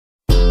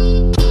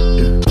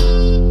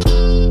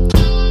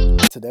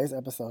Today's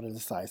episode of The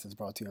Sites is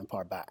brought to you in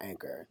part by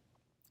Anchor.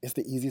 It's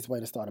the easiest way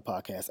to start a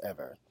podcast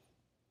ever.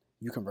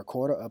 You can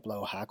record or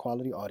upload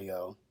high-quality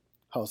audio,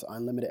 host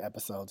unlimited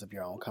episodes of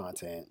your own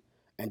content,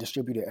 and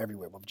distribute it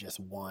everywhere with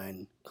just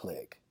one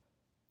click.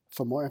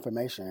 For more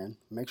information,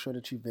 make sure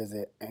that you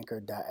visit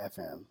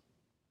anchor.fm.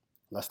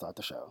 Let's start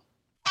the show.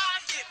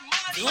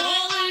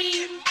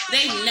 Boy,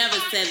 they never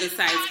said The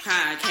Sites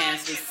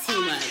podcast was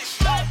too much.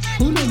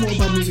 Who know more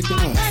about music than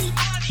us?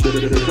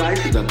 The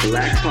Sites is a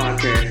black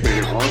podcast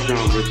spanning all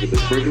genres with a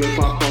sprinkle of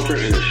pop culture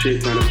and a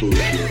shit ton of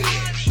foolishness.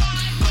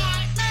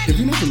 If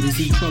you're not from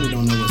DC, you probably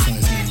don't know what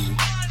size means.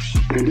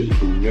 And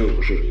it's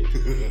no shit.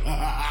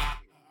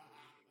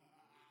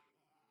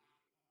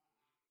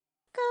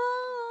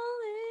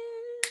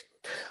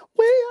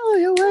 We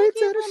on your way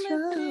to the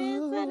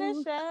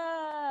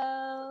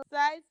show.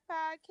 Sites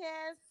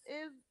podcast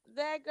is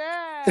that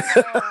girl.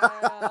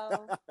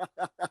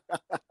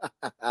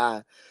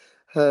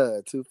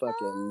 Two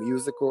fucking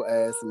musical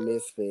ass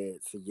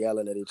misfits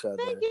yelling at each other.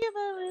 Thank you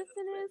for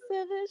listening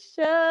to the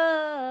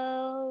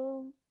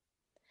show.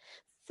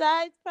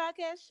 Sites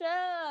podcast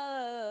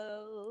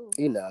show.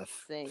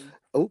 Enough. Sing.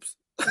 Oops.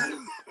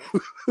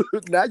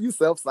 Now you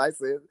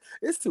self-cited.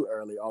 It's too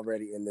early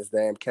already in this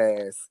damn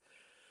cast.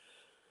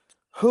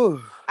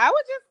 Whew. I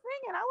was just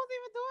singing. I wasn't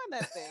even doing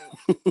nothing.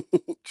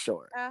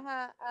 Sure.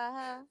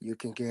 You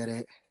can get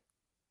it.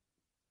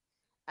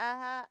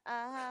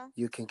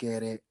 You can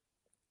get it.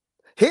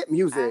 Hit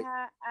music.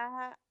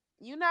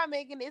 You not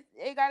making it.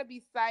 It gotta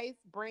be Sites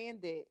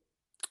branded.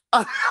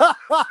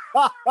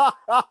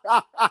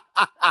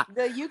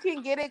 The you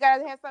can get it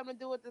gotta have something to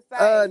do with the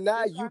site.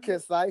 Now you can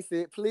size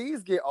it.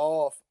 Please get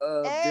off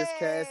of this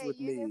cast with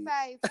me. Can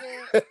size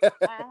it. You can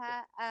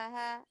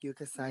size You it.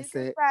 can size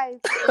it.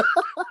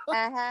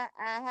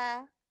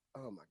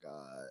 Oh my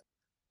God.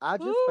 I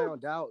just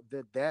found out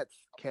that that's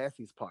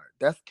Cassie's part.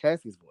 That's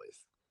Cassie's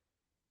voice.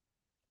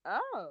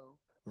 Oh.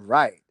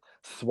 Right.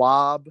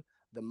 Swab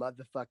the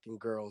motherfucking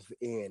girls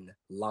in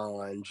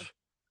lounge.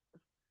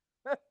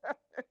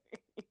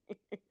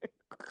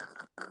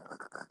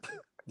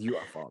 You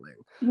are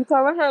falling. You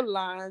calling her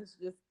lounge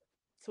just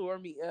tore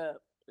me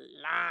up.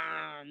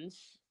 Lounge.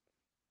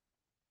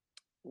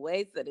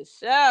 Wait to the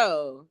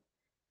show.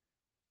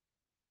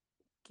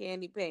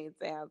 Candy paint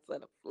sounds to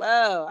the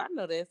flow. I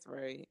know that's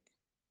right.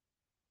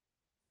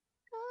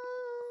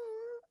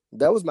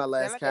 That was my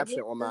last like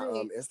caption on my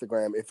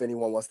Instagram. If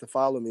anyone wants to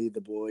follow me,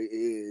 the boy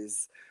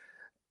is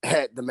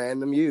at the man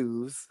the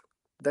muse.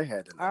 They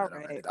had to know all that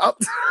right. already. Oh.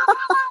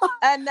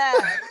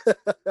 Enough.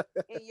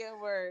 In your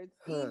words.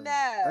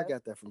 Enough. I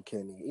got that from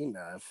Kenny.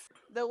 Enough.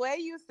 The way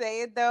you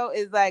say it though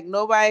is like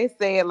nobody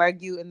say it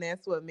like you, and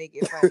that's what make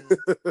it funny.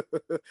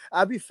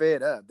 I be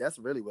fed up. That's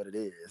really what it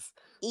is.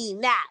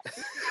 Enough.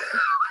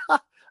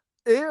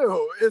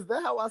 Ew, is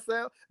that how I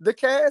sound? The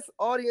cast,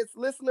 audience,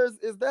 listeners,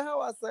 is that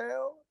how I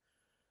sound?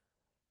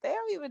 They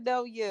don't even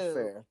know you.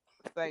 Fair.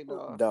 Say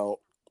no. Don't.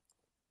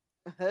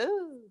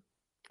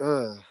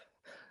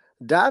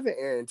 Diving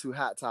into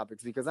hot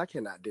topics because I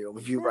cannot deal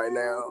with you right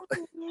now.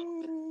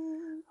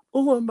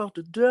 Oh, I'm about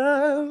to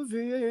dive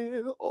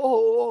in.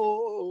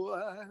 Oh,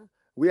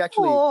 we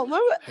actually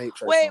hate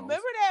Trey songs.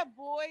 Remember that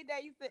boy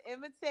that used to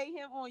imitate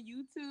him on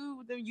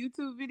YouTube, the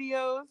YouTube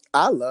videos?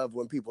 I love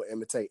when people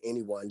imitate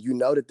anyone. You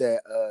know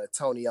that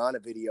Tonyana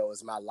video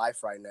is my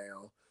life right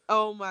now.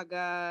 Oh my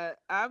God,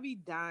 I'll be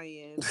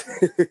dying.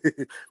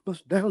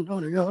 Bust down,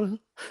 Tonyana.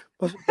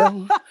 Bust it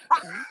down.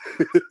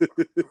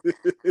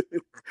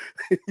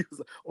 He was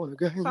like, oh,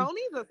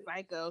 Tony's a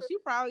psycho. She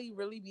probably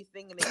really be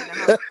singing it in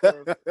the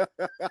house.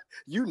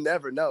 You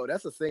never know.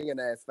 That's a singing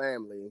ass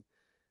family.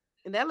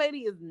 And that lady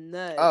is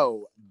nuts.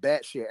 Oh,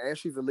 batshit. And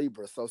she's a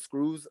Libra, so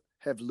screws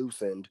have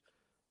loosened.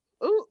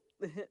 Ooh,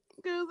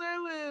 screws are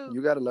loose.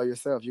 You got to know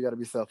yourself. You got to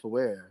be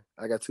self-aware.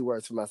 I got 2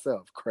 words for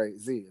myself.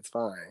 Crazy. It's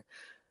fine.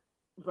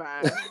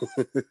 Right.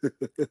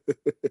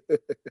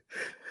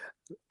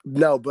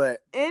 No,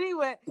 but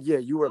anyway. Yeah,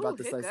 you were about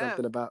to say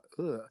something about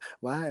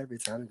why every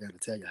time I got to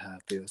tell you how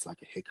it feels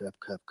like a hiccup,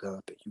 cup,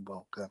 and you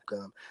won't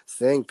come.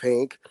 Sing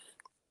Pink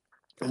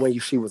when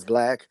she was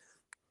black.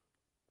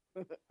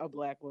 A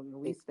black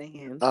woman, we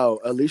stand. Oh,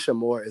 Alicia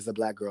Moore is a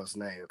black girl's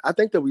name. I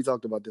think that we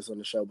talked about this on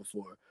the show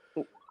before.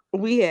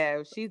 We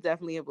have. She's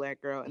definitely a black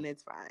girl, and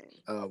it's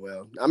fine. Oh,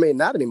 well. I mean,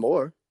 not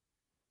anymore.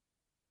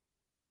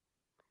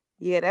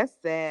 Yeah, that's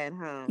sad,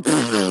 huh?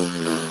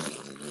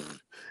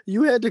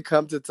 You had to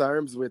come to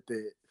terms with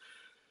it.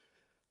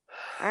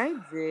 I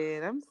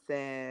did. I'm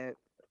sad.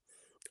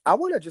 I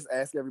want to just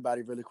ask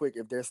everybody really quick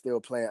if they're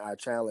still playing our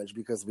challenge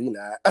because we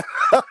not.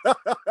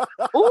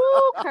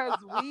 Ooh, because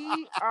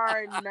we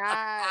are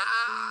not.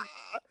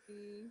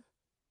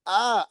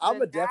 I'm going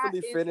to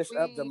definitely finish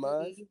up the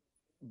month,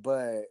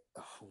 but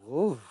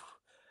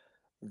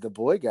the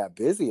boy got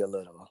busy a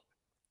little.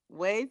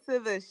 Wait to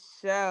the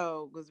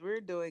show because we're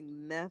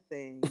doing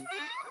nothing.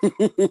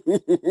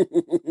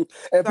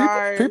 And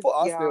Sorry, people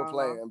are y'all. still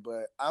playing,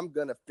 but I'm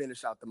going to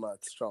finish out the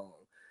month strong.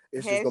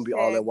 It's just going to be Hashtag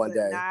all in one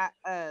day. Not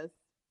us.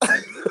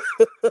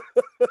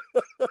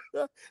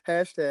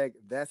 Hashtag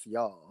that's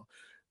y'all.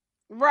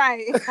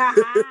 Right. That's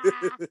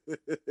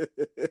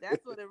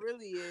what it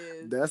really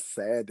is. That's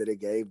sad that it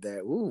gave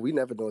that. Ooh, we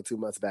never doing 2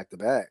 months back to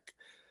back.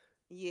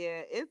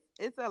 Yeah,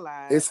 it's a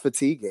lot. It's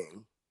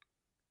fatiguing.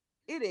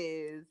 It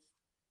is.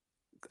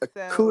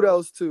 So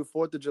Kudos to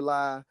 4th of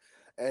July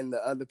and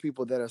the other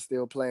people that are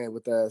still playing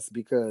with us,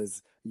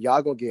 because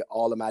y'all gonna get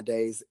all of my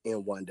days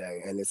in one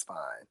day, and it's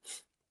fine.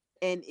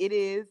 and it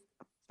is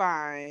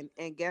fine.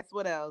 And guess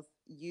what else?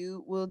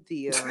 You will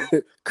deal.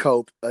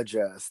 Cope,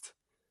 adjust.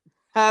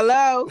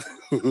 Hello.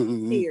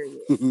 Period.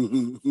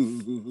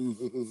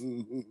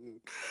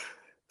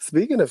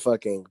 Speaking of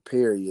fucking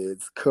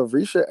periods,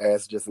 Carisha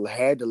S just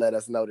had to let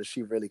us know that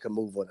she really can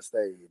move on the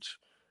stage.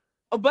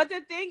 But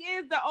the thing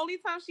is, the only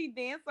time she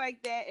danced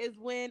like that is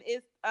when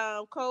it's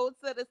cold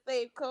to the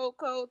stage, cold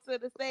to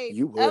the stage.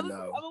 You would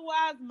know.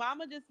 Otherwise,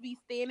 mama just be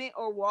standing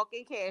or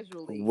walking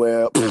casually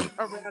Well,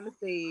 around the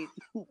stage.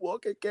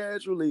 walking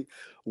casually.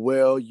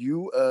 Well,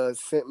 you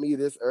sent me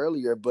this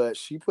earlier, but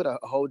she put a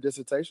whole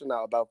dissertation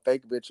out about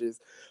fake bitches,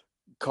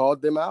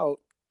 called them out,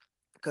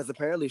 because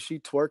apparently she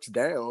twerks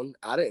down.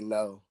 I didn't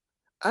know.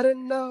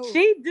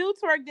 She do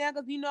twerk down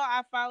because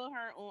I follow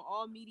her on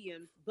all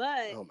mediums,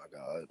 but Oh my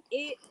God.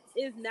 it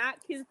is not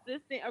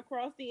consistent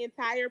across the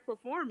entire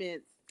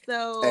performance.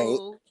 So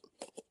Ain't.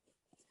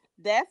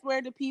 that's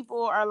where the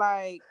people are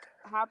like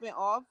hopping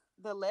off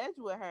the ledge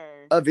with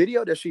her. A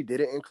video that she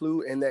didn't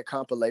include in that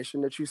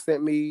compilation that you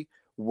sent me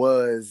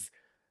was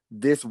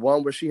this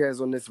one where she has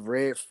on this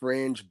red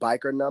fringe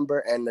biker number,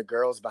 and the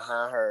girls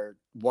behind her,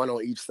 one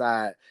on each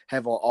side,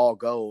 have on all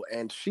gold,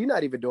 and she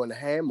not even doing the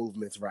hand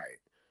movements right.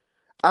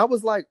 I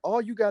was like,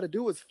 all you got to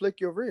do is flick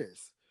your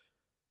wrist.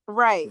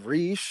 Right.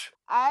 Reesh.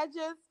 I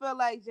just feel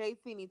like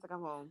JC needs to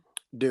come home.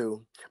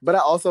 Do. But I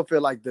also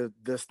feel like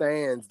the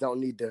stands don't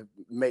need to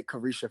make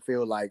Carisha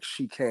feel like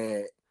she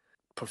can't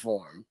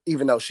perform,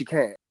 even though she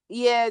can't.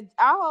 Yeah,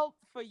 I hope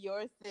for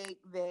your sake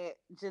that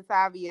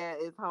Jatavia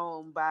is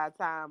home by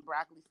the time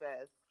Broccoli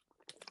Fest.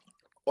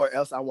 Or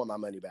else I want my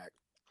money back.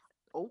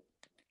 Oh.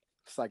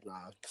 It's like,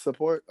 nah.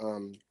 Support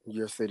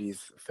your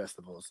city's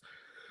festivals.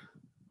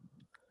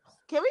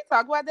 Can we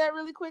talk about that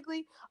really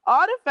quickly?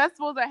 All the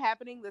festivals are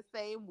happening the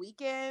same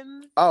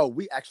weekend. Oh,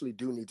 we actually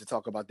do need to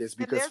talk about this,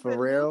 because for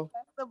real,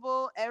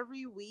 festival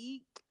every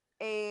week,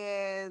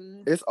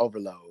 and it's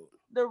overload.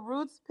 The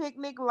Roots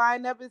picnic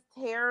lineup is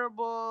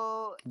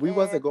terrible. We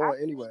wasn't going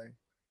anyway.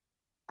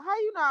 How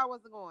you know I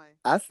wasn't going?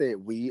 I said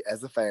we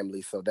as a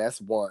family, so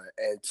that's one.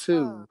 And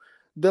two,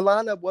 the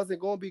lineup wasn't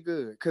going to be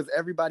good because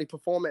everybody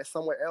performed at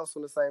somewhere else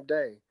on the same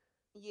day.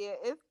 Yeah,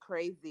 it's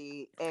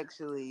crazy,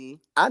 actually.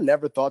 I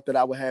never thought that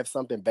I would have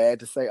something bad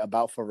to say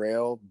about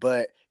Pharrell,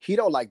 but he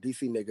don't like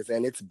DC niggas,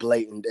 and it's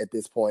blatant at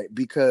this point,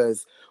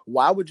 because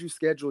why would you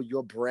schedule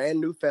your brand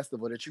new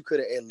festival that you could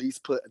have at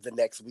least put the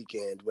next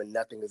weekend when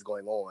nothing is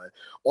going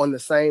on the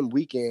same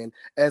weekend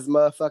as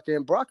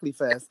motherfucking Broccoli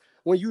Fest,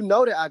 when you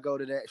know that I go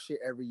to that shit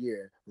every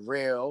year?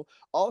 Real.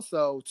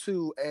 Also,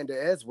 too, and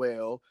as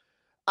well,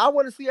 I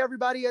want to see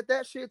everybody at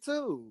that shit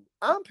too.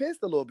 I'm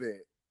pissed a little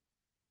bit.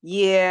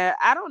 Yeah,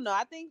 I don't know.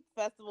 I think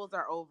festivals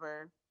are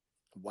over.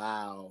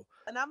 Wow.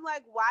 And I'm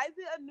like, why is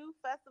it a new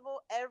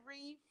festival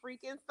every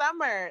freaking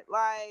summer?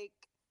 Like,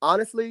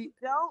 honestly, you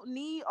don't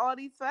need all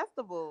these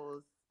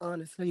festivals.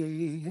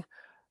 Honestly,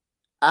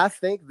 I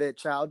think that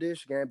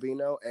Childish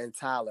Gambino and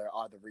Tyler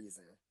are the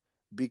reason,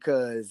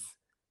 because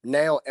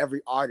now every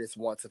artist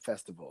wants a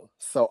festival.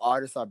 So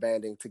artists are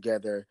banding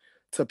together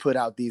to put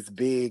out these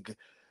big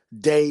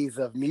days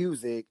of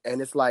music,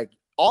 and it's like,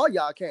 all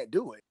y'all can't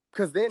do it,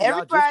 because then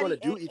y'all just want to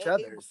do each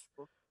other's.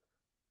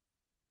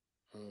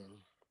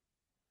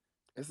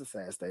 It's a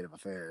sad state of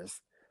affairs.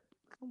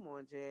 Come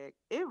on, Jack.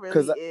 It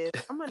really is.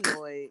 I'm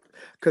annoyed.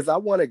 Because I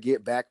want to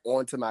get back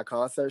onto my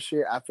concert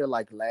shit. I feel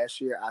like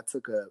last year I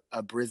took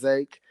a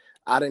Brizache.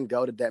 I didn't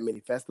go to that many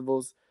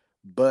festivals,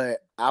 but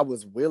I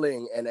was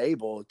willing and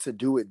able to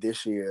do it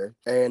this year.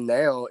 And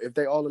now, if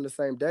they all on the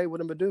same day,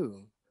 what am I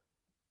do?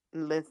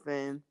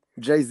 Listen.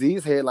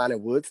 Jay-Z's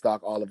headlining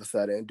Woodstock all of a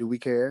sudden. Do we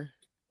care?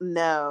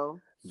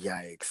 No.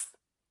 Yikes.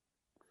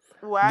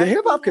 Why the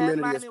hip-hop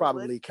community has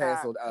probably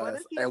canceled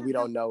us, and we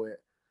don't know it.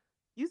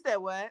 You said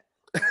what?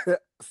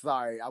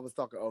 Sorry, I was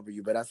talking over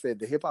you, but I said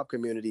the hip-hop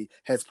community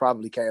has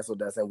probably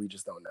canceled us, and we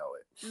just don't know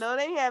it. No,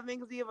 they haven't,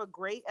 because we have a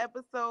great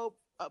episode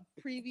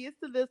previous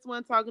to this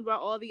one talking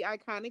about all the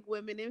iconic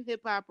women in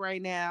hip-hop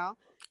right now.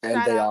 And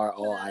shout they are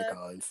all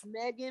icons.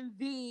 Megan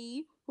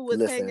V, who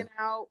was hanging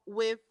out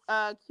with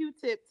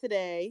Q-Tip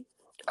today.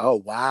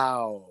 Oh,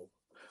 wow.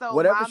 So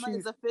Mama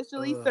is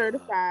officially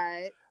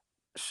certified.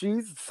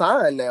 She's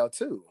signed now,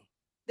 too.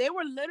 They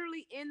were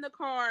literally in the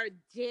car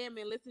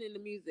jamming, listening to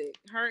music.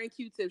 Her and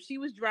Q-Tip. She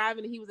was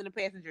driving and he was in the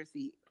passenger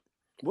seat.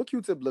 What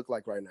Q-Tip look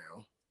like right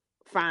now?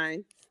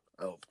 Fine.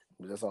 Oh,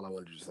 that's all I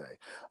wanted you to say.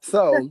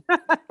 So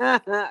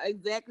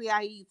exactly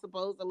how he's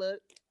supposed to look.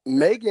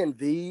 Megan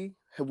V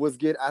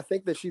I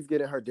think that she's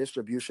getting her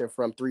distribution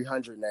from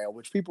 300 now,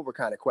 which people were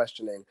kind of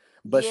questioning.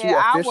 But yeah, she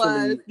officially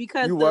I was,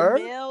 because the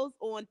males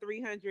on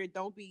 300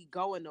 don't be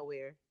going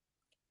nowhere.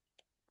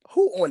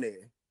 Who on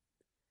it?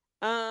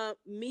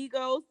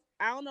 Migos,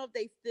 I don't know if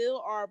they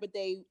still are, but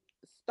they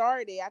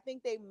started. I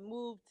think they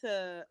moved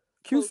to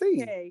Coach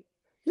QC. K.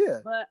 Yeah.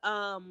 But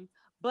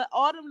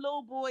all them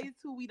little boys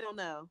who we don't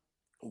know.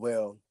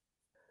 Well,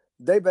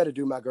 they better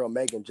do my girl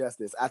Megan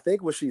justice. I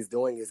think what she's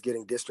doing is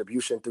getting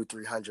distribution through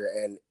 300,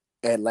 and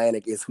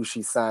Atlantic is who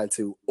she's signed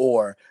to,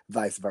 or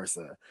vice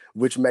versa,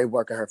 which may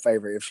work in her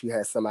favor if she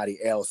has somebody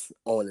else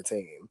on the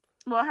team.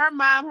 Well, her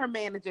mom, her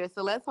manager.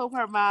 So let's hope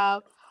her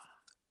mom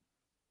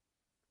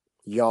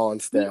Yawn,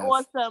 be Steph.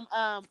 on some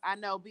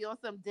be on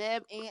some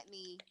Deb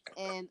Antony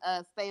and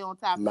stay on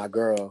top My of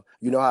girl.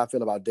 You know how I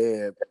feel about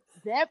Deb.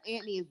 Deb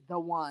Antony is the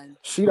one.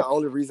 She the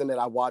only reason that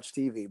I watch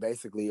TV,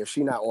 basically. If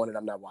she not on it,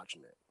 I'm not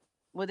watching it.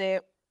 With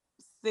that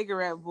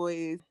cigarette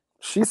voice.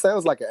 She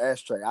sounds like an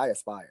ashtray. I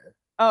aspire.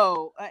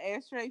 Oh, an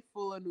ashtray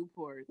full of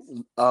Newports.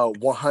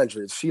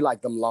 100. She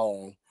like them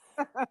long.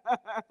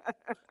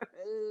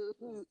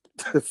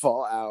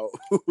 Fall out.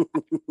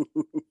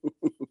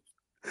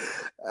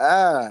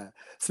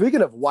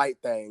 Speaking of white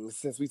things,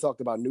 since we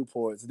talked about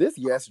Newports, this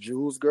Yes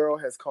Jules girl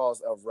has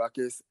caused a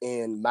ruckus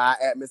in my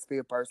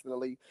atmosphere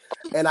personally,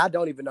 and I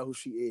don't even know who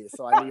she is,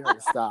 so I need her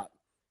to stop.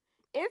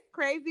 It's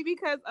crazy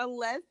because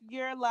unless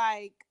you're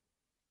like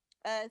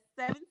a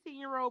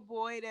 17-year-old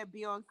boy that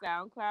be on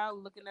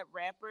SoundCloud looking up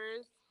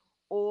rappers,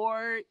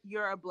 or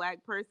you're a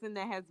black person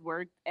that has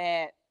worked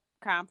at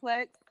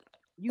Complex,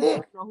 you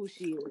don't know who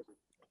she is.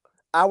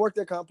 I worked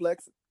at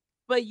Complex.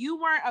 But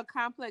you weren't a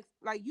Complex,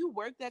 like you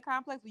worked at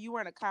Complex, but you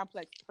weren't a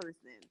Complex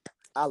person.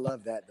 I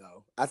love that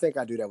though. I think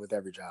I do that with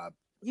every job.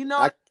 You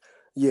know,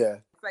 yeah.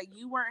 It's like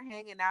you weren't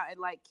hanging out at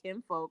like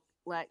kinfolk,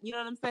 like you know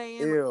what I'm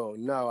saying? Ew,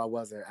 no, I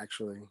wasn't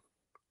actually.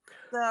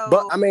 So,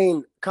 but I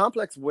mean,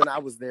 Complex when I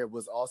was there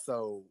was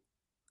also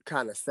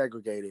kind of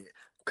segregated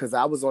because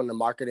I was on the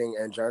marketing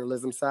and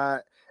journalism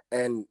side,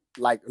 and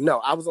I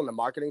was on the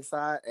marketing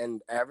side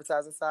and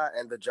advertising side,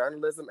 and the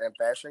journalism and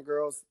fashion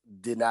girls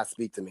did not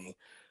speak to me.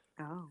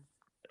 Oh.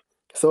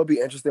 So it'd be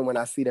interesting when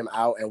I see them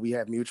out and we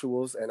have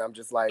mutuals, and I'm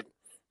just like,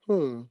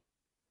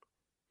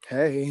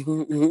 hey.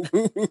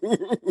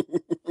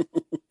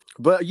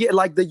 But yeah,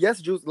 like the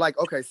Yes Jules, like,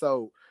 okay,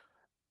 so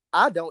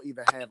I don't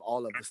even have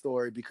all of the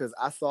story because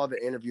I saw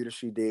the interview that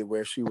she did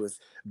where she was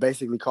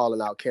basically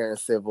calling out Karen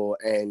Civil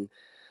and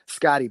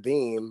Scotty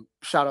Beam.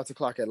 Shout out to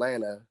Clark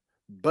Atlanta.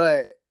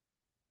 But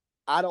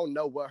I don't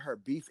know what her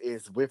beef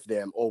is with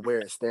them or where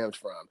it stems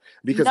from.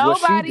 Because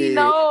nobody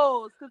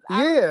knows. Because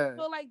I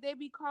feel like they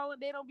be calling,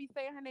 they don't be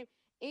saying her name.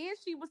 And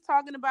she was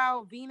talking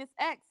about Venus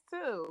X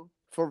too.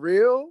 For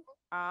real?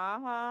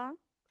 Uh-huh.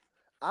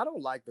 I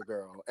don't like the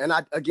girl. And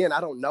I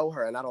don't know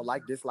her, and I don't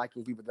like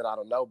disliking people that I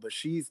don't know, but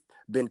she's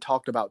been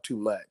talked about too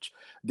much.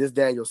 This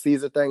Daniel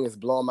Caesar thing is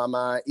blowing my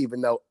mind,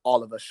 even though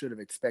all of us should have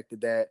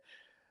expected that.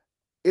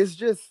 It's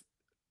just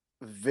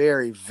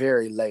very,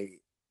 very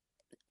late.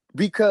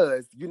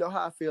 Because you know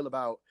how I feel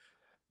about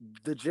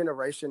the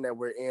generation that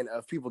we're in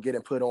of people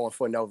getting put on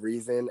for no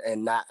reason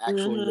and not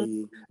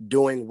actually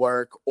doing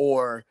work,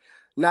 or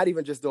not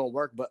even just doing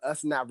work, but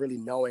us not really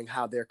knowing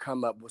how their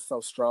come up was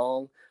so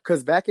strong.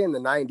 Because back in the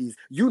 90s,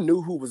 you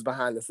knew who was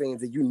behind the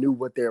scenes and you knew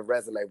what their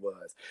resume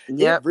was.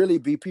 Yep. It really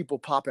be people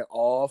popping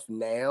off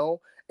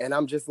now. And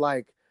I'm just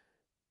like,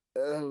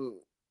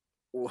 who?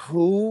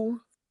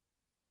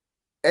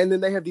 And then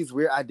they have these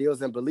weird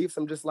ideals and beliefs.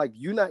 I'm just like,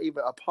 you're not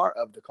even a part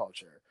of the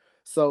culture.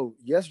 So,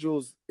 Yes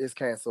Jules is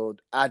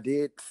canceled. I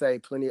did say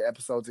plenty of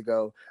episodes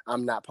ago,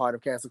 I'm not part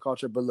of cancel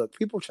culture, but look,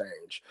 people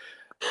change.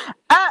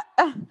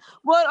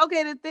 Well,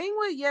 okay, the thing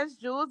with Yes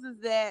Jules is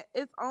that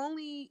it's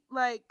only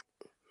like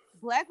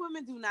black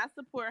women do not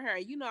support her.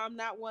 You know, I'm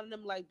not one of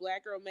them like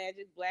Black Girl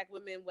Magic, black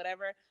women,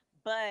 whatever.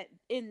 But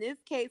in this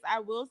case,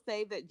 I will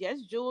say that Yes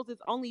Jules is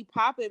only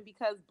popping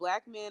because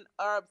black men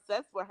are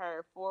obsessed with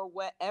her for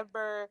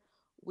whatever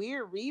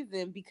weird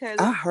reason, because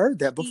I heard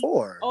that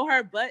before.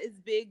 Her butt is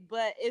big,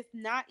 but it's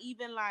not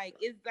even like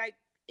it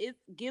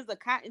gives a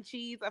cotton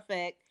cheese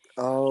effect.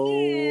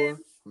 Oh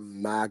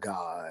my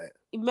God.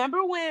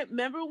 Remember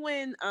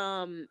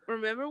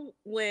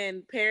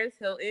when Paris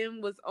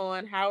Hilton was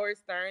on Howard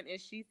Stern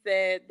and she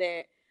said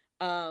that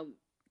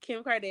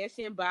Kim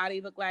Kardashian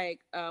body looked like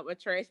a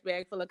trash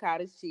bag full of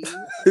cottage cheese?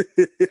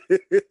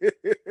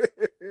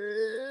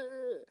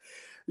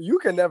 You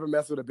can never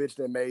mess with a bitch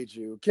that made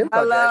you. Kim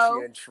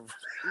Kardashian.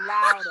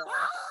 Louder.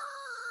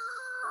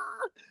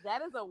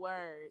 That is a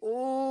word.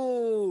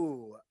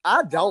 Ooh.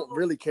 I don't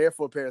really care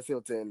for Paris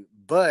Hilton,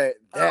 but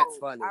that's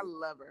funny. I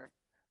love her.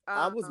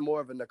 I was more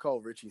of a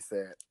Nicole Richie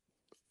set.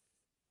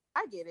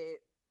 I get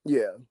it.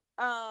 Yeah.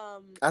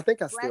 I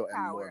think I still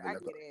am more of a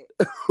Nicole.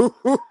 I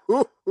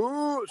get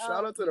it.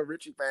 Shout out to the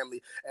Richie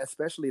family,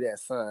 especially that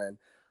son.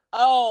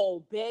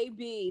 Oh,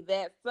 baby,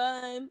 that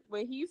son,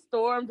 when he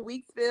stormed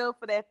Weeksville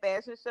for that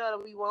fashion show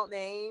that we won't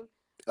name,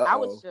 I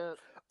was shook.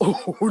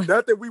 Oh,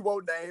 nothing we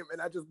won't name,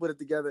 and I just put it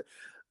together.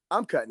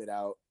 I'm cutting it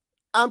out.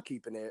 I'm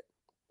keeping it.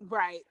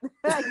 Right.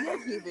 You're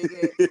keeping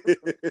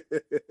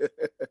it.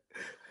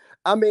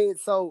 I mean,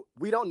 so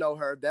we don't know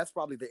her. That's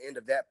probably the end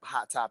of that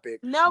hot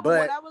topic. No,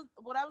 but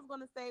what I was going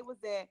to say was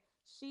that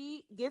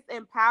she gets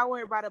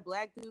empowered by the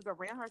black dudes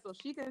around her, so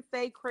she can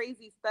say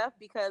crazy stuff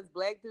because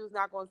black dudes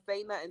not gonna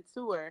say nothing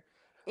to her.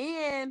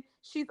 And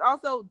she's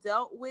also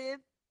dealt with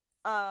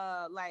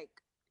like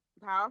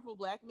powerful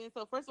black men.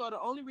 So first of all, the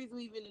only reason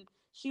even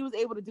she was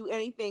able to do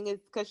anything is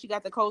because she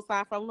got the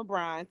co-sign from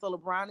LeBron. So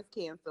LeBron is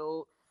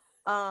canceled.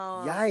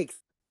 Yikes.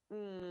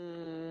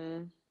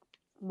 Mm,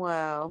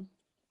 well,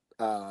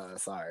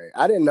 Sorry.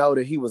 I didn't know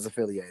that he was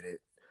affiliated.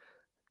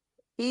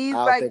 he's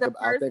I'll like think the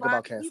first line.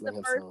 about He's canceling the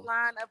him first soon.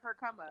 line of her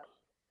come up.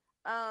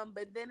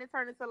 But then it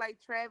turned into like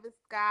Travis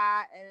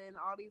Scott and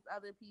all these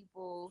other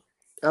people.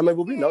 I mean,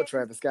 well, we know And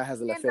Travis Scott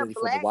has an then the affinity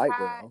for the black white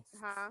guy, girl.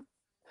 huh?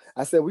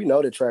 I said we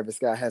know that Travis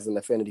Scott has an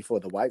affinity for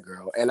the white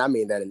girl, and I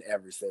mean that in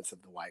every sense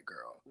of the white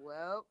girl.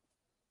 Well,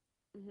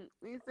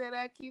 he said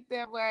I keep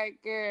that white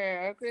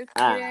girl.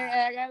 Ah.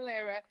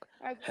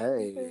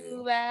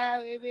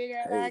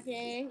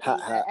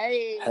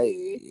 Hey.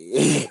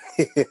 Hey.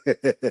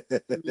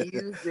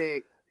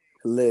 Music.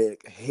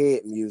 Lick,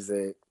 hit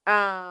music.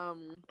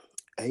 Um,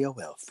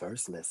 AOL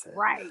first listen.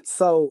 right.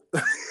 So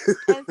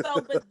And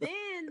so, but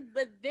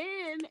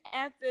then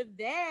after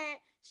that,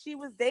 she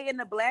was dating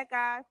a black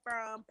guy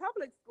from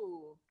public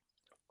school.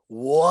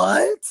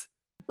 what?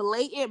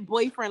 Blatant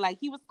boyfriend. Like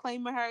he was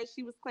claiming her,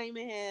 she was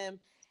claiming him.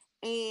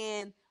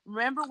 And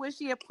remember when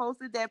she had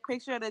posted that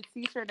picture of the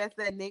t-shirt that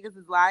said niggas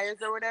is liars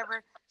or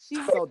whatever?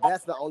 So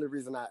that's the only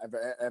reason I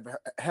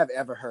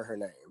ever heard her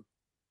name.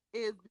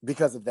 Is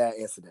because of that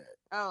incident.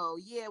 Oh,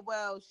 yeah.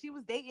 Well, she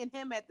was dating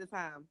him at the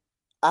time.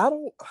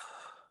 All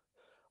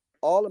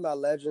of my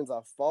legends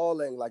are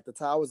falling like the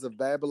towers of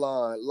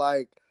Babylon.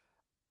 Like,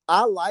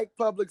 I like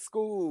public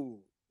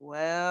school.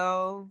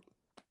 Well,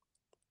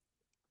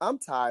 I'm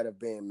tired of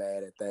being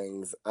mad at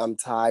things. I'm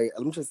tired.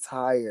 I'm just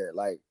tired.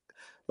 Like,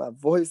 my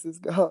voice is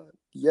gone.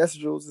 Yes,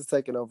 Jules is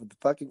taking over the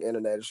fucking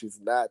internet. She's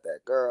not that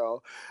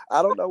girl.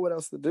 I don't know what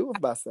else to do with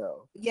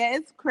myself. Yeah,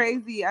 it's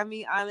crazy. I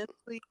mean,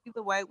 honestly,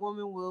 the white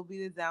woman will be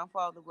the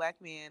downfall of the black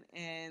man.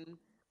 And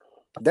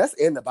that's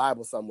in the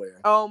Bible somewhere.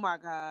 Oh, my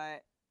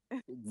God.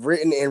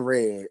 Written in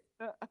red.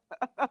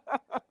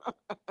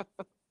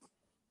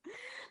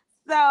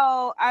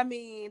 So, I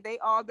mean, they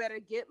all better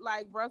get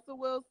like Russell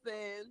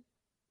Wilson.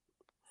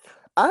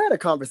 I had a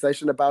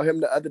conversation about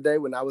him the other day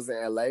when I was in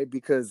LA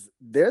because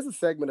there's a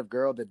segment of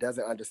girl that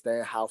doesn't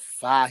understand how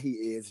fly he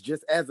is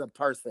just as a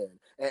person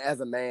and as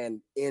a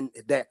man in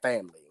that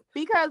family.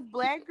 Because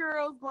black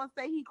girls gonna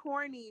say he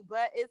corny,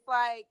 but it's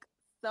like,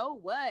 so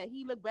what?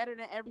 He look better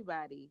than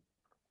everybody.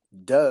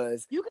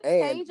 Does. You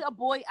can change a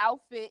boy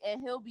outfit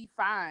and he'll be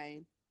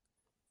fine.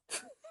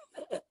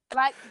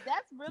 Like,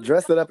 that's really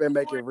dress it up and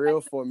make it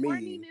real for me.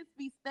 Corniness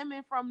be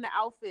stemming from the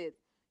outfits.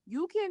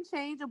 You can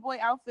change a boy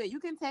outfit. You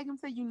can take him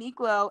to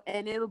Uniqlo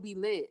and it'll be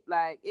lit.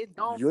 Like, it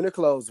don't.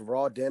 Uniqlo's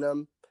raw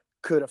denim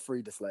could have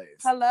freed the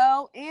slaves.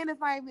 Hello, and it's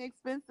not even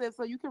expensive,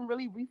 so you can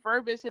really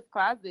refurbish his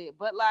closet.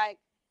 But like,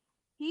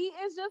 he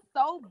is just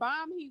so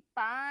bomb. He's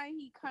fine.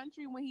 He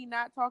country when he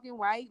not talking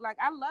white. Like,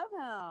 I love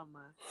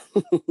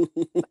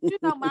him. You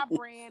know my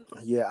brand.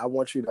 Yeah, I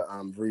want you to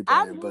rebrand.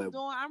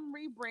 I'm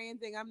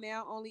rebranding. I'm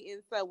now only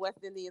inside West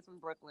Indians from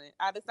Brooklyn.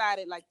 I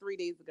decided like 3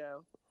 days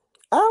ago.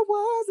 I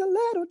was a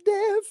little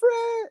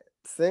different.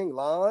 Sing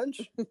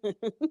Lange.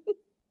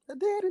 I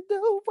didn't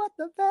do what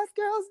the fast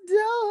girls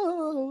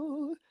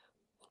do.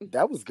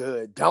 That was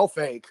good. Don't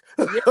fake.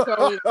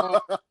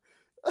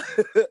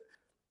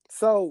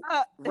 So,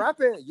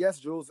 rapping Yes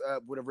Jules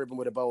with a ribbon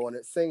with a bow on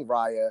it. Sing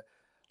Raya.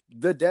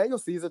 The Daniel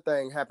Caesar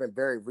thing happened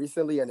very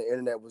recently, and the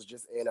internet was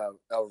just in a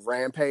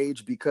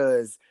rampage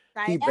because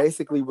he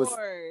basically was.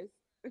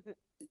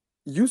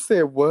 You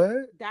said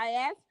what?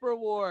 Diaspora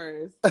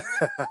wars.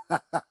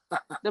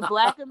 The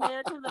Black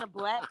Americans and the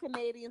Black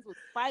Canadians was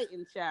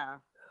fighting,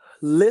 child.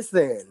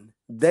 Listen,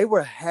 they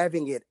were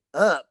having it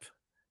up.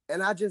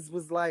 And I just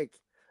was like,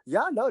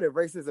 y'all know that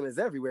racism is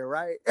everywhere,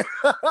 right?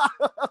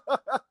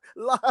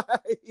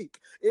 Like,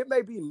 it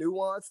may be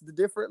nuanced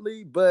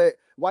differently, but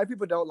white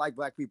people don't like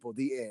black people,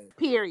 the end.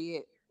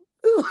 Period.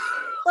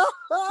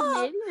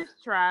 Canadians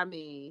try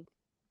me.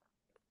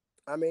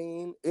 I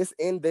mean, it's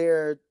in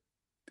their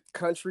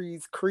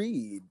country's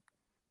creed.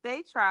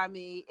 They try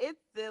me.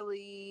 It's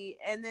silly.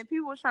 And then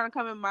people were trying to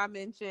come in my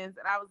mentions,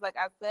 and I was like,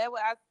 I said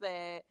what I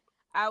said.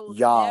 I will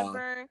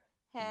never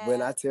have.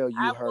 When I tell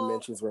you her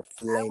mentions were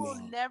flaming. I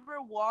will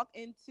never walk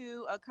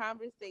into a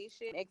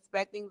conversation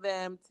expecting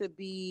them to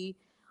be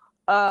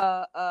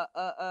Angela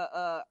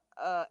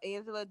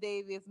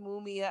Davis,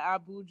 Mumia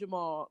Abu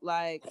Jamal.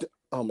 Like,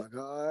 oh my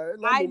God.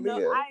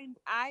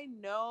 I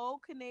know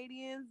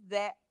Canadians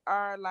that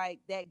are like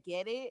that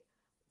get it,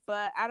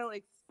 but I don't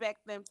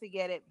expect them to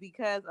get it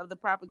because of the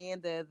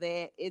propaganda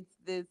that it's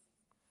this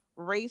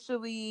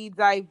racially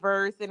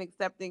diverse and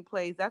accepting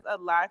place. That's a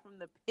lie from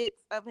the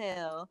pits of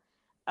hell.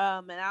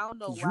 And I don't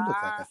know why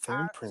look like a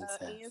fairy princess.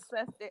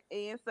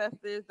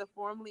 Ancestors, the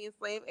formerly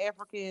enslaved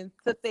Africans,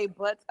 took their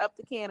butts up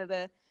to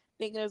Canada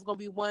thinking there's going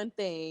to be one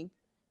thing.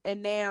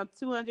 And now,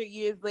 200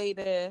 years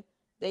later,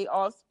 they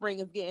offspring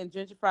is getting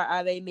gentrified out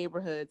of their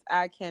neighborhoods.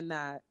 I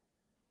cannot.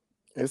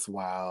 It's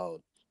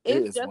wild. It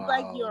It's is just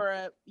like wild.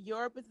 Europe.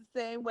 Europe is the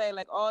same way.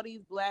 Like all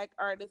these black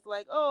artists,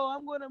 like, oh,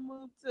 I'm gonna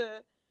move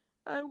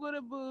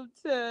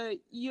to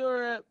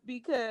Europe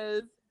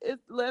because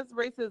it's less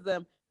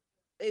racism.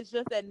 It's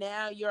just that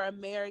now you're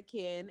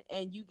American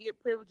and you get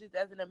privileges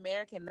as an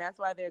American. That's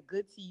why they're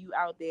good to you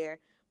out there.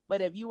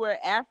 But if you were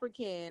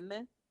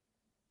African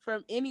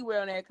from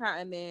anywhere on that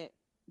continent,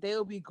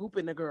 they'll be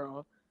gooping the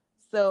girl.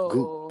 Goop,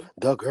 So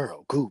the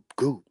girl, goop,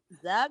 goop.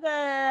 the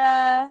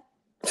girl.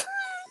 If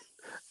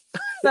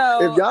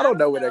So y'all I don't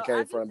know don't where that know. I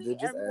came just from, need then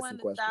just ask some everyone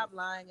to questions. stop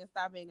lying and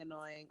stop being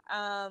annoying.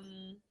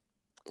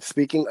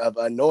 Speaking of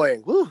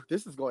annoying, woo,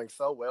 this is going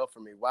so well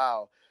for me.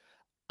 Wow.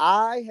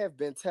 I have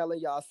been telling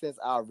y'all since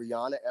our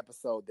Rihanna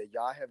episode that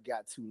y'all have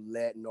got to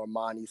let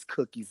Normani's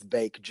cookies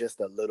bake just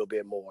a little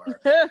bit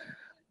more.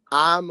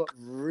 I'm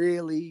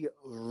really,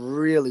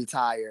 really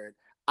tired.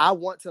 I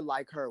want to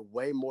like her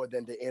way more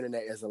than the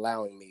internet is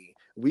allowing me.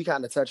 We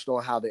kind of touched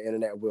on how the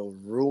internet will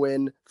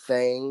ruin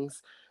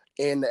things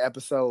in the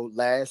episode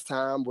last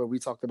time where we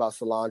talked about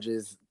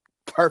Solange's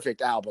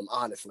perfect album,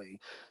 honestly.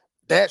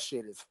 That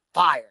shit is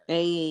fire.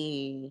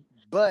 Hey.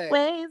 But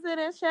Ways in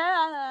a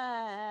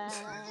shine.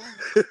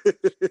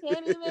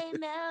 Can't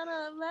even down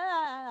a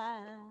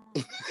lie.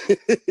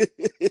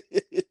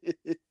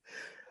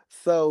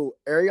 So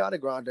Ariana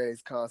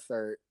Grande's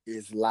concert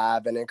is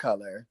live and in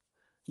color.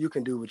 You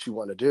can do what you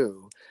want to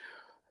do.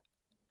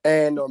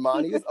 And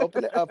Normani is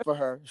opening up for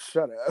her.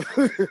 Shut up.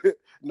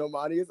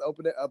 Normani is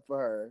opening up for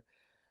her,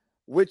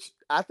 which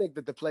I think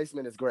that the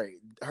placement is great.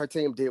 Her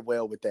team did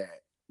well with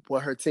that.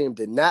 What her team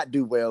did not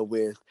do well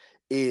with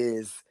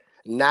is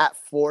not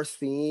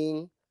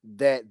foreseeing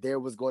that there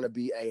was going to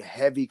be a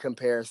heavy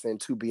comparison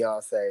to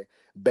Beyonce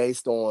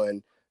based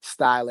on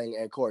styling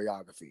and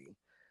choreography.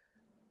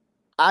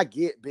 I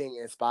get being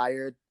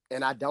inspired,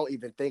 and I don't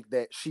even think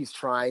that she's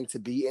trying to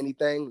be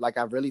anything. Like,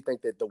 I really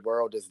think that the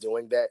world is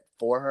doing that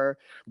for her.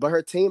 But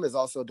her team is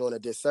also doing a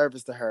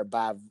disservice to her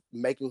by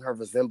making her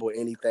resemble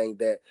anything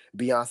that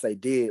Beyonce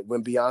did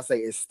when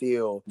Beyonce is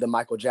still the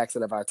Michael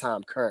Jackson of our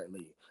time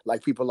currently.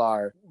 Like,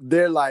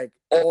 they're like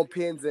on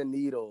pins and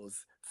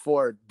needles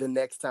for the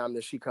next time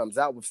that she comes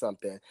out with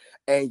something.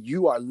 And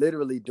you are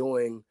literally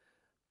doing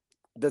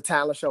the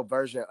talent show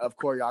version of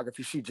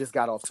choreography she just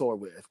got off tour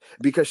with,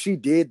 because she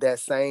did that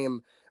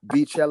same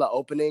Beachella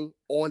opening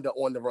on the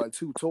On the Run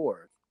 2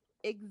 tour.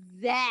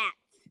 Exact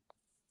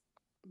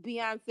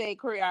Beyonce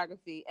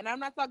choreography. And I'm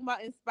not talking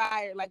about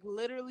inspired, like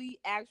literally,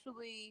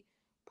 actually,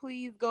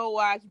 please go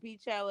watch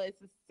Beachella. It's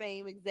the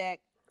same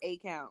exact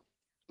 8 count.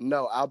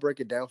 No, I'll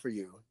break it down for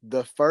you.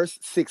 The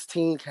first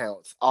 16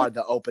 counts are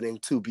the opening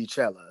to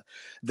Beachella.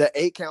 The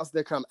 8 counts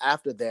that come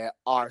after that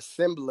are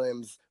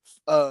symbols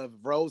of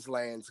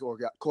Roseland's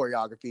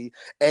choreography.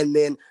 And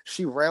then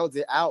she rounds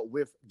it out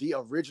with the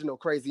original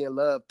Crazy in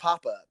Love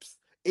pop-ups.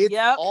 It's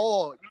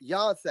all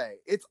Beyonce.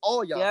 It's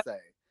all Beyonce.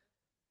 Yep.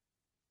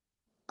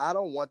 I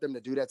don't want them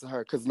to do that to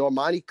her, because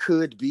Normani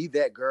could be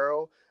that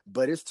girl,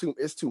 but it's too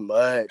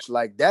much.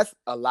 Like, that's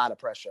a lot of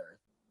pressure.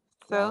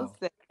 So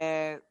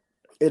sad.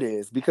 It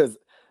is, because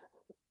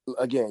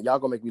again, y'all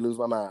gonna make me lose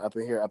my mind up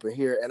in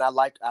here. And I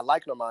like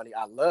Normani.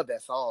 I love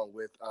that song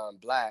with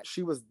Black.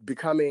 She was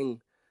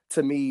becoming,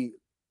 to me,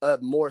 a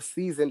more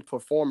seasoned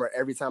performer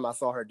every time I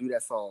saw her do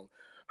that song.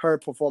 Her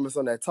performance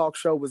on that talk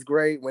show was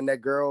great. When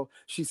that girl,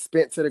 she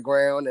spent to the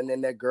ground, and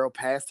then that girl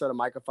passed her the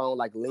microphone,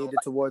 like leaned it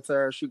towards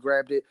her. She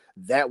grabbed it.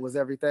 That was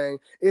everything.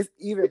 It's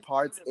even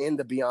parts in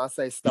the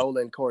Beyonce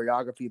stolen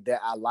choreography that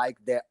I like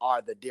that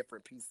are the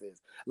different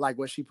pieces. Like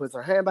when she puts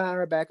her hand behind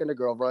her back and the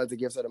girl runs and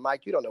gives her the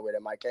mic. You don't know where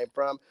that mic came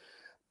from,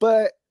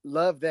 but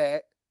love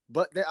that.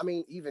 But I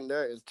mean, even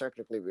there is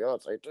technically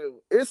Beyonce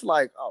too. It's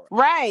like, all right.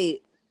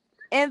 Right.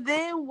 And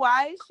then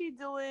why is she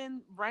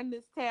doing Run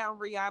This Town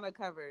Rihanna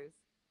covers?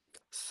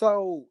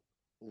 So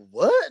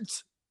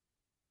what?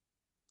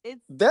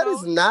 That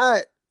is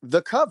not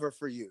the cover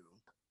for you.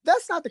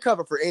 That's not the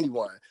cover for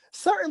anyone.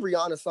 Certain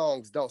Rihanna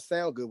songs don't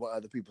sound good when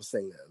other people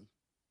sing them.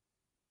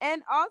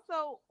 And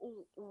also,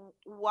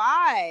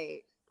 why?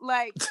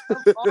 Like, of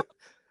all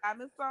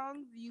Rihanna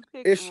songs, you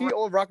pick. Is she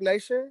on Rock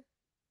Nation?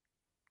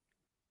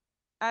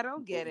 I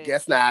don't get it.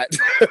 Guess not.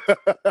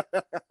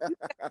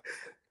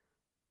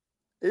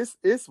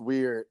 It's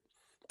weird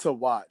to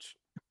watch,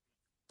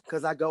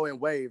 because I go in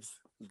waves,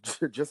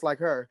 just like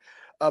her,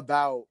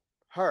 about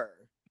her.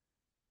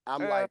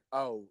 I'm like,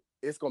 oh,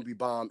 it's going to be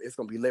bomb. It's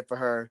going to be lit for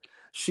her.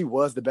 She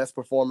was the best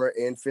performer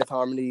in Fifth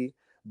Harmony,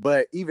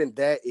 but even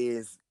that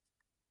is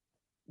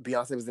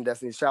Beyonce was in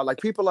Destiny's Child. Like,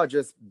 people are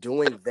just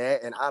doing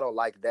that, and I don't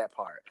like that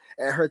part.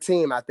 And her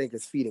team, I think,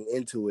 is feeding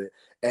into it,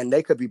 and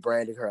they could be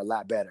branding her a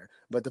lot better.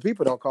 But the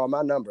people don't call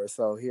my number,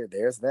 so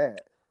there's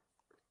that.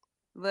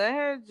 Let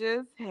her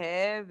just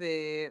have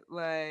it.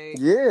 Like,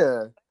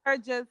 yeah. Let her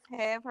just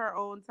have her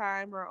own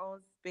time, her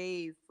own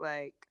space.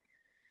 Like,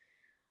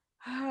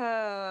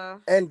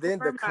 and then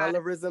the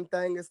colorism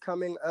thing is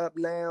coming up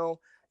now.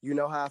 You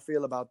know how I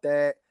feel about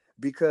that.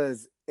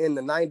 because in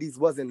the 90s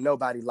wasn't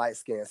nobody light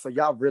skinned. So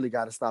y'all really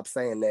got to stop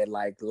saying that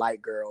like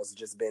light girls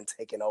just been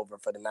taking over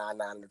for the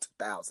 99 and the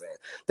 2000.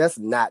 That's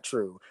not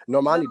true.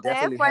 Normani The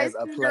definitely last has a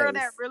light-skinned girl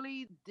place. that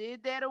really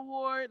did that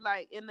award,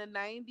 like in the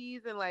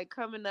 90s and like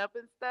coming up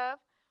and stuff,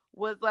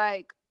 was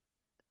like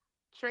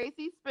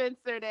Tracy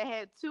Spencer, that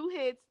had 2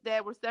 hits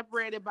that were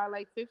separated by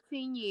like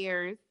 15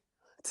 years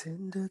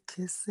Tender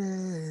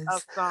kisses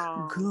of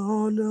songs.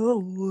 gone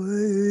away.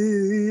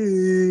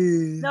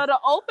 No, the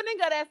opening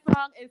of that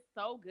song is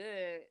so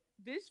good.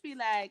 Bitch be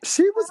like,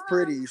 She was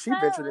pretty. She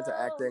ventured into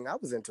acting. I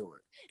was into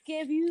it.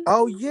 give you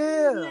Oh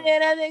yeah.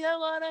 and I think I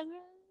wanna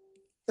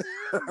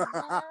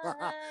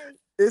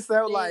It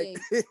sounded like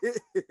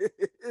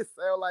it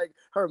sounded like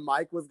her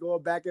mic was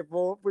going back and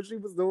forth when she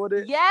was doing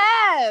it.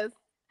 yes.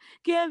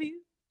 Give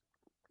you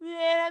and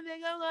I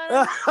think I'm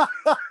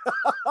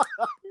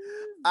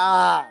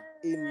gonna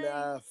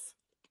Enough.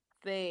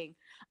 thing.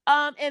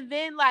 And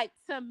then like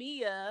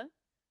Tamia.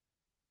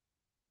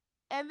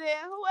 And then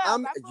who else?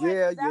 I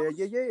feel like that was-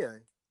 Yeah.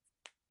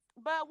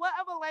 But what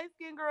other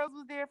light-skinned girls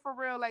was there for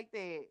real like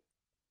that?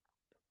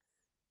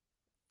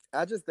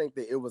 I just think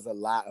that it was a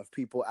lot of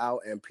people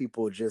out and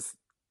people just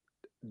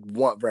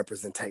want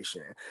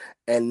representation.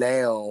 And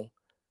now,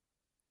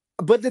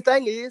 but the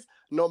thing is,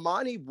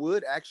 Normani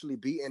would actually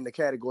be in the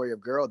category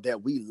of girl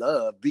that we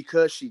love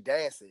because she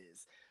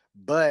dances.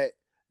 But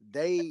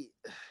they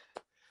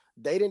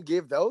didn't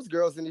give those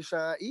girls any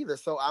shine either.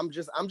 So I'm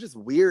just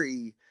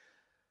weary.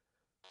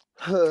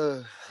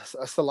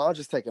 Solange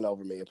is taking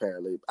over me,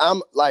 apparently.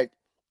 I'm like,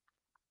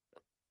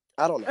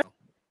 I don't know.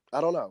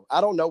 I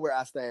don't know where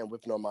I stand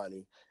with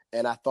Normani.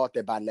 And I thought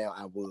that by now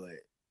I would.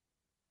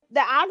 The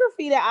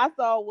biography that I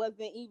saw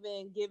wasn't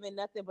even giving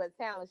nothing but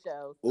talent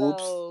shows.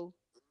 So Oops.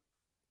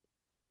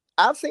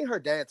 I've seen her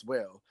dance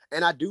well,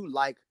 and I do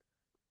like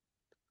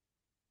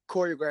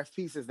choreographed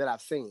pieces that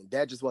I've seen.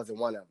 That just wasn't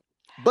one of them.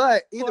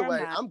 But either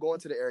way, I'm going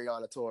to the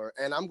Ariana tour,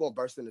 and I'm going to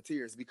burst into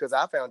tears because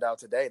I found out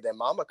today that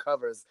Mama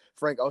covers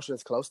Frank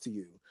Ocean's Close to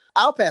You.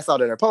 I'll pass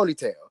out in her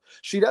ponytail.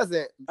 She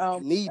doesn't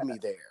need me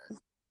there.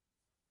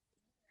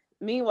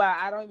 Meanwhile,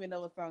 I don't even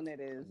know what song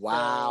that is.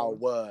 Wow.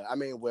 What? I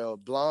mean, well,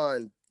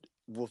 Blonde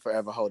will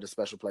forever hold a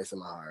special place in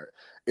my heart.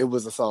 It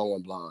was a song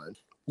on Blonde.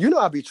 You know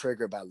I'll be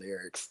triggered by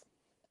lyrics.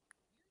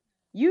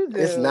 You do.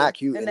 It's not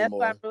cute and anymore.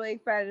 That's why I'm really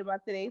excited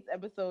about today's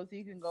episode, so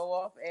you can go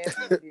off as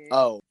you did.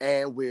 Oh,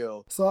 and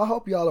will. So I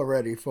hope y'all are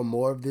ready for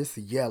more of this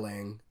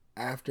yelling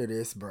after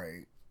this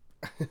break.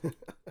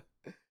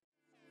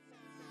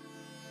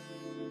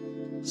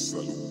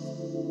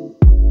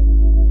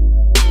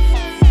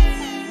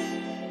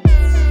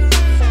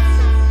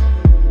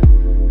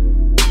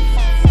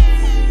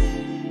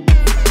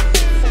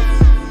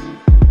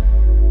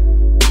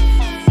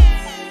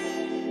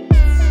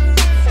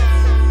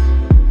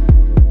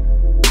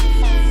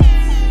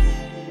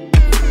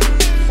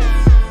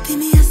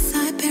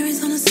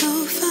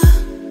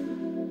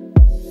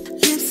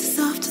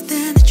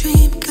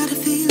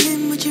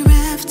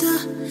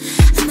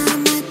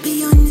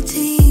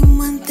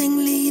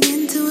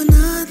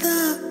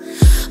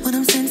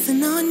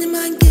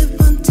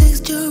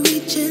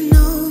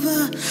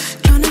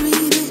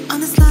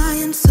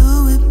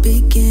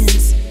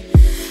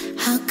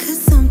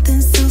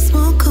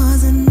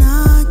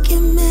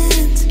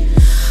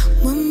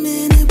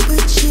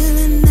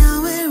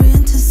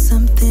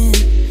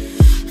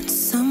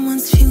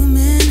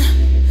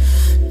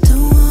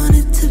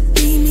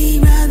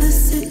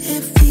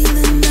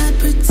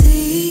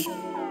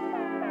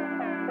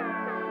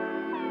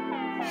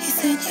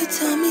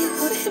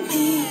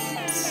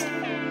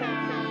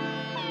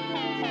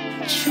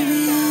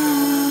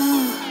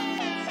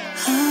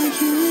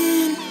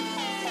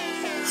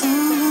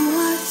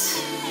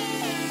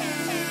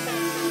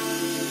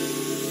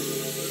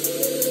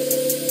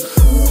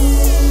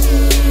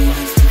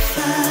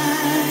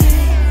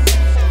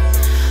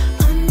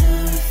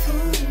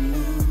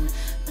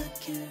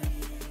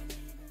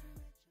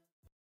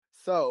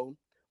 So,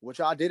 what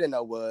y'all didn't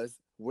know was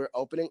we're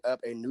opening up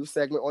a new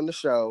segment on the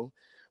show.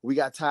 We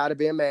got tired of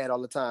being mad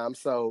all the time,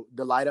 so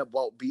the light up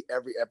won't be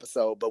every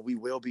episode, but we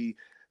will be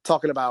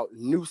talking about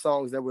new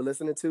songs that we're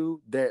listening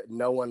to that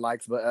no one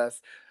likes but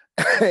us.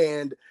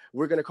 And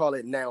we're going to call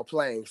it Now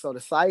Playing. So the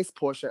Sice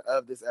portion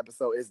of this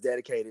episode is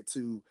dedicated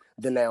to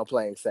the Now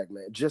Playing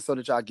segment, just so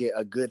that y'all get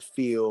a good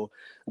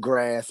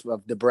grasp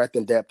of the breadth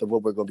and depth of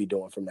what we're going to be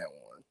doing from now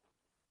on.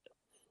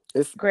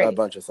 It's great. A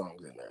bunch of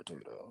songs in there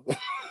too, though.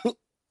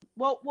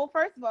 Well,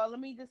 first of all, let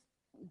me just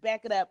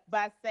back it up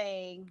by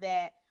saying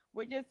that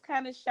we're just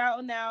kind of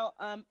shouting out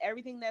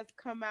everything that's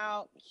come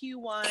out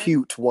Q1.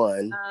 Cute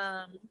one.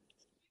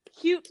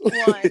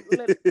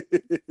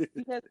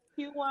 Because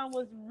Q1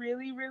 was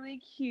really, really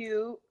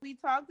cute. We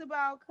talked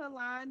about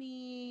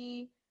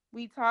Kalani.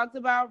 We talked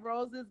about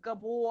Roses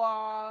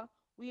Gabor.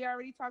 We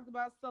already talked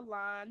about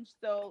Solange.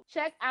 So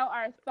check out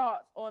our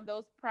thoughts on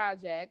those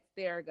projects.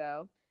 There we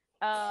go.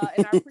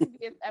 In our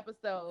previous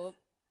episode,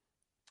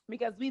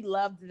 because we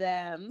loved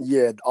them.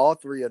 Yeah, all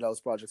 3 of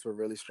those projects were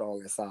really strong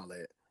and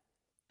solid.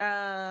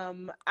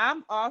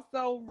 I'm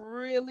also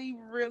really,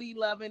 really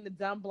loving the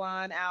Dumb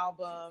Blonde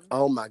album.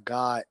 Oh my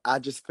God. I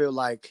just feel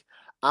like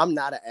I'm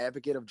not an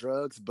advocate of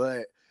drugs,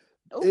 but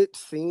Ooh. it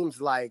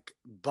seems like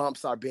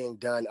bumps are being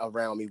done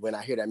around me when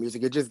I hear that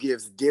music. It just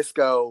gives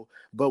disco,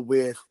 but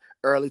with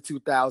early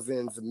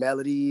 2000s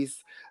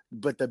melodies,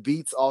 but the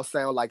beats all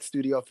sound like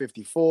Studio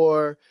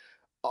 54.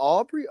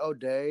 Aubrey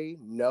O'Day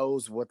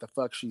knows what the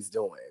fuck she's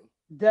doing.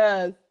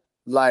 Does.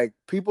 Like,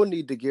 people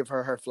need to give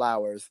her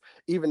flowers,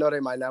 even though they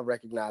might not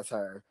recognize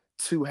her,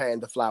 to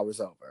hand the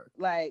flowers over.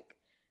 Like,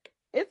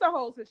 it's a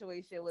whole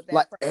situation with that.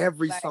 Like, person.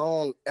 every Like,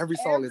 song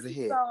is a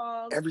hit.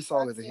 Every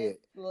song is a fucking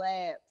hit.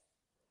 Slaps.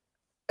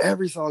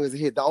 Every song is a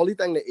hit. The only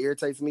thing that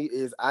irritates me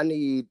is I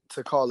need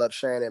to call up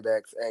Shannon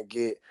Bex and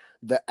get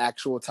the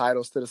actual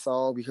titles to the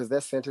song, because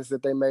that sentence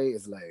that they made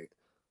is like,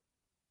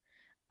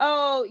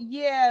 Oh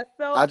yeah,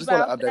 so I just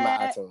want to about update my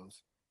that,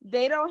 iTunes.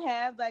 they don't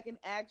have like an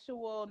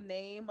actual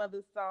name of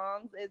the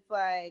songs. It's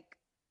like,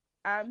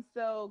 I'm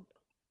so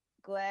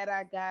glad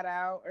I got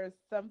out or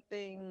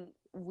something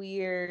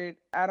weird.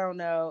 I don't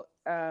know.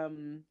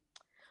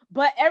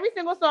 But every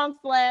single song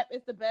slap.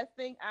 It's the best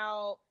thing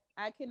out.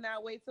 I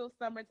cannot wait till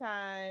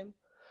summertime.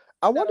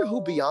 I wonder who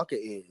So Bianca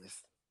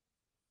is.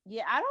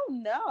 yeah, I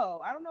don't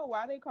know. I don't know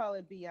why they call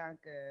it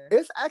Bianca.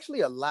 It's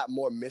actually a lot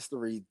more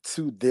mystery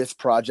to this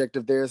project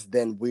of theirs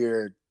than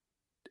we're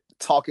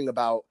talking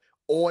about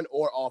on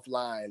or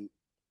offline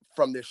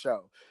from this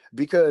show.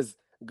 Because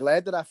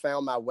Glad That I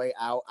Found My Way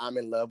Out, I'm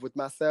in Love with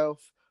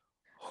Myself.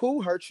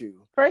 Who hurt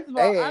you? First of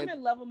all, I'm And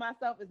in Love with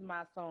Myself is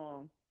my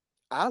song.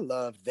 I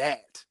love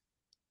that.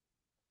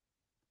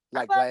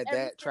 Like, love Glad every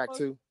That track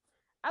single- 2.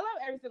 I love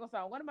every single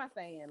song. What am I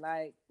saying?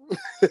 Like,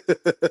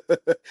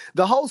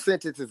 The whole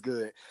sentence is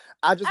good.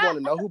 I just want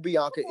to know who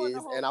Bianca come on, the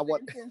is, whole and I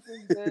want sentence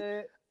is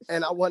good.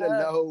 and I want to Shut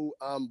up. know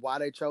why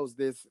they chose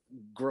this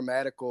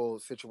grammatical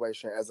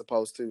situation as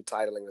opposed to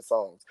titling the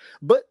songs.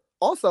 But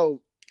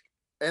also,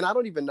 and I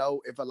don't even know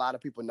if a lot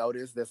of people know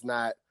this that's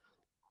not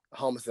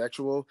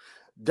homosexual,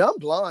 Dumb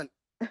Blonde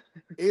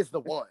is the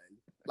one.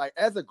 Like,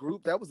 as a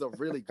group, that was a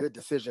really good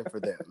decision for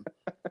them.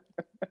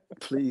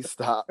 Please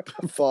stop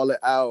falling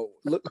out.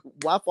 Look,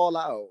 why fall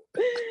out?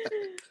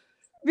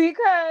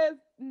 Because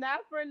not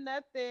for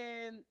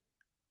nothing.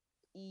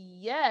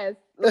 Yes,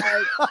 like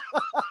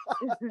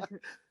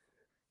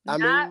I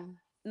not mean,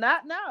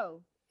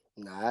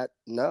 no.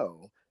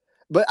 no.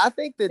 But I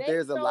think that They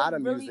there's a don't lot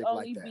of really music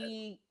only like that.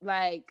 be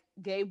like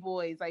gay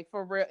boys, like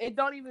for real. It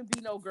don't even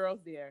be no girls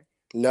there.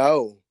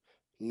 No,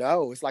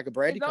 it's like a It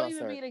Brandy don't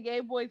concert. even be the gay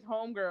boys'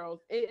 homegirls.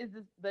 It is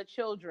the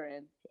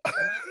children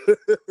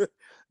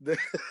The-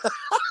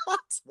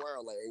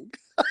 swirling.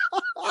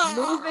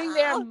 losing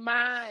their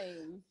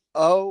minds.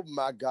 Oh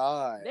my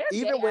God. They're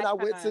Even gay when I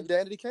went to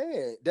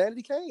icons.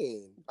 Danity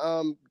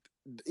Kane,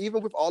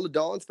 even with all the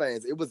Dawn's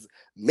fans, it was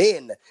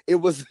men. It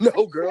was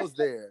no girls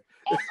there.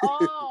 At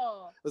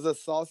all. It was a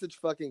sausage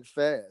fucking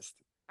fest.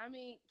 I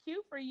mean,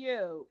 cute for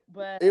you,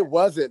 but It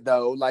wasn't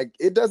though. Like,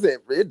 it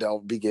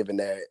don't be giving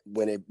that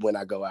when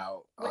I go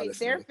out. wait,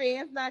 Honestly, their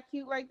fans not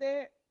cute like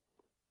that?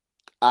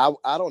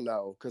 I don't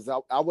know, because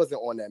I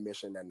wasn't on that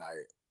mission that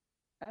night.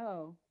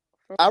 Oh.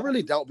 I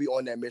really don't be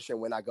on that mission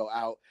when I go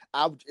out.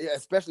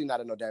 Especially not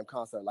at no damn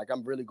concert. Like,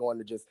 I'm really going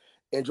to just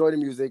enjoy the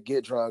music,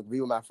 get drunk, be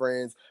with my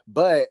friends.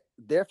 But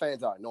their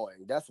fans are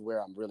annoying. That's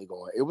where I'm really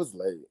going. It was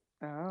late.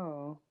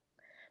 Oh.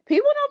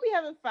 People don't be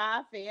having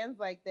 5 fans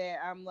like that.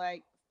 I'm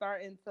like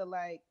starting to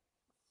like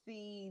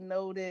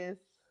notice.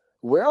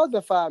 Where are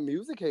the 5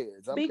 music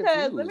heads? I'm Because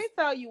confused. let me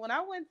tell you, when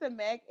I went to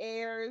Mac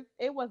Airs,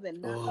 it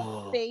wasn't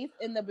no face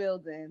in the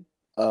building.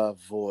 A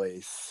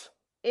voice.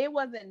 It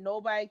wasn't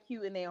nobody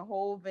cute in their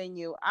whole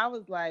venue. I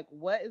was like,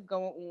 what is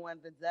going on?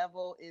 The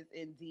devil is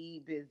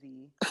indeed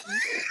busy.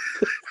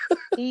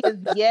 He is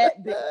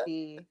yet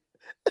busy.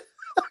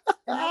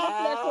 And I went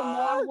to that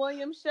Kamar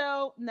Williams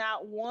show,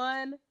 not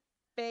one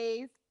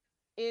face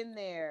in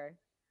there.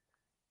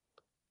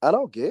 I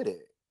don't get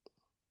it.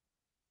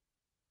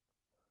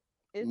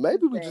 It's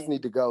Maybe we just insane.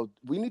 need to go.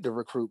 We need to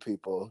recruit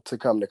people to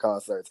come to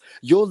concerts.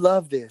 You'll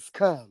love this.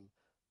 Come.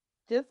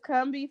 Just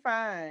come be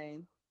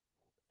fine.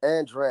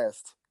 And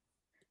dressed.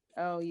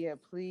 Oh yeah,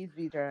 please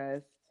be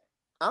dressed.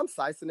 I'm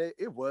sizing it.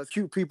 It was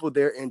cute people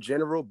there in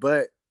general,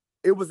 but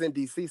it was in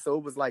DC, so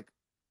it was like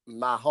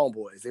my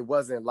homeboys. It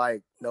wasn't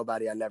like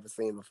nobody I never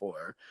seen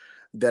before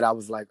that I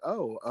was like,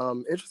 oh,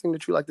 interesting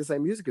that you like the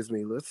same music as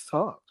me. Let's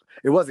talk.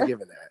 It wasn't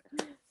given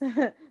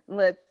that.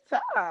 Let's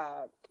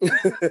talk.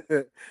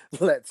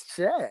 Let's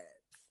chat.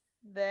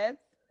 That's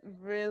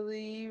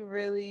really,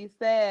 really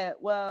sad.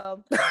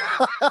 Well,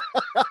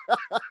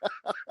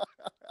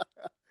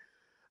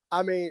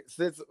 I mean,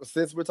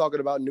 since we're talking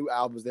about new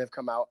albums that have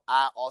come out,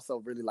 I also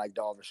really like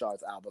Dawn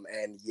Richard's album.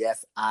 And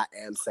yes, I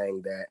am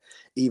saying that,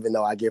 even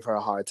though I give her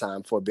a hard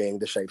time for being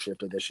the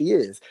shapeshifter that she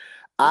is.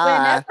 when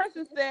that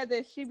person said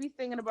that she be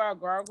singing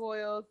about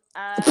gargoyles,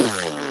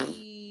 I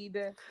need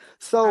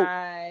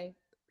my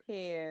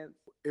pants.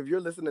 If you're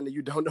listening and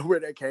you don't know where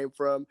that came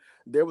from,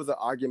 there was an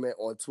argument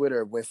on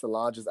Twitter when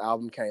Solange's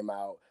album came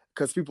out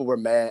because people were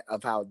mad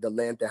of how the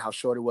length and how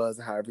short it was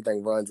and how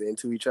everything runs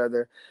into each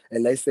other.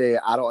 And they said,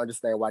 I don't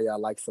understand why y'all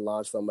like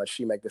Solange so much.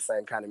 She make the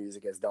same kind of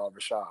music as Dawn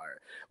Richard.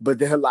 But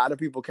then a lot of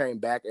people came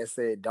back and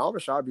said, Dawn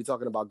Richard be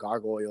talking about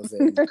gargoyles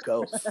and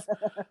ghosts.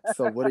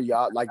 So what are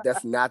y'all, like,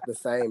 that's not the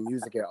same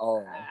music at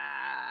all.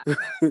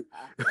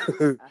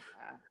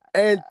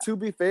 And to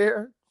be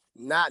fair,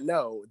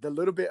 no. The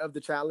little bit of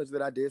the challenge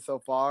that I did so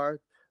far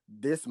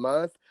this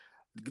month,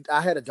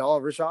 I had a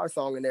Dawn Richard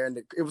song in there, and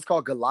it was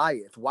called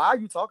Goliath. Why are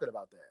you talking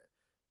about that?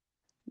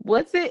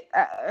 What's it?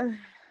 I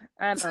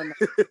don't know.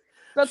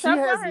 So She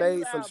has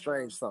made some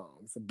strange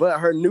songs, but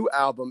her new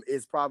album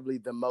is probably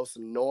the most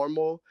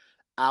normal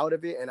out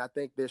of it, and I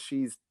think that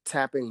she's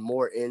tapping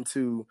more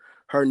into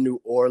her New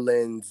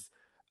Orleans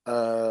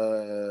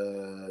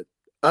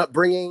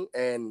upbringing,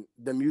 and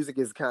the music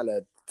is kind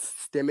of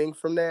stemming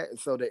from that. And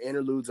so the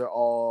interludes are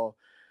all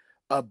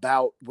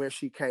about where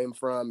she came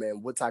from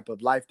and what type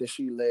of life that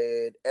she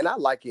led, and I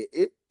like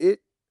it.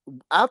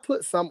 I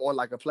put some on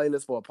like a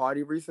playlist for a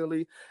party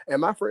recently,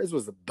 and my friends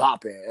was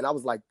bopping, and I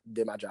was like,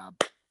 did my job.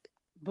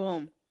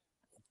 Boom.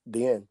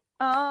 The end.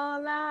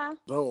 Hola.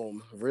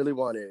 Boom. Really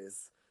one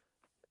is.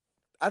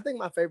 I think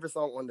my favorite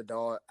song on the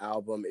Dawn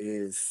album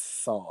is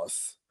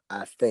Sauce,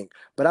 I think.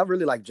 But I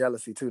really like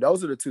Jealousy too.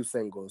 Those are the two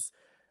singles.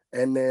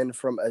 And then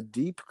from a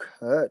deep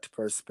cut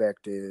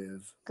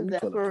perspective,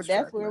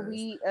 that's where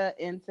we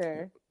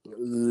enter.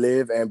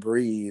 Live and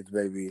Breathe,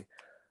 baby.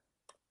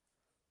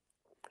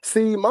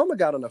 See, Mama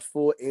got on a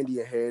full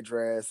Indian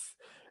headdress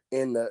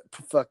in the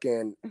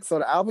fucking. So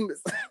the album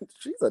is.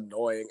 She's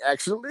annoying,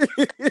 actually.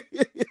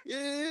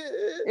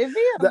 It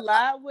be a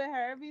lot with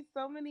her. It be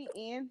so many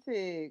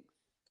antics.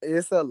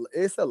 It's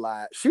a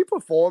lot. She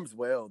performs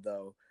well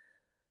though.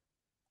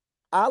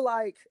 I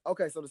like,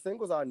 okay, so the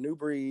singles are New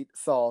Breed,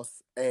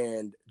 Sauce,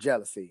 and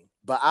Jealousy.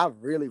 But I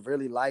really,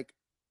 really like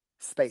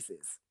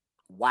Spaces.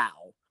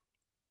 Wow.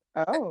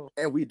 Oh.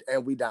 And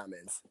we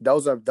Diamonds.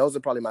 Those are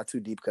probably my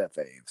two deep cut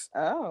faves.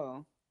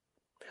 Oh.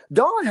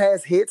 Dawn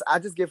has hits. I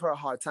just give her a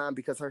hard time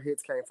because her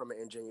hits came from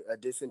a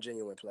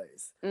disingenuous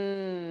place.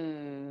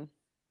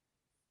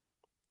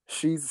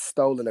 She's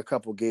stolen a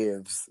couple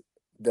gives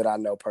that I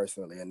know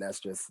personally, and that's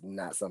just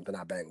not something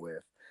I bang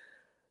with.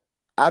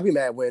 I'd be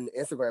mad when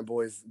Instagram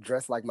boys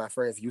dress like my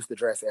friends used to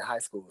dress in high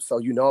school. So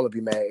I'm gonna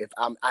be mad if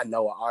I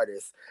know an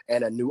artist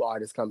and a new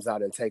artist comes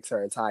out and takes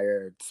her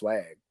entire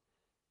swag.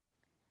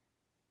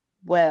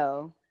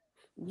 Well,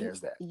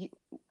 there's that.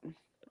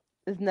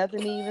 There's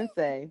nothing to even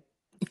say.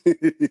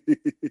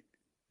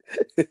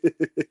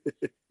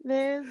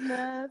 There's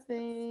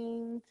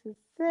nothing to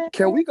say.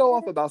 Can we go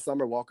off about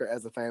Summer Walker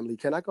as a family?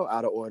 Can I go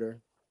out of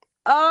order?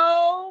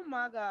 Oh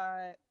my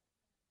God.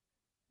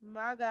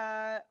 My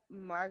God.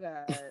 My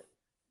God.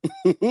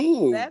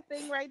 That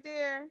thing right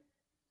there.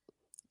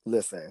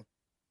 Listen.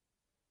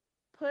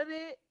 Put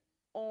it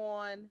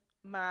on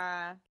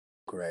my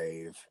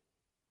grave.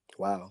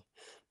 Wow.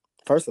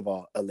 First of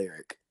all, a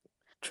lyric.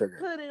 Trigger.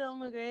 Put it on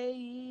my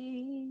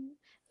grave.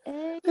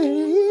 Hey.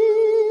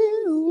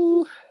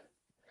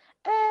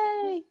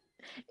 Hey.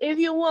 If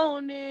you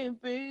want it,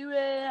 baby,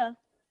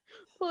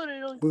 put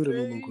it on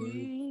my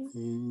grave.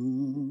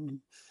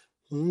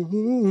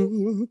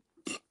 Mm-hmm.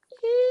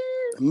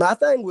 My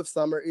thing with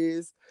Summer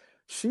is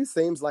she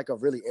seems like a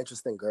really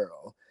interesting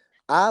girl.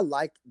 I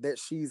like that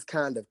she's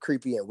kind of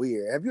creepy and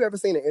weird. Have you ever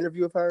seen an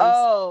interview of hers?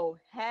 Oh,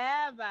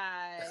 have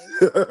I?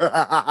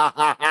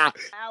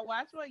 I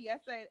watched one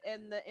yesterday,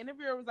 and the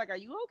interviewer was like, "Are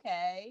you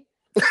okay?"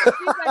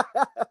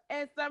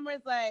 And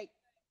Summer's like,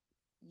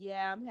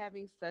 "Yeah, I'm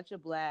having such a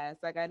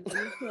blast. Like, I know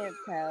you can't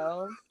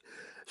tell.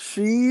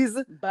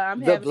 But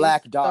I'm the having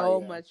Black Daria.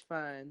 So much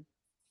fun.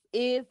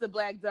 Is the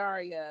Black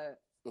Daria?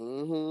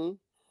 Mm-hmm.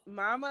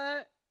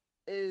 Mama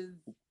is."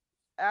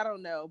 I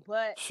don't know,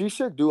 but she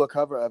should do a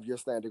cover of You're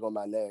Standing on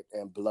My Neck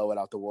and blow it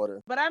out the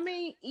water. But I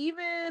mean,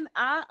 even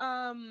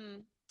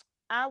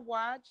I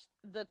watched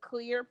the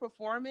Clear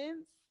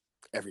performance.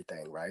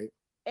 Everything, right?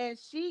 And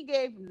she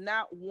gave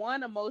not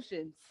one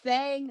emotion,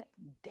 sang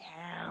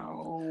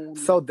down.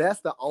 So that's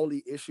the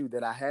only issue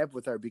that I have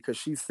with her, because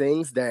she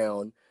sings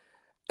down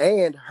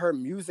and her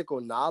musical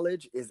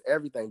knowledge is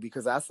everything,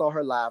 because I saw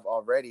her live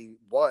already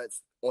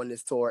once on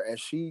this tour and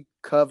she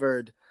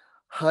covered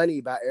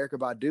Honey by Erykah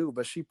Badu,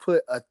 but she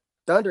put a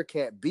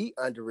Thundercat beat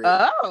under it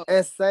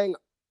and sang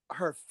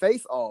her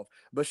face off,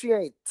 but she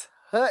ain't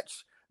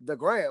touched the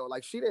ground.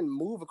 Like, she didn't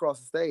move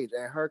across the stage.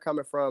 And her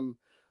coming from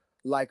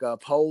like a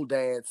pole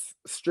dance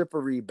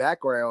strippery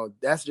background,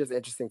 that's just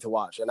interesting to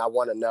watch. And I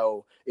want to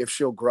know if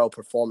she'll grow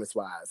performance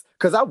wise,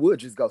 because I would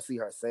just go see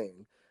her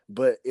sing,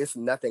 but it's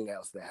nothing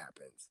else that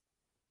happens.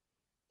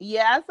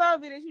 Yeah, I saw a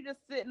video. She just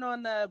sitting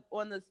on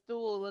the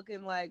stool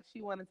looking like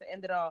she wanted to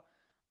end it all.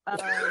 I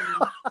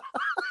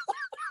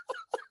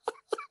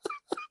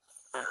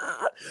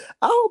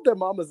hope that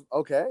mama's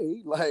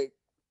okay. Like,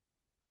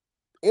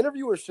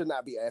 interviewers should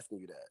not be asking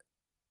you that.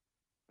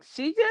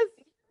 She just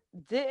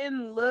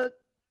didn't look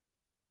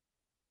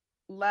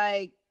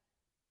like,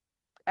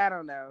 I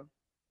don't know.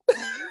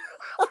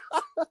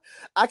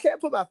 I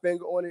can't put my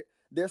finger on it.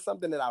 there's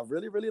something that I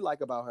really, really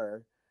like about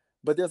her,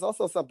 but there's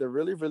also something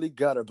really, really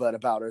gutter butt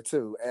about her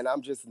too. And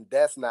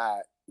that's not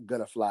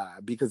gonna fly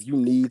because you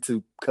need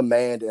to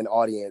command an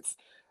audience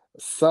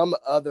some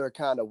other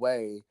kind of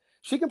way.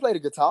 She can play the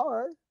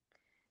guitar.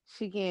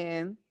 She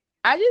can.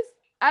 I She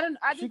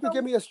just could give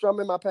don't. me a strum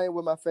in my pain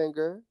with my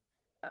finger.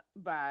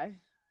 Bye.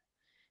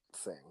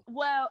 Sing.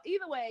 Well,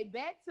 either way,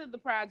 back to the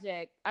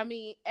project. I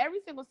mean, every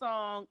single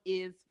song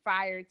is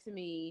fire to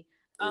me.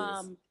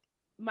 Is.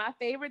 My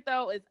favorite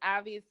though is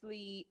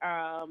obviously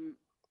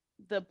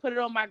the "Put It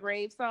on My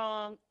Grave"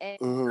 song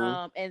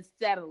Mm-hmm. and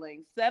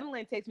 "Settling."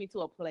 "Settling" takes me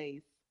to a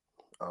place.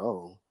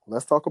 Oh,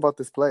 let's talk about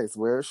this place.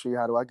 Where is she?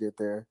 How do I get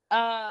there?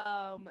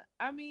 I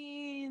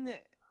mean,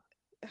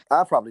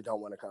 I probably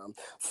don't want to come.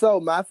 So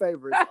my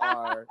favorites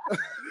are.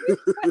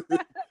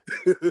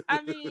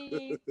 I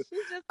mean,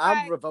 she's just I'm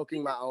like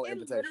revoking my own it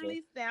invitation.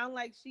 literally sounds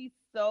like she's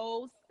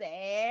so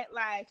sad.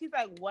 Like she's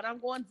like, "What I'm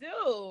going to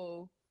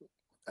do?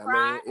 I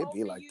Cry mean, it'd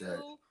be over like that.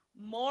 you,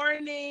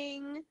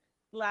 mourning.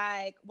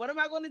 Like, what am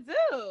I going to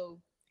do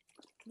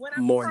when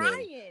I'm Morning,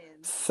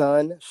 crying?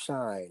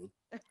 sunshine,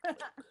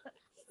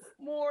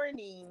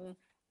 Morning,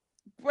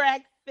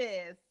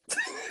 breakfast,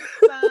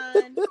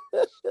 sun, shine."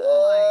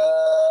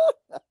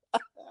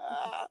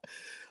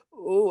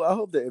 Oh, I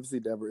hope that MC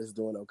Deborah is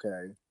doing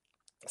okay.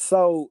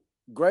 So,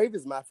 Grave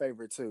is my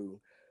favorite too.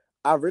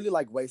 I really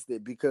like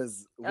Wasted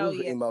because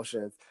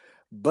emotions,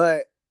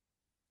 but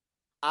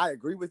I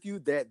agree with you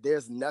that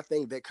there's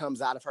nothing that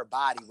comes out of her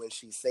body when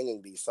she's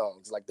singing these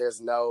songs. Like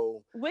there's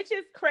no, which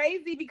is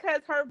crazy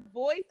because her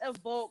voice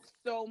evokes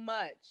so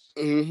much.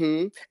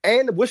 Mm-hmm.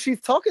 And what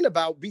she's talking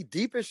about be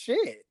deep as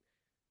shit.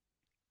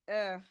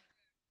 I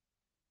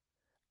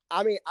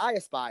mean, I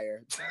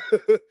aspire.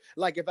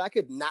 Like if I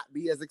could not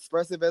be as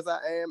expressive as I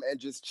am and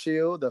just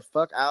chill the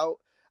fuck out,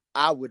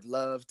 I would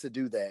love to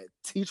do that.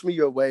 Teach me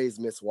your ways,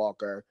 Miss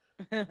Walker.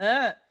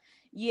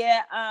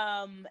 Yeah,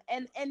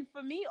 and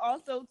for me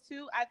also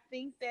too, I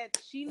think that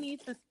she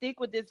needs to stick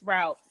with this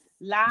route.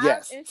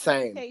 Live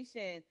instrumentation.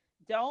 Same.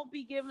 Don't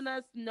be giving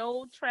us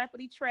no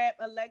trappity trap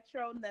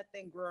electro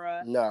nothing,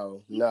 bruh.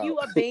 No. You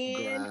a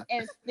band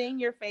and sing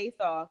your face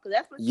off because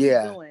that's what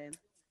she's doing.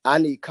 I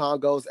need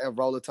congos and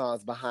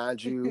rollatons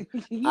behind you.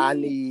 I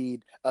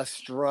need a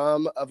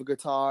strum of a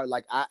guitar.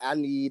 Like I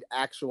need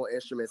actual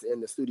instruments in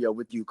the studio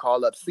with you.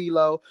 Call up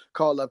CeeLo,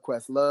 call up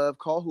Questlove,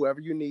 call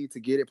whoever you need to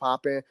get it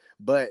popping.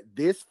 But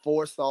this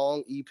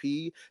 4-song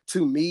EP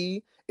to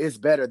me is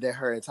better than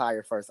her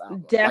entire first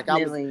album.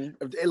 Definitely.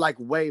 Like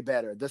way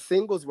better. The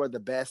singles were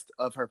the best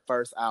of her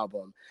first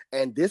album.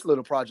 And this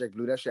little project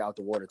blew that shit out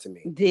the water to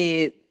me.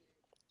 Did.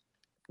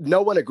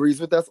 No one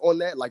agrees with us on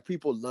that. Like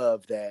people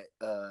love that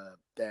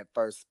that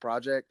first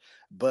project,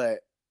 but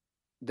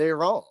they're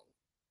wrong.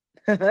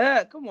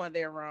 Come on,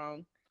 they're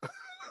wrong.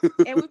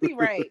 And we'd be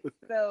right.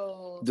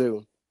 So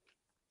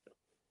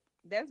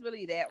that's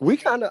really that. We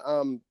kind of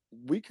come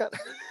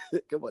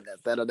on,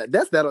 that's that on that.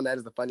 That's that on that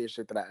is the funniest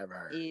shit that I ever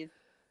heard.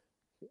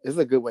 It's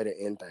a good way to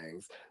end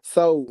things.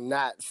 So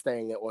not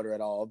staying in order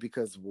at all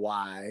because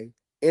why?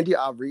 India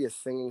Arie is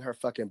singing her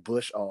fucking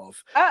bush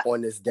off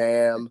on this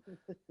damn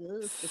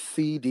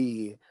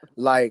CD.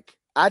 Like,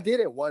 I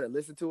didn't want to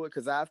listen to it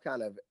because I've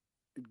kind of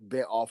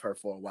been off her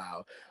for a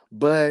while.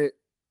 But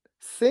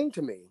sing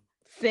to me.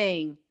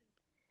 Sing.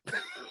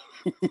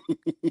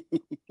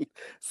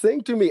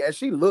 Sing to me. And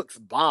she looks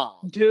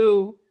bomb.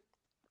 Dude.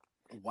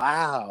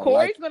 Wow.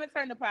 Corey's going to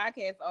turn the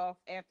podcast off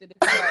after this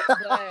part,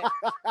 but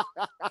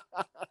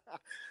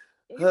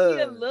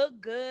India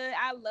look good.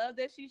 I love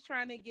that she's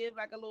trying to give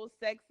like a little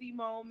sexy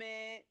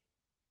moment.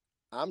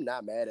 I'm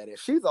not mad at it.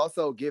 She's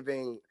also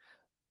giving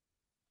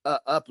a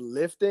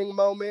uplifting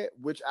moment,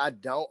 which I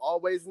don't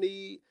always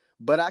need,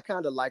 but I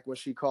kind of like when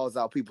she calls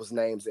out people's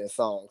names in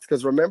songs.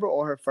 Because remember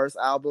on her first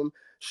album,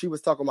 she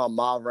was talking about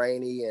Ma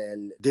Rainey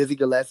and Dizzy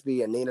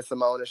Gillespie and Nina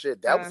Simone and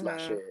shit. That was my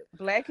shit.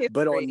 Black History.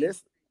 But on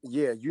this,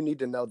 you need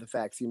to know the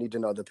facts. You need to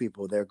know the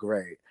people. They're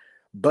great.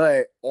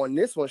 But on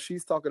this one,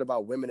 she's talking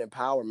about women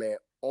empowerment.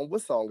 On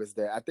what song is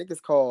that? I think it's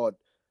called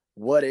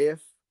What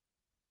If?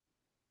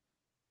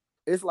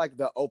 It's like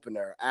the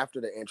opener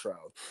after the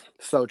intro.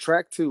 So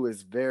track 2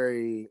 is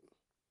very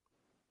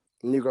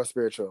Negro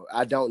spiritual.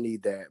 I don't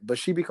need that. But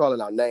she be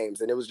calling out names,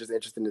 and it was just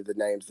interesting in the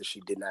names that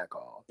she did not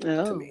call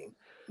to me.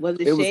 Was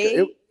it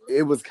shady?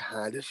 It was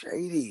kind of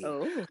shady.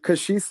 Because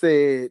she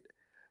said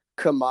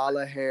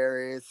Kamala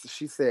Harris.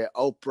 She said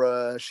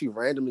Oprah. She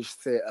randomly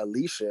said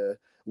Alicia,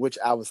 which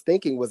I was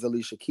thinking was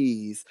Alicia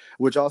Keys,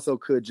 which also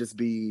could just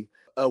be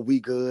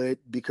We Good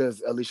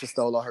because Alicia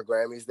stole all her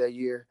Grammys that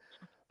year.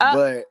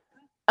 But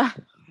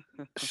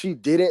she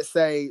didn't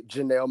say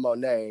Janelle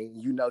Monáe.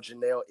 You know,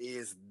 Janelle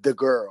is the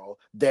girl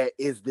that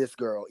is this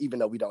girl, even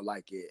though we don't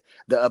like it.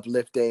 The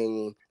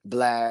uplifting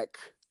black,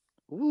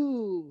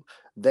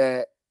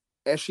 that.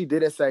 And she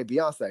didn't say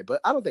Beyonce,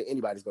 but I don't think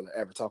anybody's going to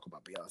ever talk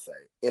about Beyonce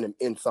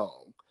in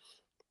song.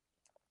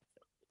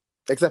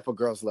 Except for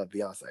Girls Love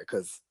Beyonce,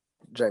 because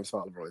James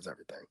Fauntleroy is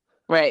everything.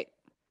 Right.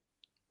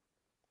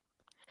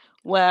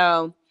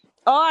 Well,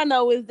 All I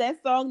know is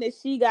that song that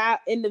she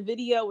got in the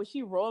video where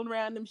she rolling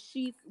around them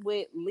sheets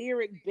with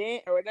Lyric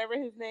Bent or whatever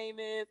his name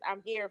is.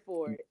 I'm here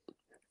for it.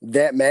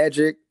 That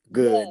Magic,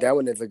 good. Yes. That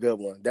one is a good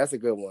one. That's a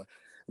good one.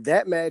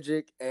 That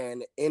Magic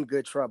and In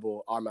Good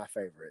Trouble are my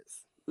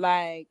favorites.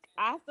 Like,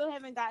 I still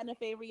haven't gotten a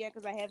favorite yet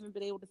because I haven't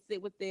been able to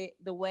sit with it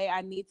the way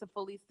I need to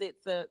fully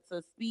sit to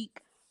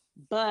speak.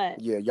 But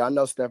Yeah, y'all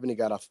know Stephanie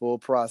got a full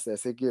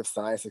process. It gives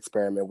science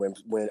experiment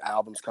when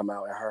albums come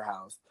out at her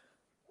house.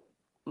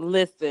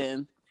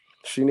 listen,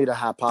 She need a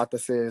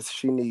hypothesis.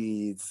 She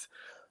needs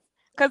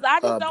because I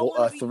just don't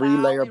want a to be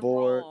 3-layer loud and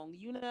board. wrong,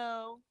 you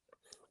know?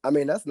 I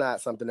mean, that's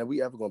not something that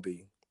we ever gonna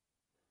be.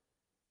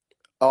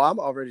 Oh, I'm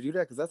already do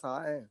that because that's how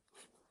I am.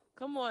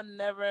 Come on,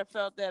 never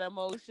felt that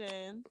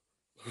emotion.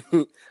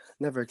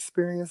 Never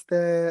experienced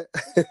that.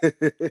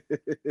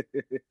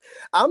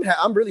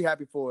 I'm really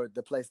happy for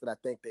the place that I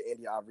think that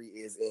India Ari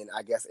is in,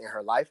 I guess, in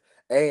her life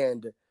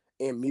and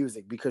in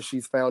music, because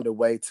she's found a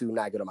way to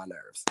not get on my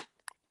nerves.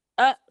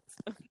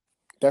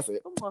 That's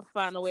it. I'm gonna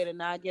find a way to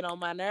not get on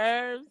my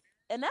nerves,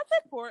 and that's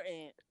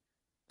important.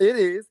 It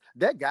is.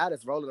 That guy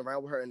that's rolling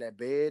around with her in that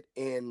bed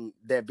in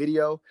that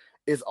video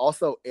is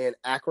also in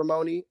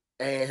Acrimony,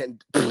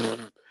 and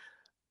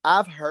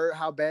I've heard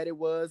how bad it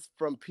was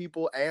from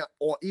people and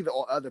or even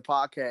on other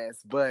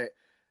podcasts, but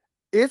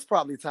it's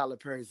probably Tyler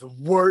Perry's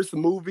worst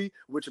movie,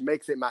 which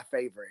makes it my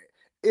favorite.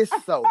 It's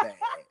so bad.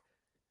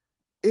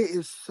 It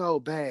is so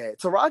bad.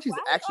 Taraji's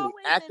actually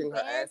acting her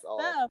ass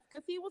off.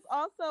 Because he was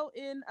also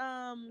in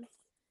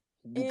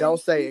Don't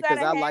say She's it, because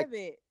Gotta I like Have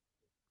It.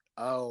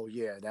 Oh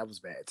yeah, that was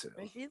bad too.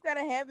 And She's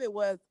Gotta Have It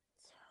was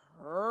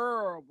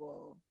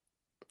terrible.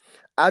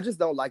 I just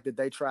don't like that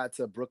they tried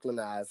to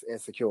Brooklynize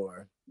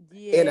Insecure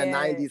Yeah. in a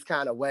 90s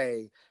kind of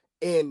way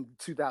in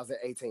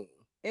 2018.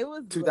 It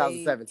was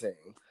 2017.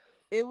 late.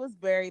 It was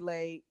very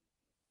late.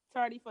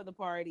 Tardy for the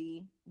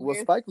party. Well,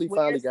 Spike Lee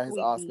finally got his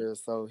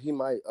Oscars, so he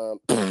might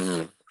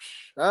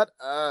shut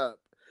up.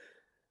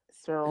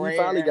 He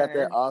finally got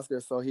that Oscar,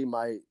 so he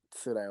might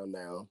sit down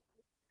now.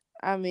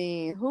 I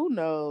mean, who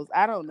knows?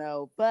 I don't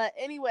know. But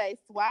anyway,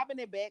 swapping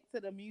it back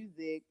to the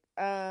music.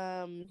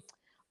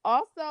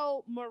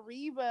 Also,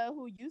 Mariba,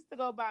 who used to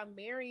go by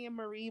Marion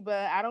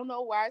Mariba, I don't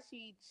know why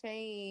she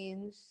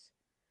changed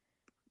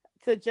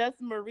to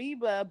just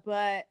Mariba,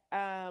 but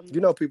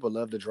you know people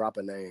love to drop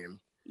a name.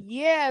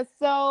 Yeah,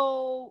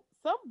 so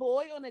some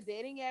boy on a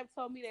dating app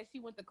told me that she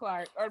went to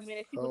Clark, or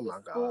that she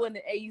went to school in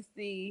the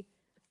AUC.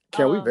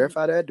 Can we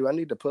verify that? Do I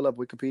need to pull up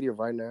Wikipedia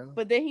right now?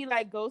 But then he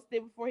like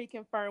ghosted before he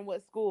confirmed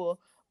what school.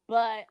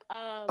 But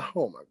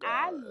oh my God,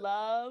 I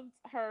loved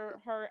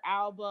her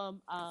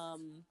album.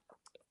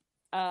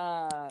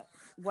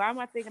 Why am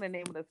I thinking the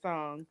name of the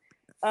song?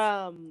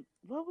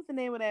 What was the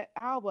name of that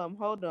album?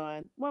 Hold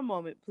on, one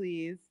moment,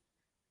 please.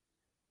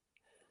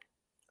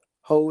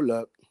 Hold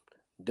up.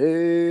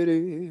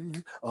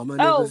 All my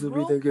niggas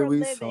will be thinking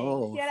we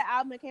soft. She had an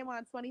album that came out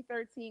in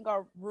 2013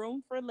 called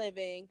Room for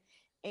Living,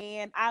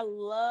 and I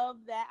love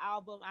that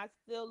album. I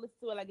still listen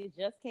to it like it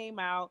just came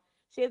out.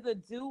 She has a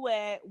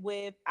duet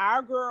with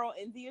our girl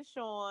India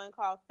Shawn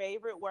called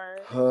Favorite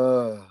Word,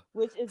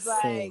 which is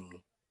like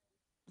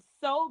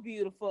so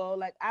beautiful.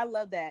 Like, I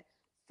love that.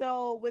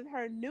 So with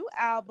her new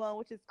album,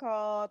 which is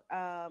called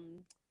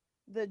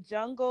The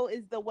Jungle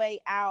is the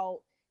Way Out,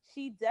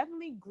 she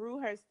definitely grew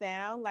her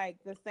sound. Like,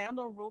 the sound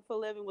on Room for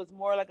Living was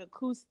more like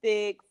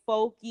acoustic,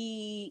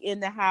 folky, in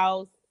the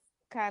house,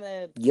 kind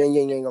of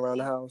yang around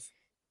the house.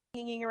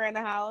 Ying around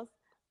the house.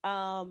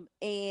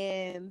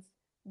 And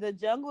The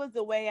Jungle is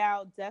the Way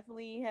Out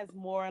definitely has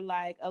more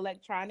like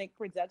electronic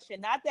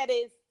production. Not that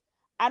it's,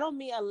 I don't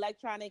mean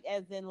electronic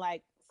as in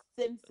like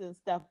synths and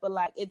stuff, but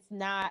like it's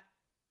not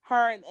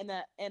her in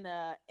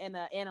a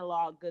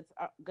analog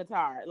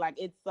guitar. Like,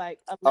 it's like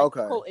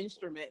electrical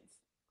instruments.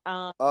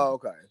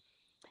 Okay.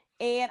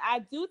 And I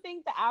do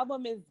think the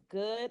album is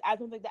good. I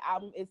don't think the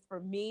album is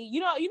for me. You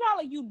know how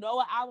like an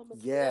album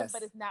is good,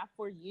 but it's not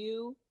for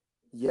you.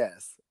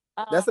 Yes.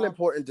 That's an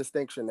important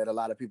distinction that a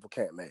lot of people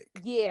can't make.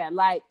 Yeah,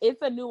 like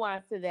it's a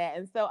nuance to that.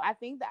 And so I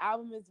think the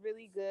album is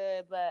really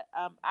good, but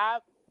I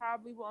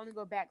probably will only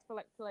go back to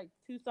like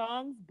 2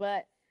 songs,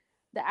 but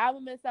the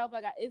album itself,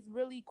 like, it's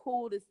really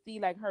cool to see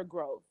like her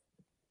growth.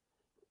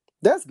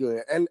 That's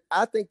good. And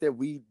I think that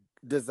we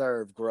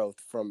deserve growth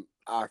from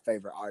our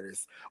favorite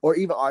artists, or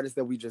even artists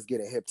that we just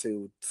get hip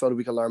to, so that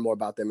we can learn more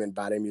about them and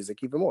buy their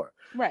music even more.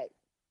 Right.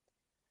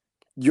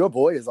 Your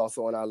boy is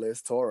also on our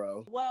list,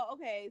 Toro. Well,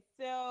 okay,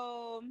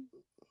 so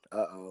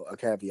a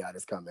caveat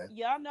is coming.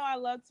 Y'all know I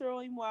love Toro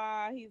y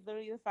Moi. He's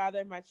literally the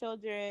father of my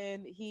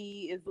children.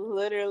 He is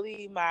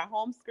literally my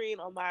home screen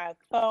on my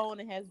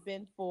phone and has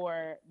been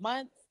for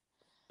months.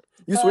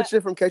 You switched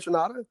it from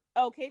Kaytranada?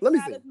 Oh,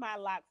 Kaytranada is my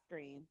lock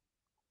screen.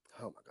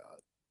 Oh my God.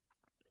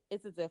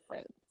 It's a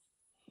difference.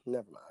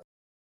 Never mind.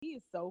 He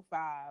is so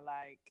fine.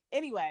 Like,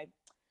 anyway.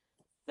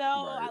 So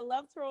I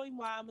love Toro y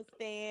Moi. I'm a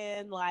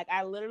stan. Like,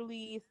 I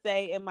literally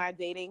say in my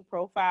dating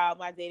profile,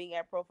 my dating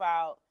app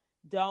profile,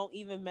 don't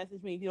even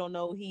message me if you don't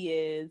know who he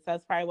is.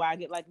 That's probably why I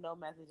get like no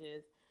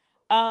messages.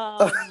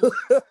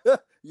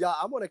 Yeah,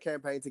 I'm on a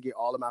campaign to get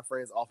all of my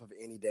friends off of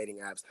any dating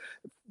apps.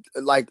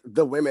 Like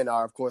the women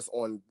are, of course,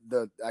 on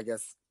the, I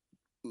guess,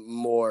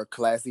 more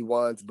classy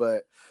ones,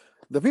 but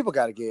the people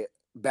got to get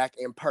back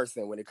in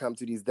person when it comes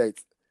to these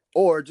dates,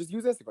 or just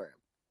use Instagram.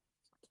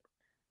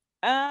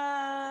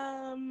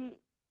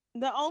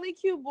 The only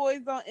cute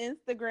boys on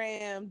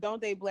Instagram don't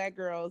date black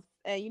girls,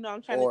 and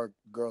I'm trying or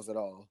girls at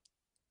all.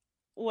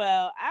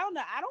 Well, I don't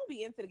know. I don't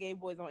be into the gay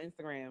boys on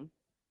Instagram,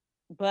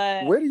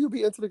 but Where do you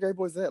be into the gay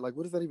boys at? Like,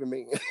 what does that even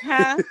mean?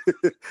 huh?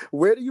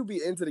 Where do you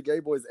be into the gay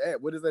boys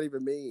at? What does that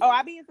even mean? Oh,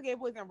 I be into gay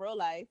boys in real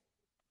life.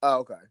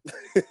 Oh, okay.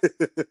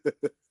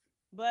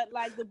 But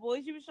like the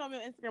boys you be showing me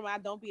on Instagram, I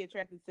don't be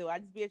attracted to. I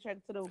just be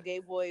attracted to those gay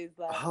boys.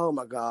 Like, Oh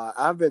my God.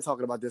 I've been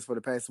talking about this for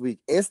the past week.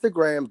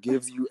 Instagram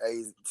gives you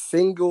a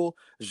single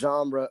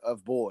genre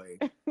of boy,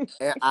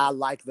 and I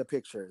like the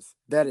pictures.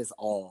 That is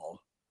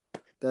all.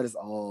 That is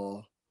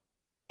all.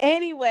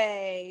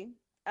 anyway,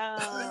 but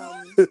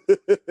I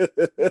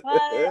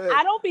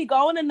don't be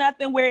going to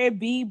nothing where it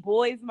be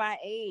boys my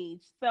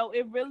age. So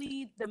it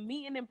really, the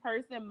meeting in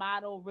person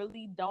model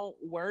really don't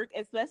work,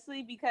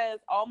 especially because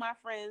all my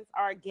friends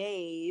are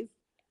gays,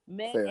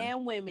 men Fair.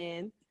 and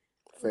women.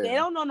 Fair. They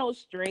don't know no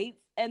straights.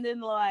 And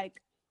then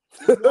like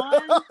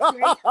one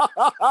straight,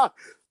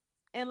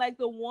 and like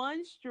the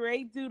one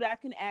straight dude I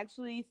can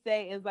actually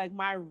say is like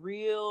my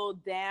real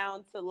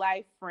down to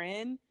life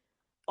friend.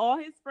 All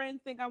his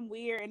friends think I'm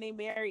weird and they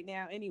married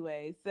now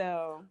anyway.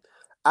 So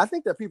I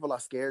think that people are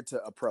scared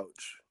to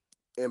approach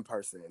in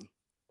person,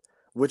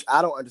 which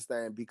I don't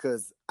understand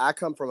because I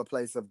come from a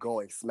place of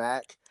going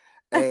smack,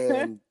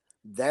 and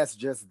that's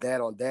just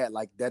that on that.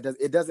 Like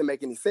it doesn't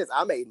make any sense.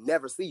 I may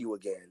never see you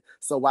again,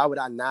 so why would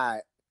I not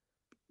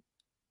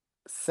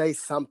say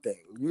something?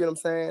 You know what I'm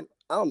saying?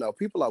 I don't know.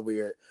 People are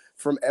weird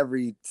from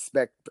every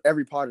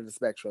part of the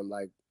spectrum.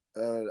 Like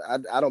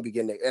I don't be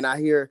getting it, and I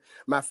hear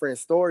my friends'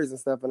 stories and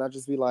stuff, and I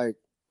just be like,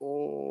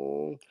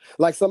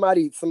 like some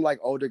like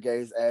older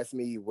gays asked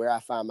me where I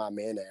find my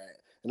men at,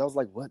 and I was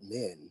like, what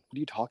men? What are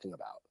you talking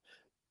about?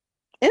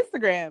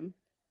 Instagram.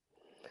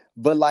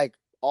 But like,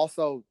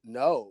 also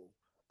no,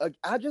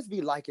 I just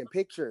be liking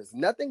pictures.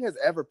 Nothing has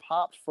ever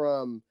popped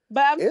from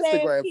But I'm saying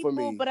Instagram people,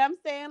 for me. but I'm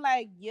saying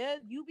like, yeah,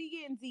 you be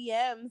getting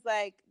DMs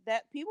like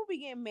that. People be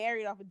getting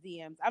married off of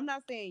DMs. I'm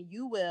not saying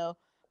you will,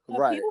 but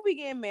Right. people be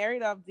getting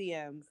married off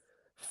DMs.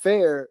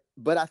 Fair,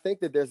 but I think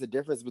that there's a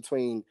difference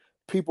between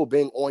people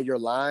being on your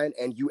line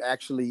and you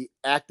actually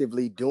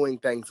actively doing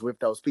things with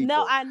those people.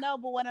 No, I know,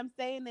 but what I'm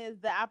saying is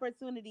the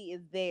opportunity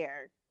is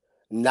there.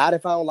 Not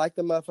if I don't like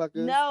the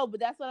motherfuckers. No, but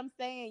that's what I'm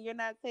saying. You're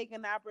not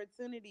taking the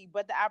opportunity,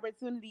 but the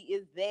opportunity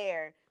is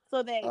there.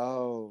 So that,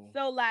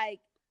 so like,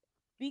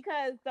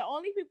 because the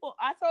only people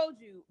I told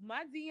you,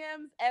 my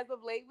DMs as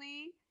of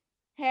lately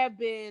have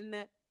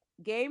been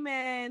gay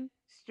men,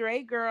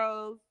 straight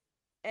girls,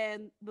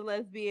 and the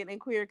lesbian and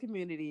queer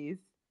communities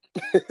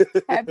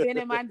have been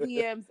in my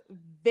DMs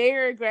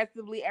very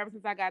aggressively ever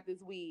since I got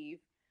this weave.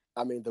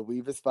 I mean, the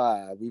weave is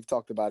fire. We've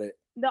talked about it.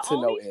 The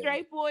only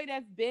straight boy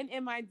that's been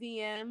in my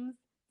DMs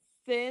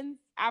since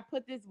I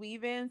put this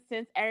weave in,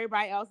 since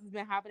everybody else has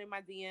been hopping in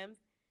my DMs,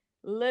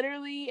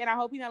 literally, and I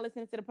hope you're not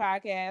listening to the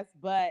podcast,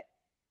 but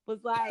was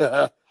like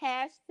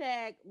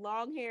hashtag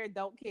long hair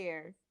don't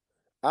care.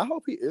 I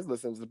hope he is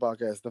listening to the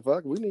podcast. The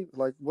fuck? We need,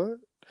 like, what?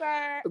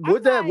 Sir,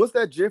 what's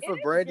that gif of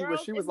Brandy where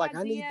she was like,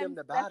 I need them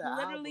to buy the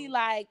literally album.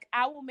 like,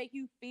 I will make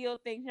you feel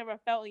things you never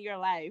felt in your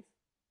life.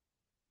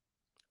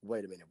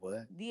 Wait a minute,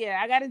 what? Yeah,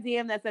 I got a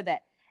DM that said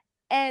that.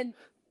 And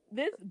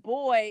this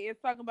boy is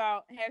talking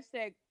about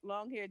hashtag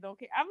long hair don't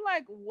care. I'm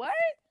like, what?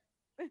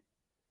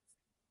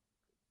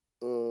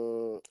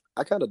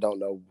 I kind of don't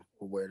know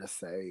where to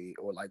say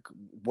or like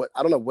what,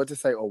 I don't know what to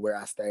say or where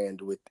I stand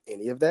with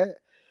any of that.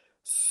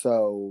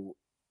 So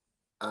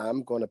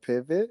I'm going to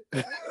pivot.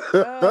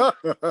 I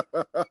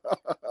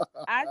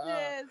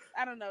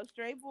don't know.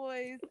 Straight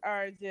boys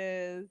are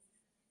just.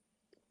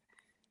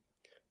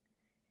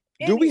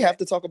 Do we have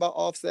to talk about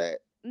Offset?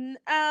 Well,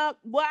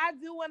 I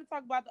do want to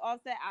talk about the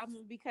Offset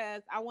album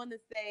because I want to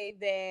say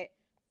that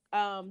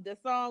the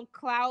song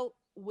Clout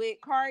with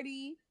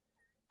Cardi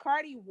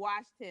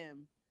washed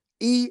him.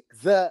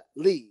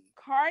 Easily.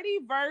 Cardi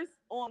verse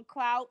on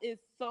Clout is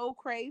so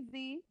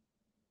crazy.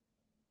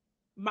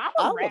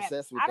 I'm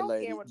obsessed with the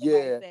lady. Care what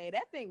say.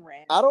 That thing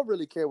rap. I don't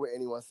really care what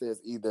anyone says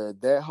either.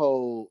 That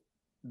whole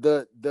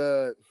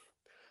the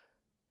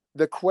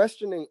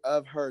questioning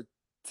of her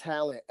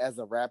talent as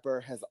a rapper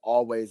has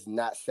always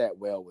not sat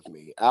well with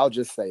me. I'll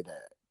just say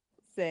that.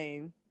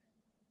 Same.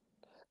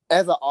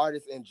 As an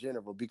artist in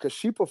general, because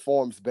she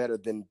performs better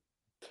than,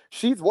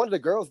 she's one of the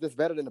girls that's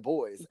better than the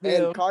boys.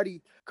 Yeah. And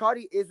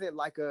Cardi isn't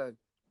like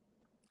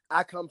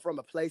I come from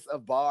a place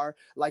of bar.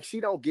 Like, she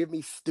don't give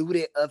me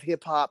student of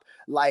hip hop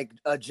like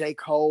a J.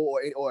 Cole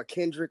or a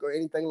Kendrick or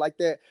anything like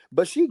that.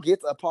 But she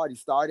gets a party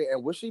started,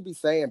 and what she be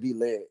saying be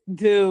lit.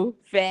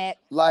 Fat.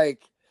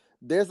 Like,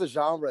 there's a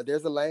genre,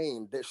 there's a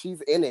lane that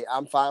she's in it.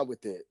 I'm fine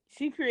with it.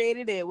 She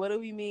created it. What do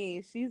we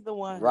mean? She's the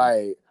one.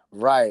 Right.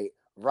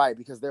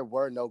 Because there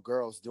were no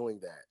girls doing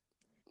that.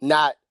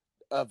 Not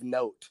of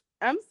note.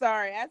 I'm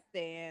sorry, I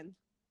stand.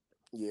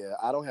 Yeah,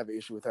 I don't have an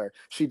issue with her.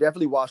 She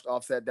definitely watched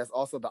Offset. That's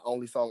also the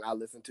only song I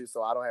listen to,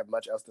 so I don't have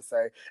much else to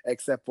say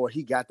except for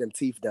he got them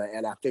teeth done,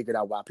 and I figured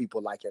out why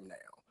people like him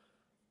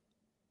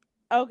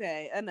now.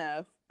 Okay,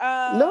 enough.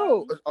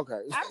 No, okay.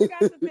 I forgot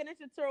to finish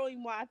the Toro y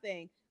Moi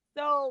thing.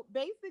 So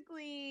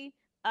basically,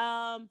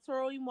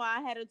 Toro y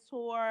Moi had a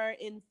tour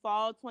in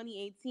fall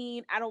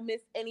 2018. I don't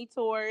miss any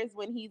tours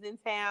when he's in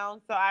town,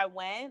 so I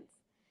went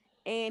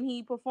and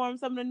he performed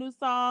some of the new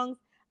songs.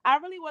 I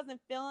really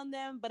wasn't feeling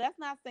them, but that's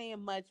not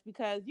saying much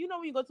because you know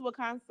when you go to a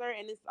concert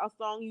and it's a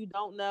song you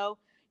don't know,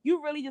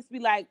 you really just be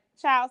like,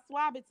 "Child,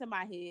 swab it to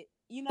my head,"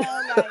 you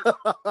know,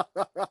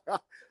 like.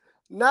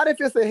 Not if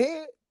it's a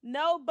hit.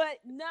 No, but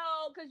no,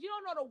 because you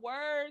don't know the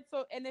words.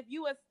 So, and if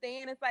you a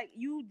stan, it's like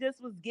you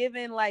just was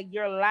given like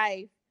your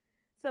life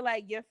to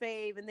like your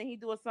fave, and then he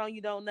do a song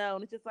you don't know,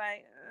 and it's just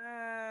like,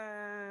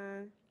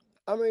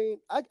 I mean,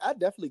 I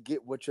definitely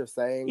get what you're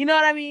saying, you know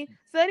what I mean?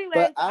 So, but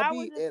anyway, so I I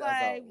was be just in a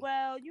like, zone.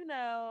 well, you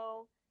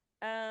know,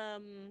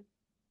 um,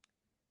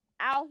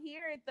 I'll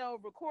hear it though,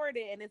 record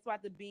it, and it's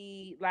about to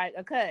be like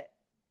a cut.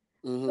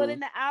 So Mm-hmm. then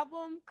the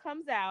album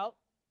comes out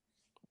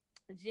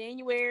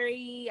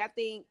January, I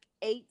think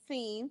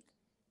 18th,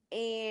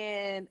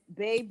 and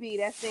baby,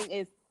 that thing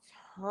is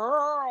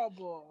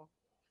terrible.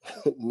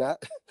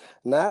 not,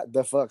 not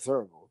the fuck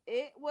circle.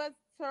 It was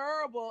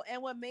terrible.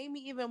 And what made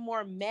me even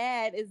more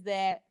mad is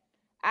that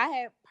I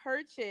had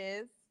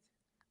purchased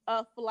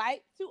a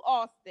flight to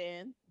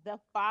Austin the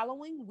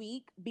following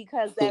week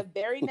because that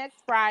very next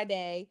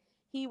Friday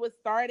he was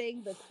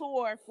starting the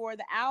tour for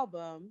the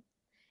album.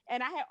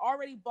 And I had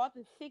already bought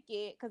the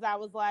ticket because I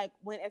was like,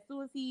 when as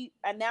soon as he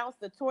announced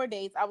the tour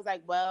dates, I was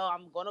like, well,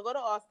 I'm gonna go to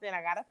Austin.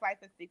 I got a flight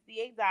for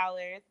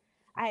 $68.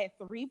 I had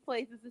 3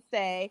 places to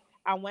stay.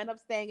 I went up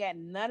staying at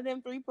none of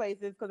them 3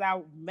 places because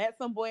I met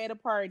some boy at a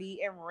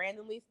party and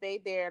randomly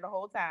stayed there the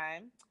whole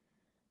time.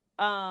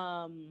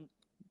 Um,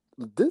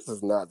 This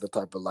is not the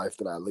type of life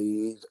that I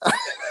lead.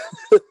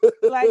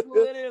 like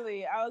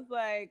literally, I was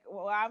like,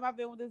 well, why have I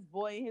been with this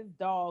boy and his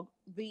dog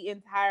the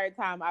entire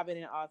time I've been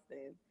in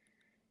Austin?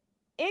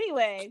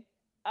 Anyway,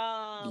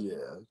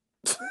 Yeah.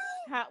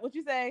 what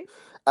you say?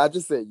 I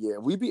just said, yeah,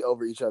 we be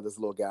over each other's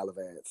little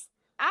gallivants.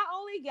 I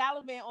only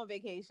gallivant on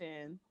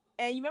vacation.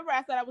 And you remember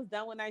I said I was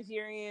done with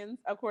Nigerians?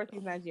 Of course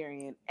he's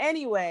Nigerian.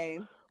 Anyway.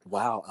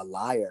 Wow, a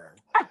liar.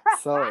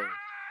 So,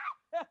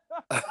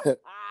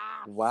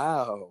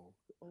 wow.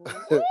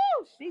 Woo,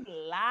 she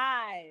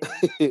lied.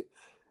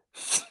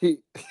 she,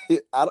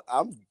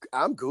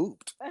 I'm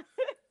gooped.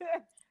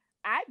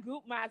 I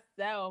gooped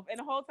myself. And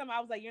the whole time I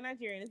was like, you're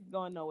Nigerian. This is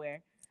going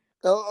nowhere.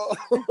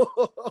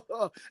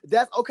 Oh,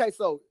 that's okay.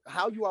 So,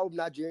 how you are with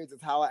Nigerians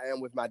is how I am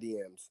with my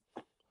DMs.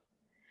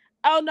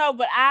 Oh no,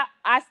 but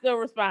I still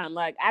respond.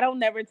 Like I don't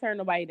never turn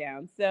nobody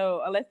down.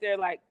 So unless they're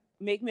like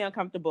make me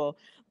uncomfortable.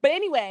 But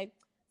anyway,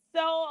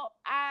 so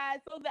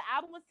the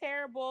album was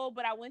terrible,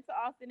 but I went to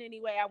Austin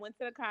anyway. I went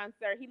to the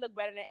concert. He looked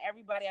better than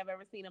everybody I've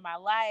ever seen in my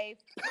life.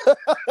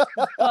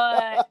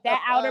 But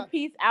that Outer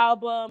Peace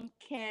album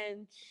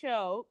can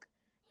choke.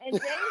 And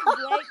James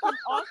Blake can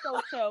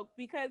also choke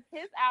because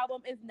his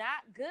album is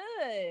not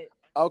good.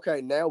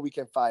 Okay, now we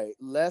can fight.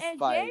 Let's And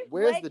fight. James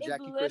Where's Blake the is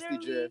Jackie Christie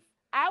literally, gif?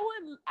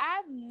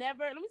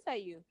 let me tell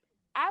you,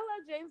 I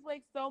love James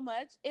Blake so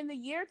much. In the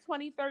year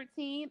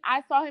 2013,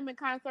 I saw him in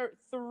concert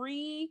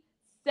 3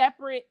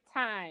 separate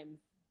times.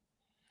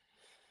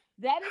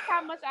 That is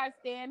how much I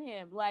stand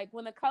him. Like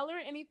when The Color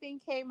or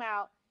Anything came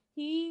out,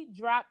 he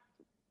dropped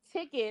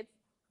tickets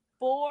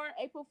for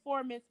a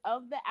performance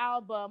of the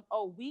album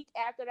a week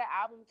after the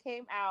album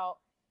came out.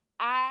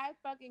 I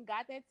fucking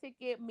got that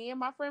ticket. Me and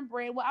my friend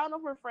Brandon. Well, I don't know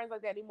if we're friends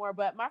like that anymore,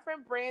 but my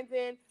friend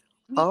Brandon.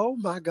 Oh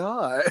my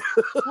God.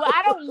 Well,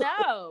 I don't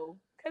know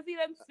because he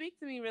doesn't speak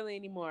to me really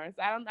anymore.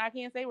 So I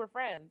can't say we're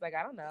friends. Like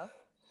I don't know.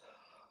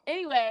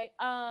 Anyway,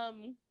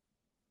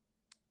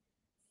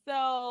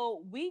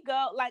 so we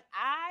go. Like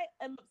I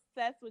am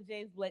obsessed with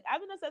James Blake.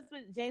 I've been obsessed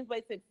with James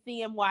Blake since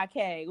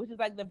CMYK, which is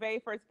like the very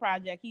first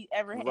project he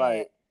ever had.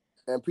 Right.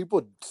 And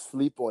people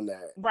sleep on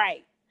that.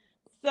 Right.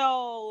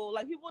 So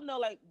like people know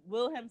like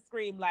Wilhelm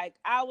Scream. Like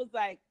I was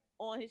like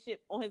on his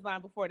shit on his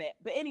line before that.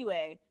 But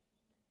anyway,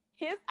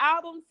 his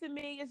album to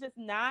me is just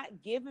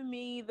not giving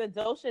me the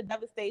Dosha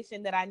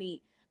devastation that I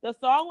need. The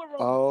song with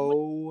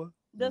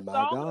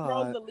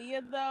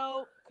Rosalia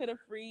though could have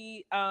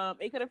freed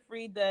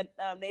the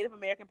Native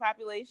American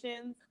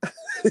populations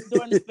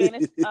during the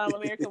Spanish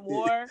American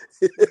War.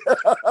 But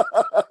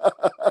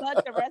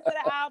the rest of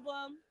the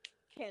album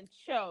can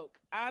choke.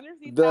 Andre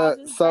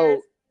 3000's verse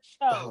choke.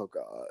 Oh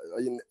God.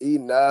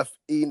 Enough.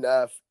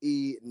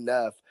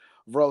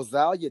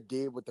 Rosalia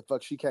did what the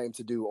fuck she came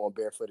to do on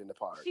Barefoot in the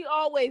Park. She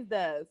always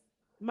does.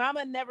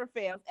 Mama never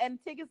fails. And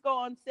tickets go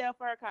on sale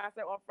for her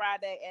concert on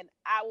Friday, and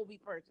I will be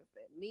purchasing.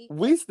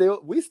 We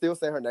still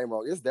say her name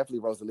wrong. It's definitely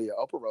Rosalia.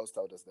 Oprah Rose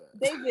told us that.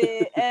 They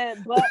did,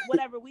 but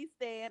whatever, we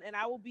stand, and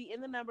I will be in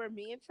the number.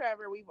 Me and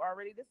Trevor, we've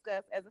already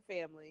discussed as a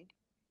family.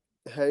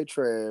 Hey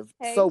Trev.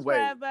 Hey so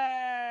Trevor.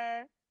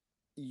 Wait,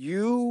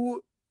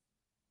 you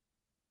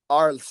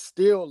are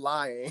still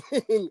lying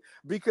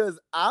because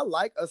I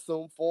like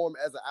Assume Form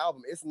as an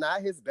album. It's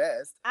not his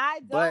best. I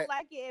don't but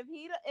like it.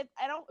 If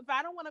I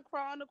don't want to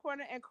crawl in the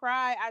corner and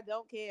cry, I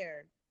don't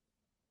care.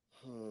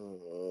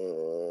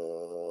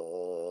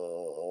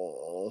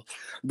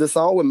 The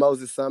song with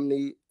Moses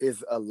Sumney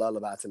is a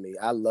lullaby to me.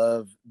 I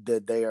love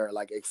that they are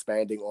like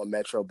expanding on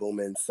Metro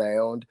Boomin's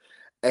sound,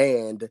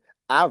 and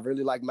I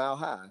really like Mile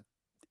High,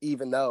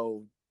 even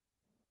though,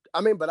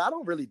 but I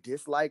don't really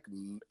dislike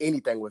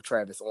anything with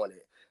Travis on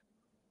it.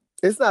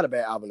 It's not a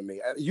bad album to me.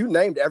 You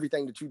named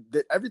everything that you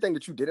did. Everything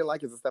that you didn't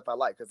like is the stuff I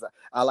like, because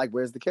I like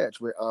Where's the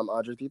Catch with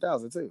Andre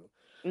 3000 too.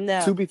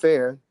 No. To be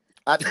fair,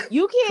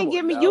 you can't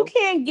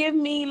give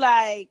me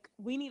like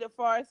We Need a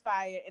Forest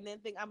Fire and then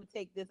think I'm gonna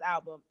take this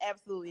album.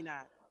 Absolutely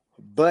not.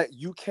 But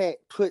you can't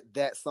put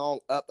that song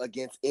up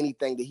against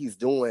anything that he's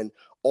doing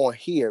on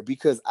here,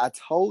 because I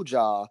told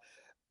y'all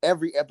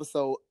every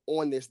episode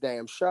on this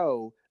damn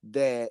show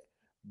that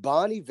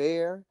Bon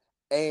Iver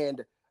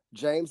and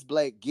James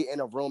Blake get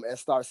in a room and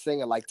start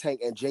singing like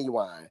Tank and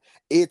Genuine.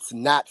 It's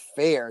not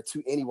fair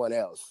to anyone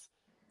else.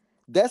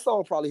 That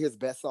song probably his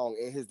best song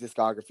in his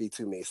discography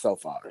to me so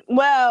far.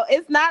 Well,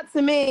 it's not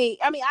to me.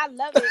 I mean, I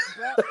love it,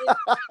 but it's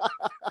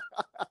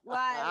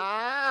like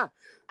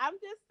I'm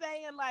just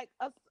saying, like,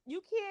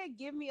 you can't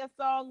give me a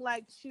song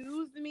like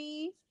Choose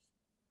Me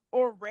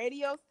or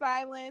Radio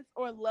Silence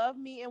or Love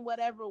Me in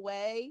Whatever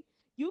Way.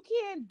 You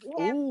can't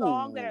have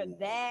songs that are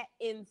that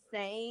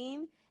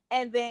insane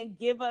and then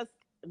give us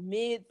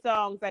mid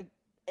songs like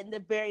in the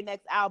very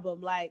next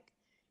album. Like,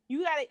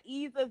 you got to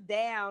ease us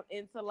down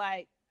into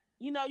like,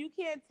 you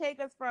can't take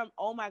us from,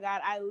 oh my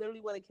God, I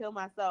literally want to kill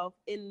myself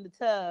in the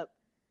tub,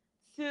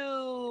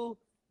 to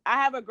I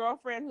have a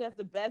girlfriend who has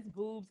the best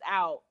boobs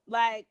out.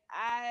 Like,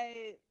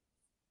 I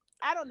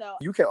don't know.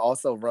 You can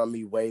also run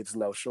me Waves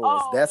No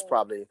Shores. That's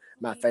probably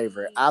my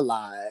favorite. I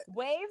lied.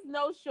 Waves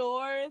No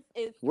Shores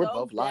is We're so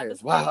both liars.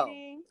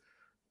 devastating.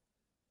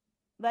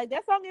 Wow. Like,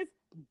 that song is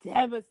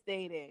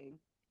devastating.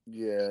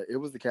 Yeah, it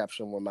was the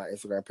caption on my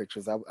Instagram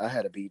pictures. I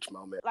had a beach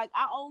moment. Like,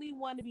 I only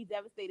want to be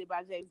devastated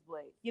by James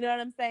Blake. You know what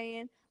I'm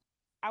saying?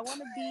 I want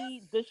to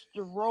be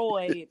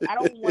destroyed. I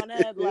don't want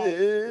to,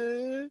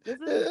 like, this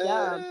is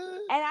dumb.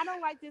 And I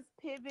don't like this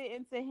pivot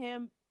into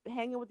him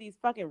hanging with these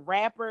fucking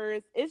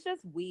rappers. It's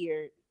just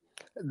weird.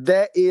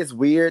 That is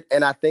weird.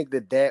 And I think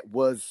that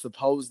was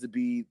supposed to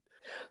be.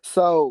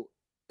 So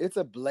it's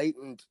a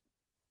blatant.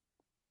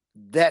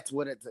 That's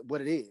what it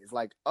is.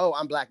 Like, oh,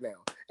 I'm black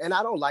now. And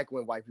I don't like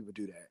when white people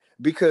do that,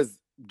 because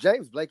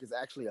James Blake is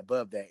actually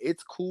above that.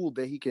 It's cool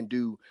that he can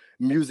do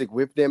music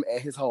with them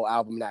and his whole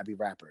album not be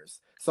rappers.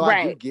 So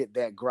right. I do get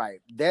that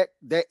gripe. That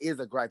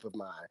is a gripe of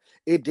mine.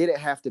 It didn't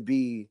have to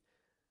be,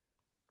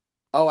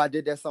 oh, I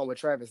did that song with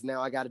Travis,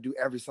 now I got to do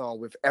every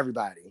song with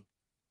everybody.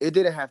 It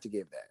didn't have to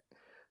give that.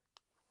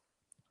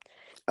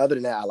 Other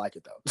than that, I like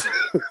it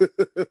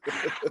though.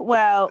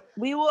 Well,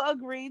 we will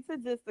agree to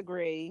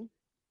disagree.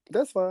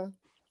 That's fine.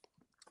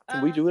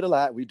 We do it a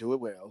lot. We do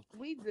it well.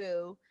 We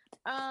do.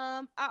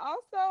 I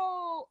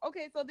also,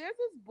 okay, so there's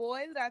this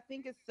boy that I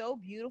think is so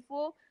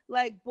beautiful.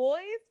 Like, boys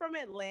from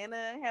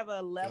Atlanta have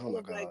a level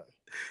of like,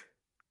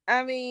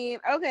 I mean,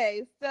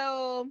 okay,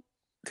 so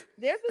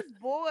there's this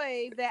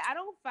boy that I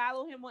don't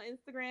follow him on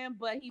Instagram,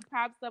 but he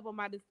pops up on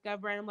my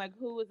Discover, and I'm like,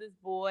 who is this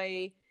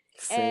boy?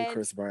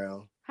 Chris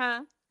Brown.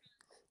 Huh?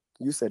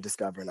 You said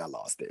Discover and I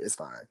lost it. It's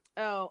fine.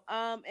 Oh,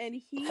 and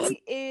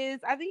he is,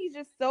 I think he's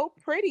just so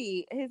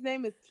pretty. His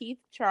name is Keith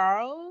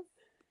Charles.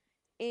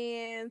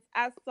 And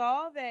I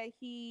saw that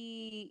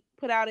he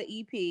put out an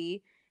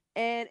EP.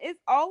 And it's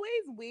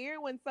always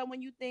weird when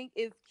someone you think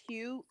is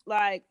cute,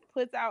 like,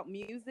 puts out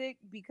music,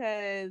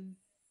 because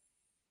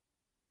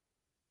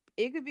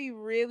it could be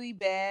really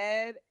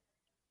bad.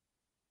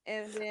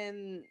 And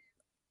then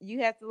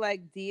you have to,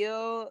 like,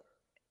 deal.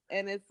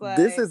 And it's like,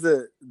 this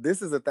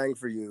is a thing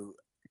for you,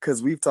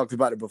 because we've talked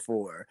about it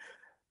before.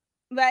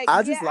 Like,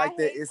 I just like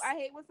that. I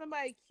hate when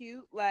somebody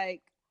cute,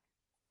 like,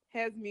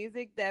 has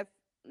music that's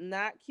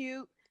not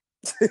cute.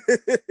 So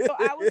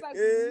I was like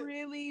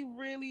really,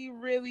 really,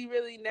 really,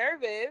 really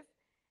nervous.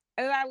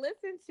 And I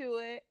listened to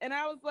it and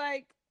I was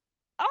like,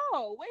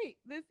 oh, wait,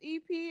 this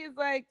EP is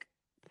like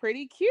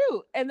pretty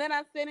cute. And then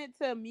I sent it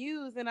to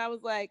Muse and I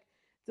was like,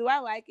 do I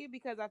like it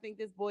because I think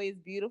this boy is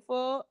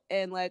beautiful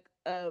and like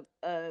a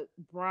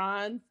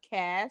bronze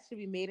cast should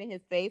be made in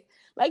his face?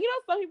 Like,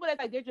 some people that's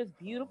like, they're just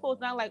beautiful.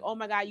 It's not like, oh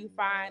my God, you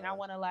fine, I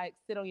want to like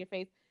sit on your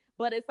face.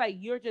 But it's like,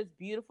 you're just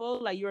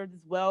beautiful. Like, you're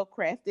just well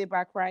crafted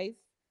by Christ.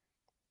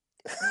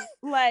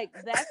 Like,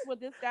 that's what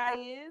this guy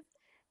is.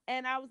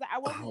 And I was like, I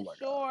wasn't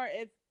sure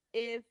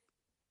if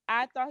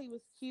I thought he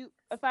was cute,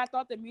 if I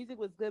thought the music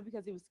was good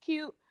because he was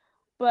cute.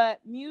 But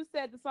Muse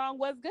said the song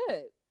was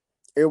good.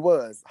 It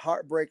was.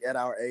 Heartbreak at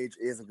Our Age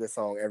is a good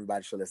song.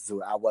 Everybody should listen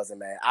to it. I wasn't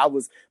mad. I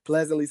was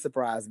pleasantly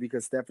surprised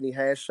because Stephanie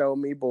has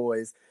shown me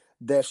boys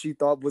that she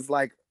thought was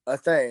like a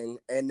thing,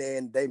 and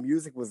then their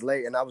music was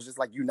late, and I was just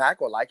like, you're not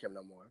gonna like him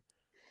no more.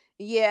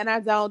 Yeah, and I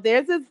don't.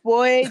 There's this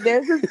boy.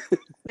 There's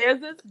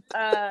this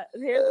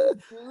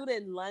dude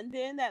in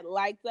London that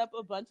liked up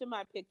a bunch of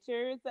my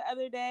pictures the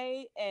other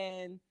day,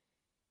 and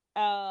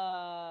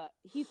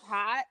he's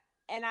hot,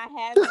 and I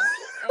haven't.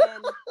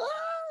 And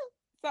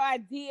so I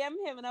DM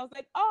him, and I was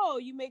like, "Oh,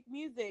 you make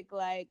music?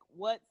 Like,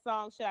 what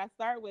song should I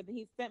start with?" And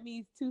he sent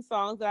me 2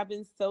 songs that I've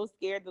been so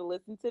scared to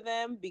listen to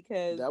them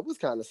because. That was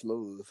kind of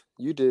smooth.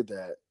 You did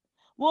that.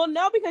 Well,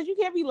 no, because you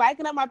can't be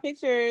liking up my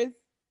pictures.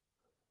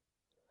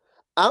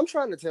 I'm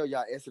trying to tell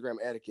y'all Instagram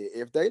etiquette.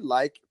 If they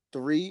like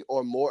 3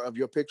 or more of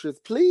your pictures,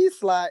 please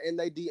slide in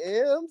their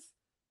DMs.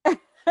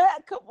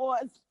 Come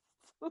on,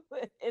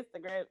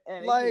 Instagram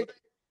etiquette. Like,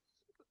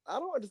 I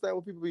don't understand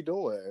what people be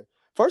doing.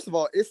 First of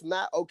all, it's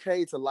not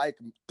okay to like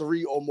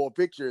 3 or more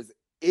pictures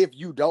if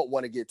you don't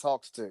want to get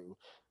talked to.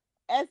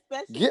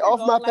 Especially Get off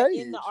my like page.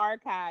 in the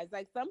archives.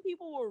 Like some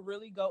people will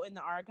really go in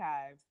the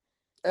archives.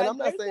 And like, I'm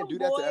not saying do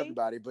that to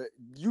everybody, but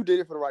you did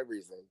it for the right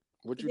reason.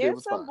 What you did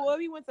was fine. There's some boy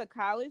we went to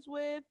college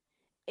with,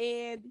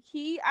 and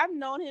I've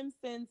known him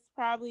since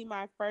probably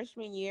my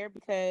freshman year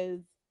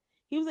because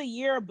he was a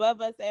year above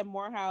us at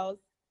Morehouse.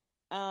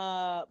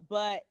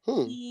 But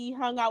he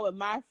hung out with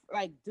my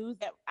like dudes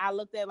that I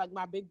looked at like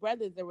my big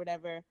brothers or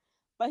whatever.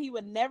 But he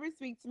would never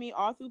speak to me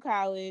all through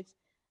college.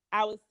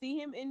 I would see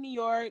him in New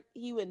York.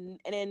 He would, and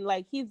then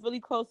like he's really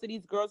close to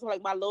these girls who are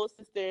like my little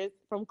sisters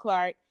from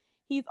Clark.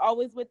 He's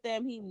always with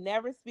them. He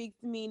never speaks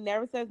to me,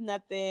 never says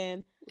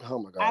nothing. Oh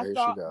my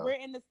God, we're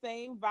in the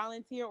same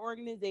volunteer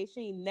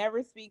organization. He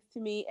never speaks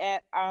to me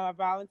at our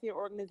volunteer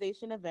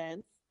organization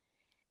events.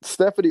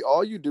 Stephanie,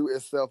 all you do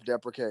is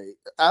self-deprecate.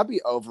 I'll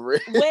be over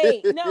it.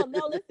 Wait, no,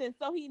 listen.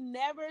 So he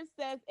never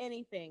says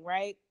anything,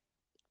 right?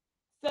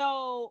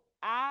 So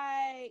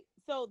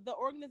the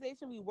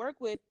organization we work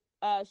with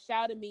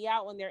shouted me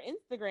out on their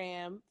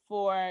Instagram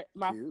for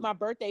my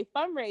birthday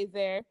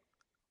fundraiser.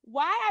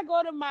 Why I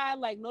go to my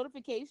like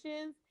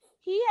notifications,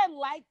 he had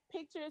liked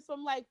pictures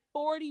from like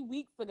 40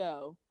 weeks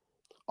ago.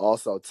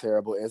 Also,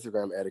 terrible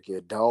Instagram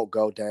etiquette. Don't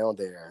go down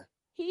there.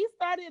 He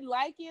started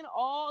liking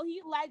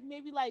he liked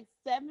maybe like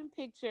 7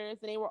 pictures,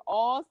 and they were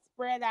all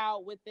spread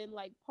out within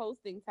like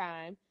posting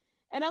time.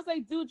 And I was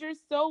like, dude, you're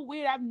so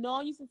weird. I've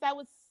known you since I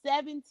was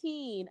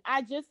 17.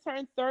 I just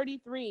turned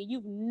 33.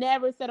 You've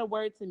never said a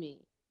word to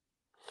me.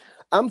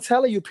 I'm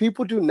telling you,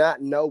 people do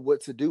not know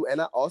what to do.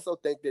 And I also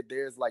think that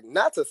there's like,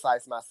 not to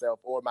size myself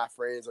or my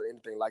friends or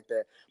anything like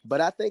that, but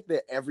I think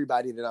that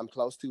everybody that I'm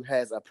close to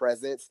has a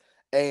presence,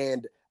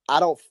 and I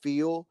don't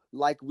feel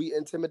like we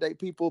intimidate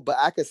people, but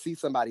I could see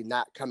somebody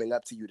not coming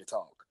up to you to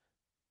talk.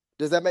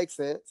 Does that make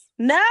sense?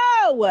 No.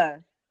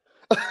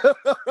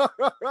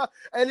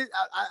 And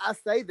I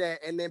say that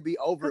and then be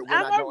over it when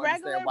I don't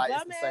understand why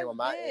it's the same on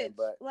my end.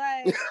 But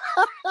like,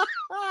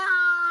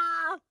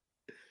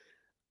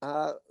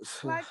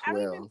 like I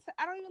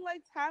don't even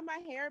like tie my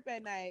hair up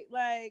at night.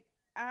 Like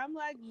I'm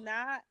like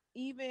not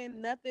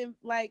even nothing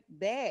like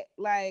that.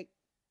 Like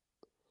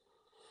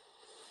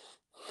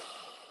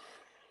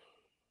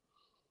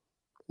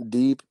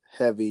deep,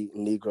 heavy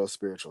Negro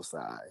spiritual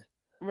side.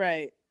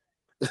 Right.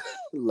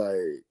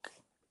 Like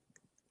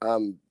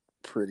I'm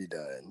pretty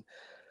done.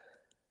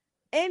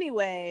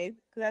 Anyway,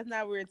 because that's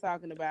not what we're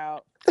talking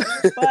about.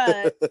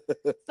 But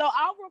so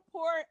I'll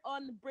report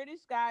on the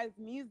British guy's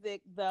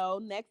music though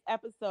next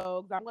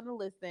episode. I'm gonna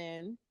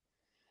listen,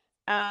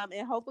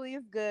 and hopefully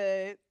it's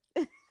good.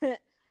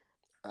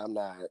 I'm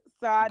not.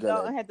 So I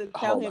don't have to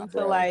tell him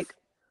to like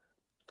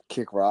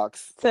kick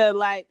rocks, to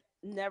like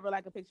never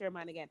like a picture of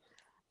mine again.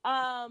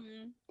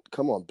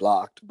 Come on,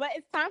 blocked. But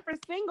it's time for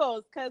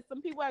singles because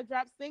some people have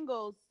dropped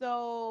singles.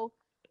 So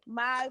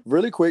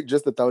really quick,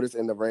 just to throw this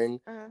in the ring,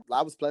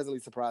 I was pleasantly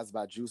surprised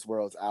by Juice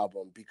WRLD's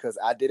album because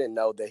I didn't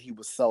know that he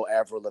was so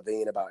Avril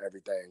Lavigne about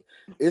everything.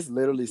 It's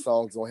literally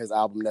songs on his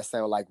album that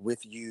sound like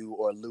 "With You"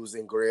 or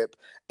 "Losing Grip,"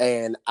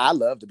 and I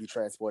love to be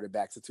transported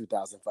back to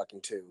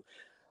 2002.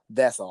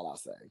 That's all I'll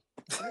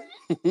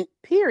say.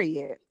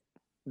 Period.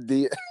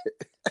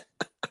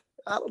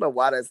 I don't know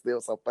why that's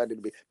still so funny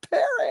to me.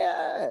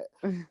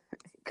 Period.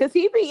 Because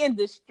he be in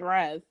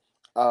distress.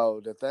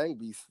 Oh, the thing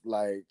be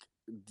like,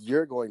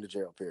 you're going to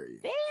jail,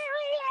 period.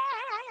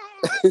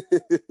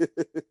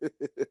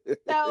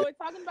 So we're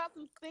talking about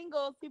some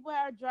singles. People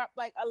have dropped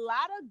like a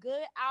lot of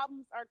good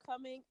albums are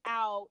coming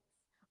out.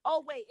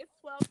 Oh wait, it's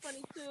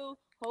 12:22.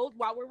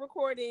 While we're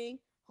recording.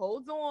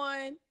 Hold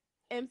on.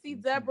 MC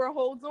Deborah,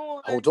 hold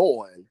on. Hold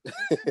on.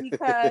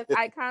 Because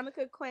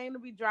Iconica claimed to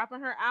be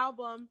dropping her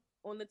album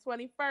on the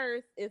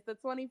 21st. It's the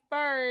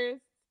 21st.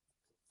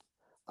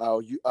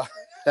 Oh, you.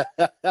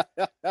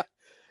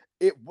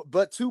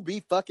 But to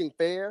be fucking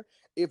fair,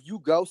 if you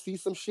go see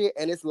some shit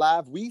and it's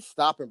live, we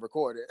stop and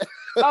record it.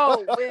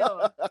 Oh,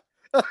 Will.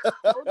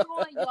 Hold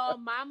on, y'all.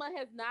 Mama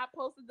has not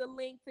posted the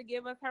link to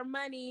give us her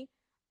money.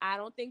 I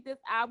don't think this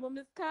album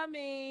is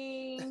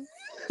coming.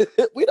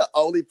 We the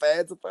only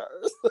fans of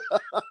hers.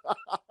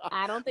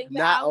 I don't think the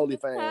album is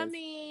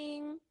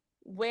coming.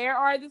 Where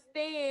are the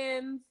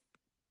stands?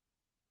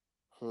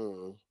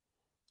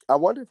 I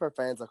wonder if her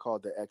fans are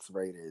called the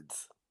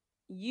X-Rateds.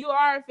 You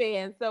are a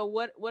fan, so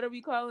what are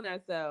we calling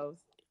ourselves?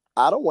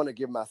 I don't want to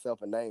give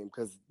myself a name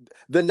because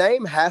the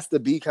name has to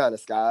be kind of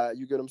Sky.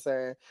 You get what I'm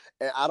saying?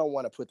 And I don't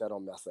want to put that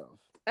on myself.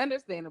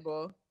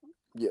 Understandable.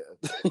 Yeah.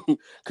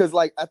 Because,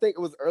 like, I think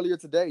it was earlier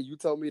today, you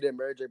told me that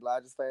Mary J.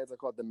 Blige's fans are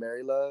called the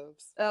Mary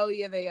Loves. Oh,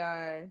 yeah, they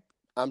are.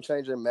 I'm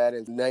changing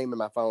Madden's name in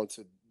my phone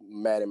to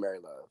Madden Mary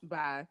Love.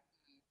 Bye.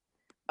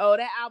 Oh,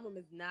 that album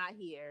is not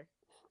here.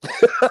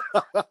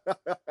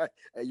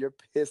 And you're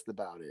pissed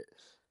about it.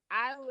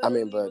 I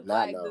literally was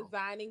not like no.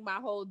 designing my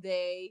whole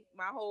day,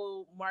 my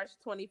whole March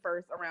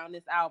 21st around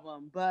this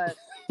album, but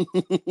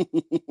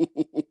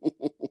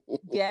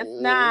guess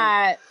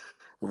not.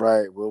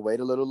 Right, we'll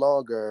wait a little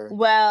longer.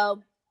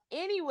 Well,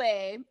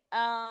 anyway,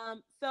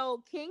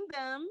 so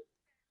Kingdom,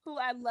 who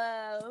I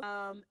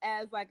love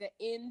as like an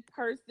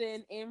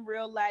in-person, in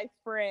real life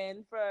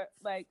friend for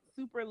like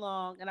super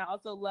long, and I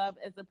also love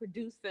as a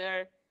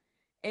producer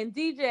and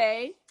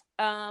DJ.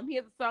 He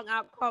has a song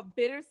out called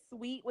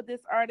Bittersweet with this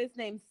artist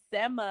named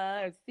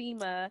Sema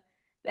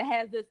that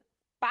has this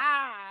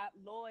fire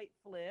Lloyd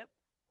flip.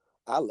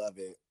 I love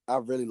it. I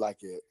really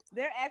like it.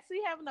 They're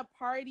actually having a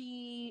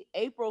party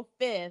April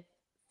 5th,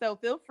 so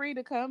feel free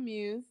to come,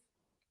 Muse.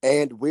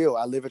 And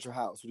I live at your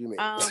house. What do you mean?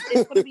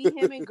 It's gonna be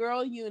him and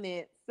Girl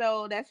Unit,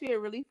 so that should be a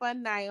really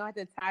fun night. I have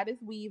to tie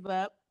this weave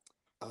up.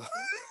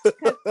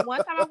 Because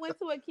one time I went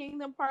to a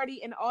Kingdom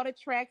party and all the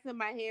tracks in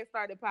my head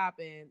started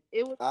popping.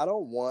 I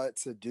don't want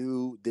to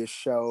do this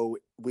show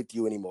with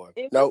you anymore.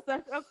 It was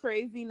such a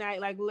crazy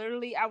night. Like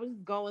literally, I was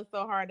going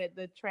so hard that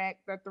the thread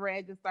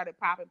just started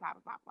popping.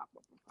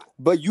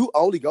 But you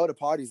only go to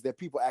parties that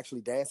people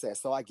actually dance at,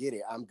 so I get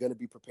it. I'm gonna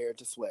be prepared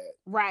to sweat.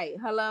 Right.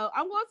 Hello.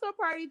 I'm going to a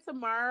party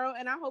tomorrow,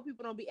 and I hope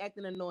people don't be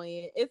acting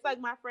annoying. It's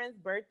like my friend's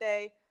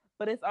birthday,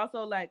 but it's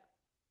also like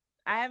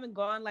I haven't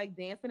gone like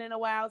dancing in a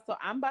while, so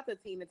I'm about to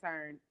Tina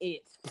Turn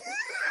it.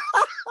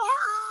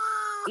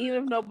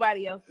 Even if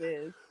nobody else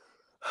is.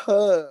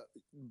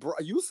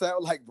 You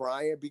sound like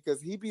Brian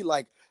because he be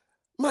like,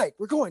 Mike,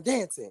 we're going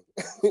dancing.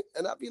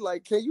 And I'd be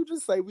like, can you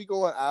just say we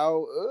going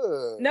out?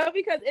 No,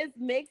 because it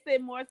makes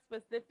it more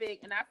specific,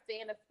 and I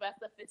stand a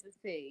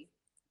specificity.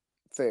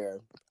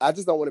 Fair. I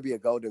just don't want to be a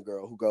golden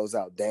girl who goes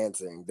out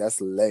dancing. That's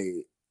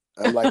late.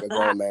 I'm like a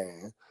grown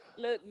man.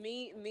 Look,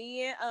 me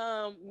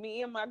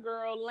and my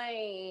girl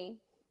Lane.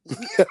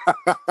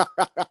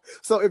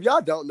 So if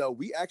y'all don't know,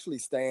 we actually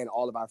stand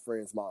all of our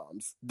friends'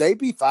 moms. They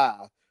be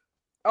fine.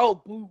 Oh,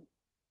 boo.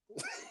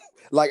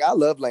 Like, I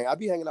love Lane. I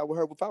be hanging out with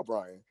her without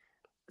Brian.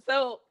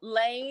 So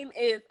Lane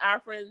is our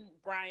friend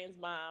Brian's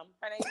mom.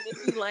 Her name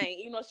is Nikki Lane.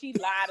 You know, she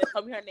lied and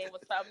told me her name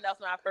was something else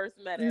when I first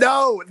met her.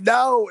 No.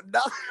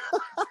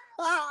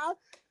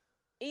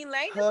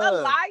 Elaine is a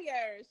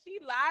liar. She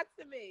lied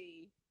to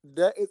me.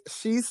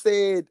 She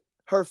said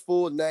her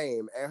full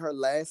name and her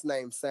last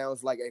name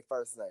sounds like a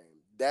first name.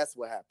 That's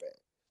what happened.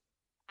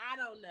 I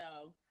don't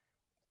know.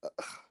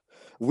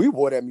 We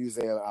wore that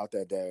museum out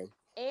that day.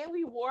 And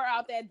we wore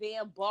out that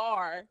damn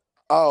bar.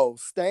 Oh,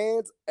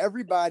 Stands.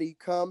 Everybody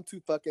come to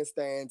fucking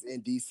Stands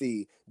in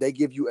DC. They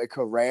give you a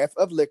carafe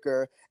of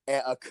liquor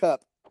and a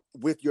cup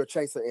with your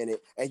chaser in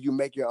it, and you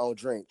make your own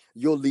drink.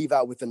 You'll leave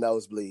out with the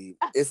nosebleed.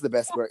 It's the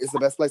best. It's the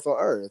best place on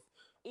earth.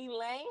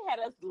 Elaine had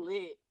us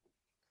lit.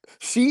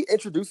 She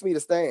introduced me to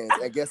Stands,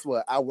 and guess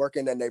what? I work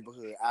in that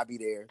neighborhood. I'll be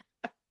there.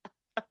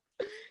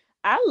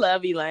 I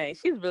love Elaine.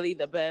 She's really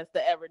the best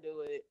to ever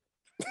do it.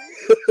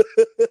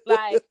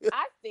 Like,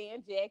 I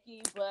stand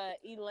Jackie, but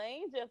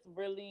Elaine just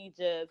really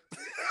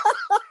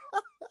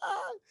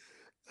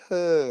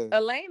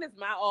Elaine is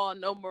my all,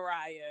 no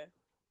Mariah.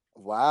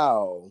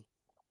 Wow.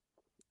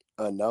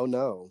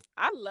 No.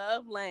 I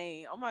love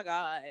Lane. Oh my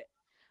God.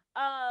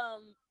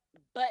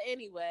 But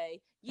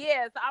anyway,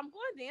 yeah, so I'm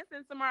going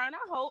dancing tomorrow, and I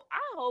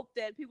hope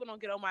that people don't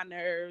get on my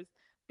nerves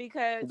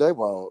because they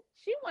won't.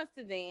 She wants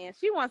to dance.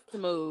 She wants to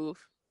move.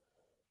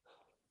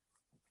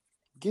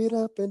 Get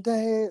up and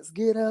dance,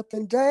 cutie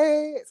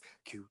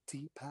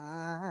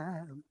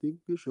pie. Think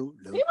you should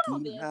love people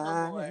don't dance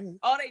no more.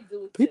 All they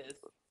do is this.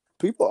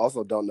 People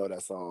also don't know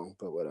that song,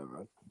 but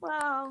whatever.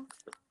 Well,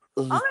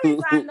 only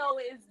reason I know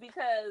it is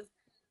because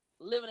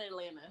living in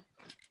Atlanta.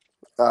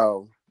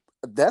 Oh,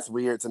 that's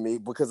weird to me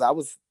because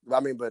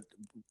but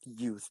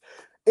youth.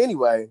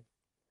 Anyway,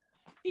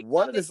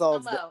 one of the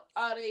songs.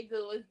 All they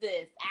do is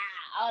this.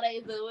 All they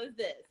do is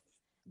this.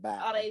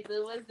 Bow. All they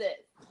do is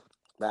this.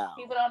 Wow.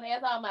 People don't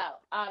dance on out.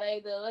 All they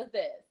do is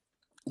this.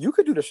 You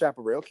could do the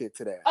chaparral kick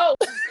to that. Oh.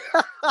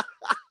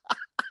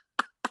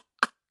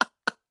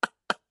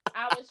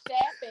 I was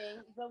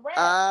shapping the rap.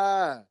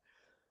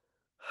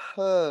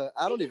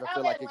 I don't even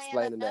feel like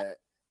explaining that.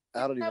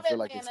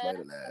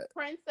 The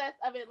Princess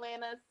of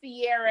Atlanta,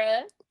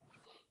 Sierra,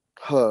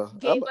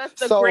 gave us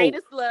the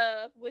greatest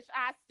love, which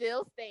I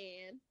still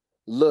stand.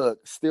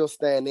 Look, still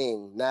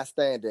standing, not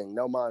standing.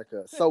 No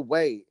Monica. So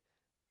wait.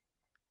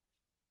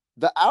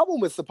 The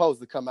album is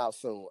supposed to come out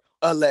soon,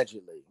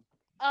 allegedly.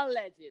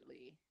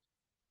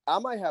 I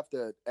might have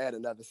to add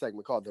another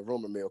segment called The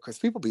Rumor Mill because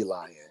people be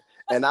lying.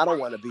 And I don't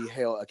want to be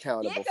held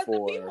accountable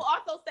for... the people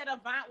also said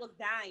Avant was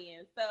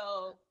dying,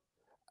 so...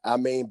 I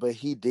mean, but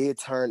he did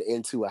turn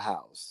into a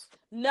house.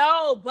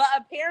 No, but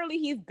apparently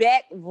he's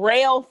back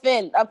rail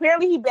thin.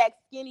 Apparently he back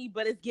skinny,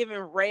 but it's giving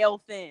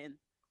rail thin.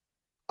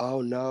 Oh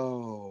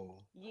no.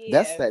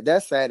 Yeah.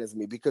 That saddens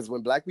me because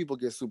when black people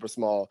get super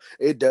small,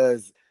 it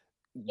does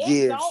It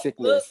give don't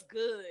sickness. look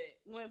good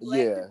when black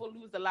Yeah. people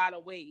lose a lot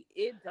of weight.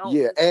 It don't.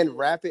 Yeah, look and good.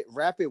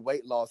 rapid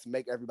weight loss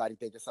make everybody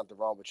think there's something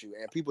wrong with you,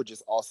 and people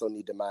just also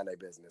need to mind their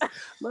business.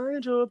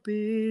 Mind your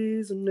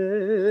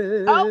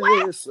business. Oh,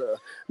 what?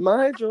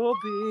 Mind your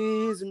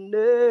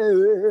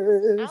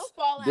business. I'm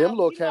falling Them out.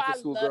 little You know I Catholic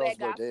school love girls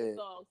that were gospel dead.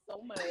 song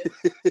so much.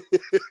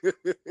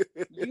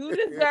 You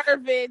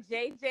deserve it,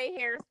 JJ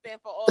Harrison,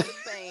 for all the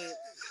saints.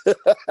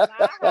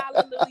 My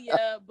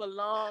hallelujah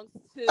belongs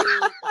to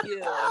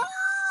you.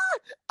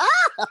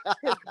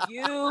 'Cause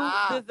you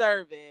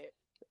deserve it.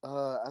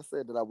 I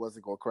said that I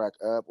wasn't gonna crack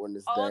up on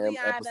this All damn the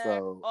honor,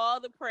 episode.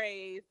 all the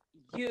praise.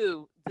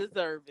 You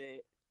deserve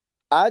it.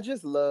 I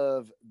just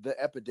love the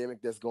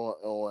epidemic that's going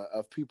on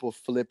of people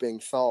flipping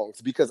songs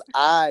because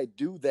I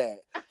do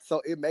that.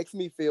 So it makes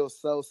me feel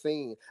so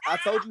seen. I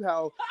told you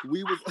how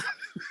we was.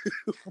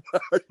 Why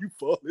are you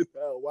falling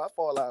out? Why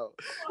fall out?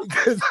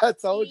 Because I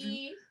told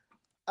you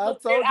how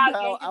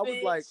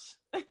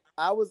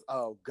I was.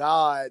 Oh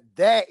God,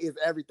 that is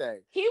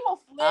everything. He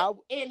will flip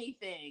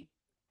anything.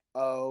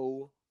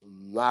 Oh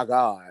my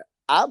God,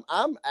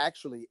 I'm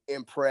actually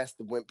impressed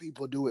when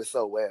people do it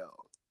so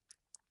well.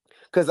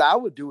 Because I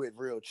would do it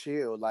real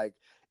chill. Like,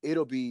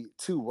 it'll be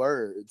 2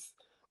 words.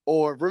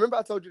 Or remember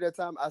I told you that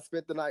time I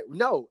spent the night?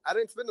 No, I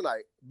didn't spend the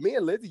night. Me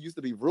and Lindsay used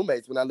to be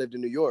roommates when I lived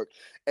in New York.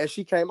 And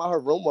she came out her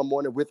room one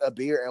morning with a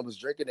beer and was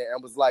drinking it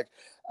and was like,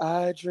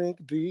 I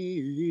drink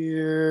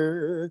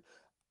beer.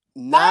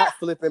 Not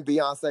flipping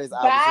Beyonce's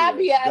I Was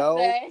Here. Beyonce.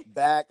 Go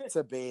back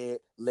to bed,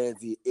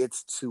 Lindsay.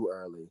 It's too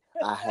early.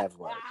 I have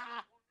work.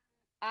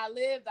 I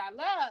lived, I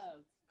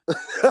love.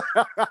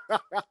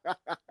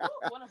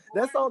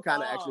 That song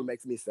kind of actually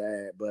makes me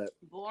sad, but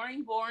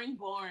boring.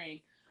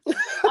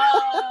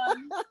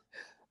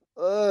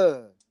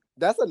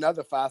 That's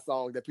another 5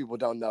 song that people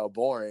don't know.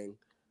 Boring.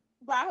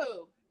 By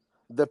who?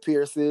 The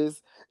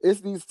Pierces.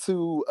 It's these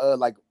 2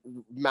 like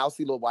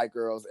mousy little white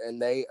girls,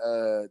 and they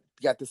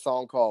got this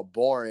song called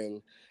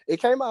Boring.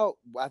 It came out,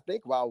 I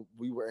think, while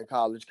we were in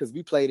college because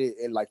we played it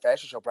in like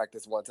fashion show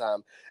practice one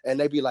time, and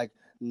they'd be like,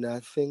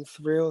 nothing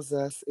thrills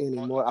us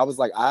anymore. I was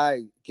like,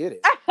 I get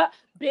it.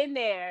 Been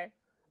there.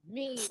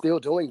 Me. Still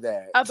doing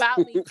that. About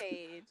me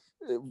page.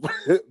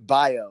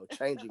 Bio,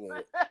 changing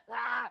it.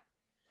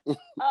 Okay, so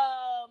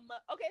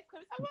can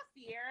we talk about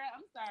Sierra?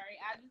 I'm sorry.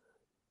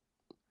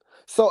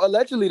 So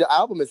allegedly the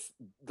album is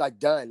like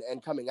done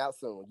and coming out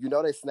soon. You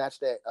know, they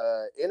snatched that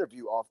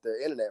interview off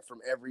the internet from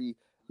every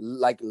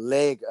like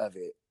leg of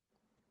it.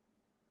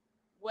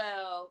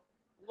 Well,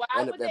 why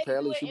and would they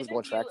apparently do she was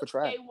going going track for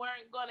track. They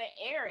weren't going to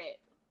air it.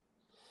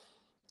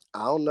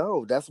 I don't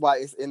know. That's why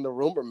it's in the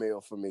rumor mill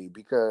for me,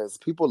 because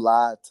people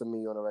lie to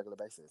me on a regular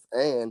basis.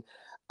 And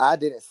I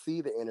didn't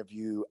see the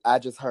interview. I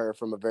just heard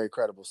from a very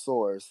credible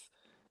source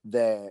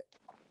that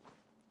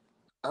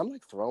I'm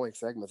like throwing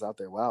segments out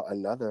there. Wow,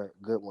 another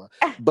good one.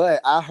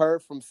 But I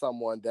heard from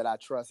someone that I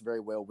trust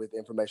very well with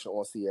information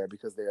on Sierra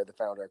because they're the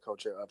founder and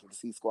co-chair of the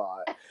C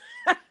Squad.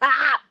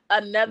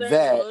 Another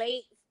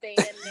late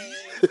stand name.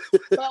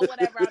 But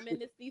whatever, I'm in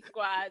the C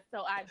Squad,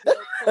 so I do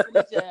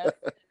just.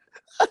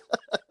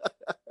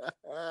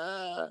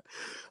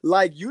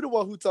 Like, you the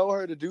one who told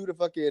her to do the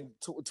fucking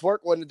twerk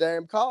on the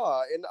damn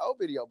car in the O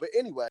video. But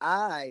anyway,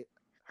 I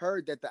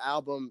heard that the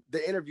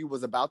interview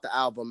was about the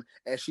album,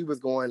 and she was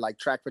going like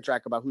track for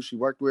track about who she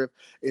worked with.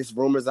 It's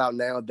rumors out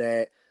now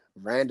that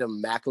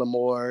Random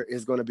Macklemore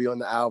is going to be on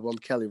the album,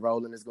 Kelly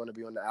Rowland is going to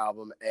be on the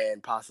album,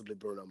 and possibly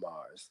Bruno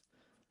Mars.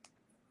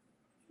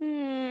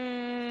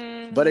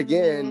 But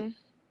again,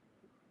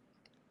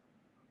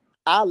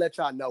 I'll let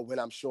y'all know when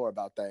I'm sure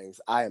about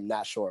things. I am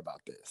not sure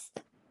about this.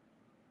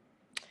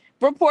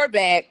 Report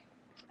back.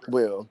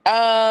 Will.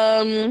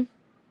 Oh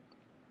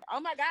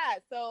my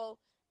God. So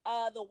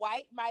the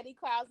White Mighty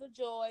Clouds of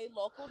Joy,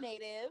 local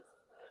natives.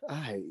 I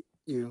hate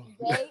you.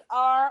 They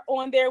are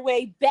on their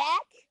way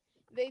back.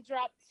 They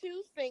dropped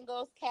 2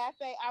 singles,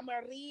 Cafe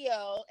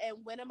Amarillo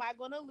and When Am I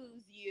Gonna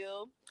Lose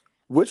You?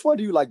 Which one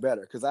do you like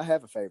better? Because I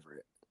have a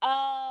favorite.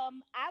 I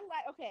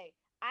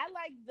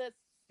like the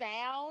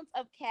sound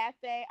of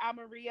Cafe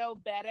Amarillo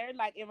better,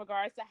 like in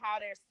regards to how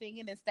they're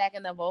singing and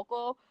stacking the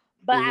vocal.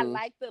 But I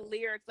like the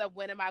lyrics of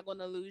When Am I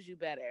Gonna Lose You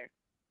better.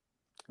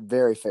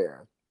 Very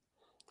fair.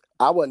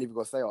 I wasn't even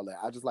gonna say all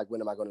that. I just like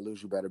When Am I Gonna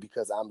Lose You better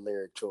because I'm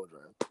lyric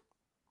children.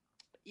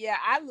 Yeah,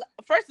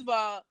 first of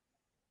all,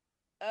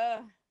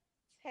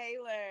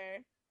 Taylor.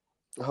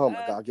 Oh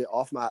my God, get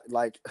off my,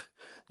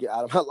 get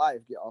out of my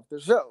life, get off the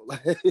show.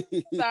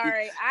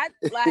 Sorry,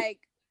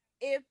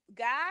 if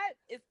God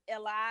is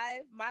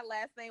alive, my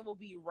last name will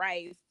be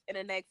Rice in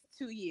the next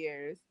 2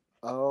 years.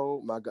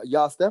 Oh my God,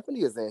 y'all,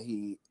 Stephanie is in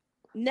heat.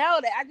 No,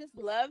 that I just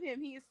love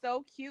him. He is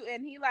so cute,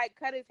 and he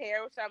cut his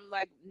hair, which I'm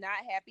not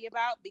happy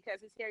about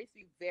because his hair used to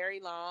be very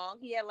long.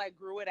 He had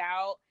grew it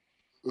out,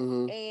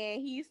 Mm-hmm.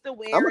 and he used to I'm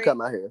wear gonna cut it.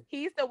 my hair.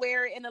 He used to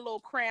wear it in a little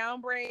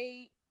crown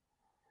braid.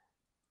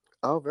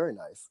 Oh, very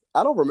nice.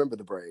 I don't remember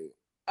the braid.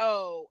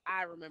 Oh,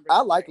 I remember. I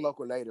the like braid.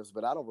 Local Natives,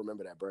 but I don't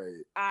remember that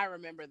braid. I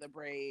remember the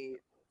braid.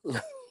 And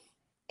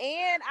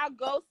I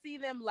go see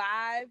them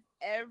live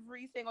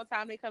every single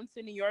time they come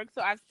to New York.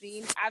 So I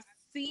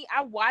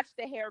watched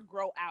the hair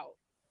grow out.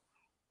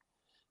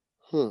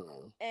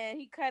 And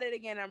he cut it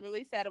again. I'm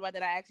really sad about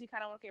that. I actually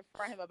kind of want to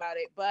confront him about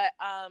it. But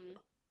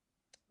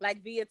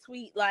like via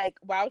tweet, like,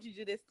 why would you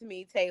do this to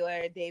me,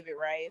 Taylor, David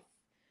Rice?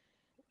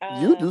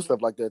 You do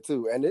stuff like that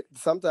too, and it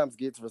sometimes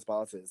gets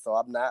responses. So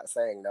I'm not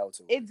saying no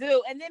to it. It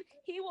do, and then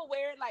he will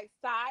wear it like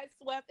side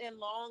swept and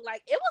long.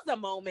 Like it was a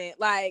moment.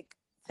 Like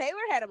Taylor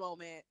had a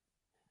moment,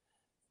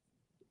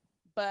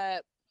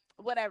 but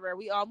whatever.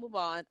 We all move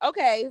on.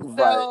 Okay,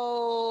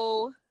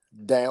 so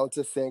down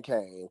to Sin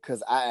Kane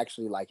because I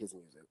actually like his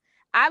music.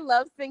 I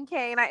love Sin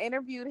Kane. I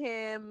interviewed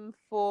him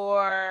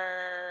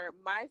for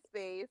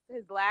MySpace.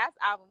 His last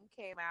album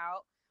came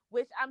out,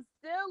 which I'm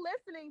still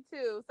listening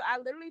to. So I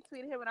literally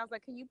tweeted him and I was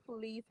like, can you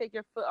please take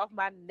your foot off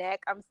my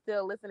neck? I'm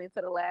still listening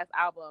to the last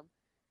album.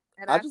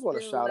 And I just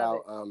want to shout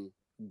out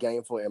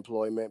Gainful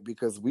Employment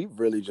because we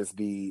really just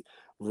be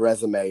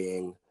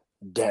resumeing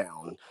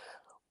down.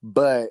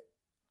 But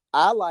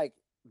I like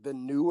the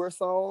newer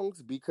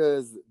songs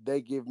because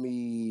they give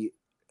me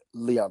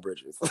Leon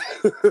Bridges.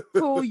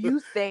 Who you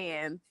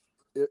stand?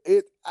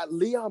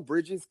 Leon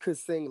Bridges could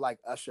sing like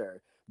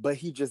Usher, but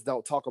he just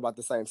don't talk about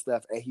the same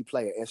stuff and he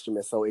play an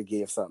instrument so it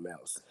gives something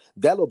else.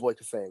 That little boy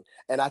could sing.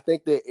 And I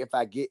think that if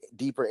I get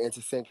deeper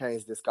into Sin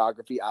Kane's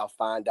discography, I'll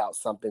find out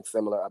something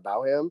similar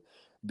about him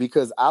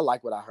because I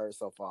like what I heard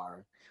so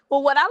far.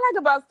 Well, what I like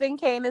about Sin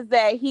Kane is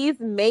that he's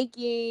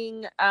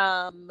making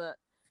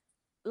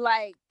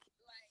like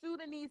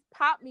Sudanese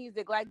pop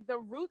music, like the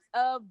roots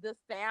of the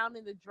sound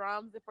and the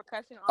drums, the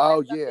percussion,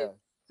 all that stuff is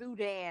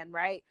Sudan,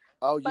 right?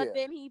 But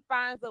then he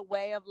finds a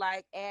way of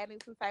like adding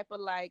some type of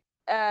like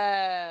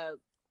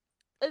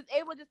is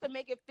able just to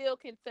make it feel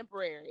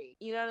contemporary.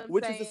 You know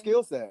what I'm saying? Which is a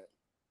skill set.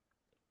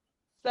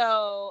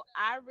 So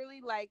I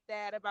really like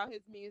that about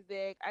his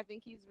music. I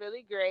think he's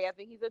really great. I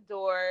think he's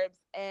adorbs.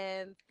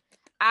 And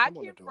I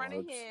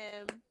confronted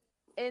him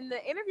in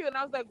the interview and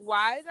I was like,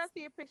 why did I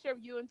see a picture of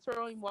you and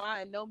Tony Moore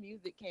and no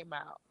music came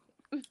out?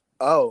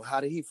 Oh,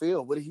 how did he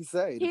feel? What did he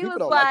say? People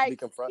don't like to be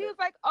confronted. He was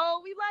like, oh,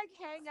 we like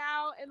hang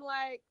out and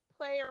like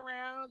play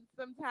around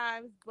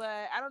sometimes,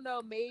 but I don't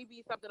know,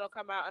 maybe something will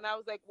come out. And I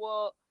was like,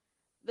 well,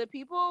 the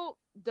people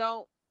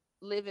don't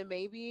live in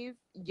maybes.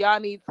 Y'all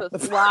need to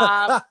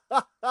swap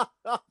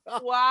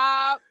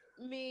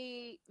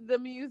me the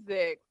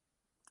music.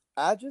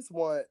 I just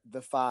want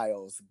the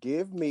files.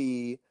 Give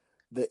me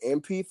the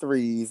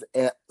MP3s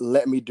and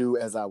let me do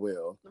as I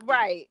will.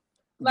 Right.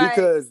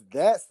 Because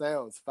that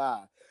sounds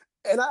fire.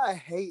 And I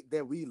hate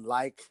that we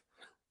like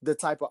the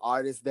type of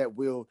artist that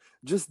will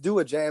just do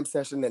a jam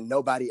session that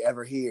nobody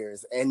ever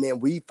hears. And then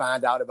we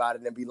find out about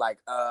it and be like,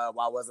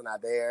 why wasn't I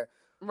there?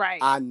 Right.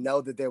 I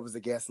know that there was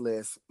a guest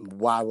list.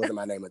 Why wasn't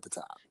my name at the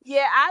top?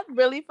 Yeah, I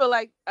really feel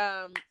like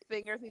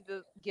singers need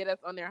to get us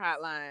on their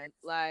hotline.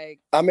 Like,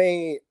 I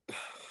mean,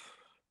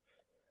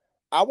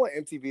 I want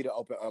MTV to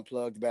open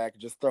Unplugged back,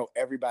 just throw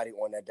everybody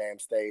on that damn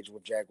stage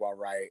with Jaguar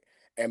Wright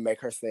and make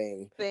her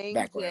sing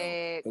background.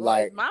 Jag.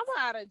 Like, Mama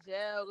out of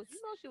jail,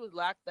 you know she was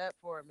locked up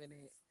for a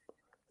minute.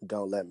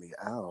 Don't let me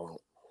out.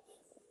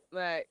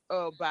 Like,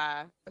 oh,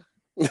 bye.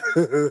 And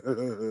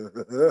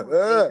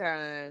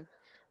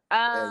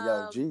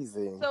Young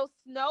Jeezy. So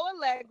Snow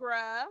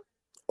Allegra.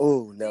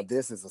 Oh, now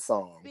this is a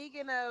song.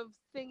 Speaking of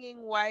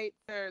singing whites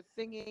or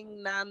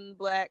singing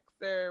non-blacks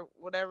or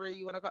whatever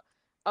you want to call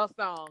a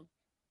song.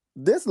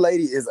 This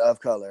lady is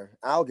of color.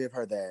 I'll give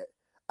her that.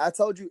 I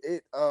told you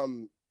it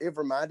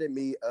reminded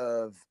me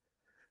of,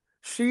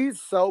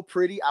 she's so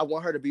pretty. I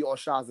want her to be on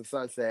Shahs of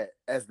Sunset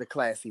as the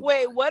classy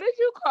Wait, one. What did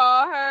you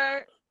call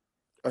her?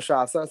 A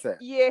Shah of Sunset.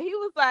 Yeah, I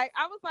was like,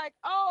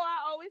 oh,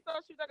 I always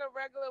thought she was like a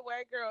regular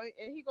white girl.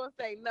 And he gonna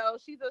say, no,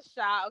 she's a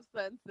Shah of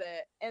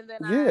Sunset. And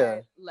then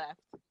I left.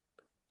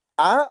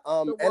 I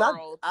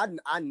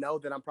know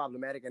that I'm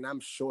problematic and I'm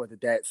sure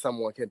that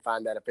someone can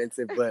find that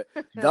offensive, but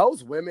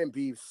those women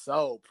be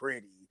so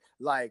pretty.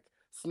 Like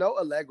Snow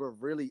Allegra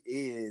really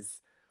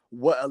is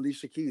what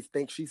Alicia Keys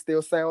thinks she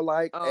still sound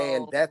like,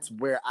 and that's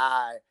where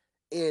I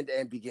end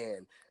and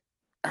begin.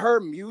 Her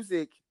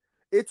music,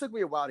 it took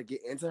me a while to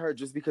get into her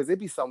just because it'd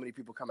be so many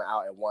people coming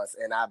out at once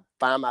and I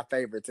find my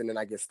favorites and then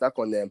I get stuck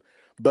on them.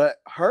 But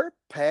her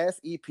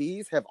past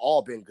EPs have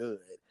all been good.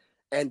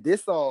 And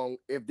this song,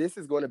 if this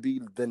is going to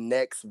be the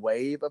next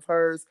wave of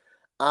hers,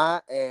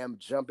 I am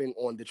jumping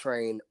on the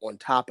train on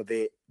top of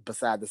it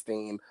beside the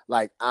steam.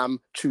 Like I'm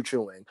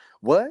choo-chooing.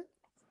 What?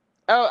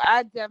 Oh,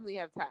 I definitely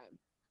have time.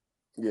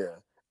 Yeah.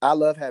 I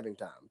love having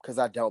time because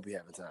I don't be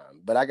having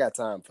time. But I got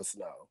time for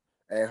Snow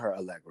and her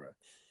Allegra.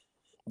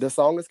 The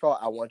song is called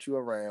I Want You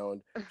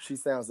Around. She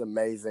sounds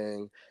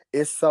amazing.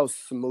 It's so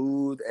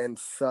smooth and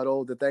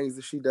subtle, the things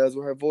that she does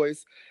with her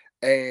voice.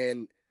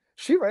 And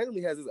she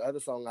randomly has this other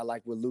song I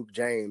like with Luke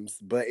James,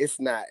 but it's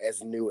not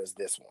as new as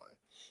this one.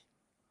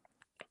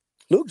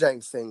 Luke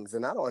James sings,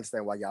 and I don't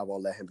understand why y'all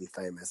won't let him be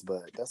famous,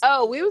 but that's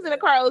Oh, we was in the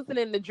car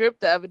listening to Drip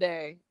the other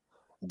day.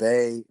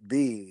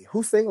 Baby,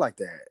 who sing like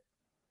that?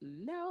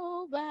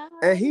 Nobody.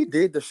 And he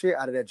did the shit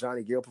out of that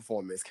Johnny Gill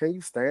performance. Can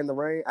you stand the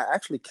rain? I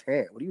actually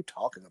can't. What are you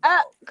talking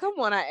about? Come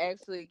on, I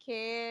actually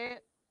can't.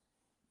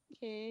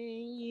 Can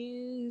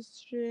you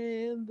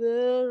stand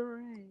the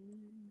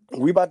rain?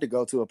 We about to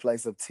go to a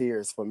place of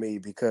tears for me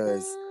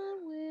because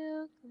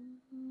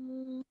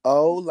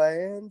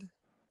Land,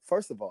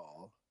 first of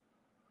all,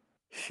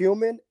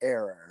 human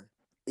error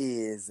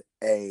is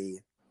a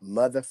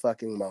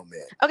motherfucking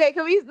moment. Okay,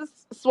 can we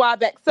just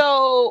swap back?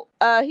 So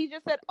he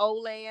just said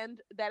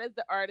Oland. That is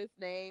the artist's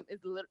name.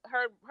 Is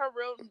her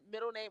real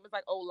middle name is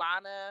like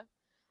Olana.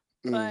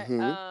 But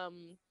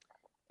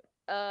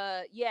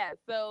yeah,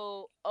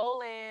 so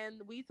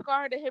Oland, we used to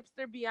call her the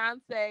hipster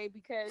Beyonce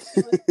because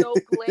she was so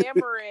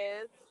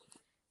glamorous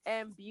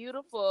and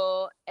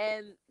beautiful.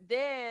 And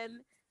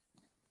then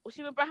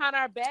she went behind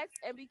our backs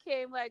and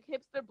became like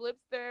hipster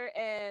blipster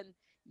and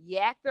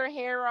yacked her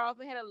hair off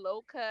and had a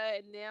low cut,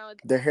 and now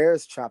the hair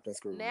is chopped and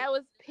screwed. Now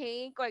it's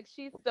pink. Like,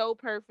 she's so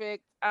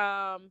perfect.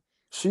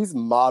 She's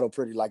model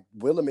pretty. Like,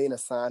 Wilhelmina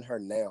signed her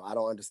now. I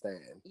don't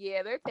understand.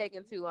 Yeah, they're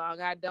taking too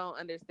long. I don't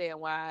understand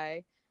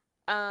why.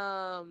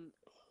 So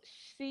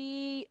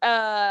she's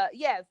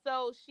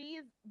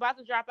about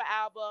to drop an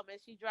album, and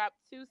she dropped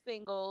 2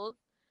 singles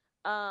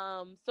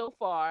so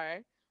far.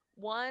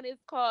 One is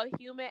called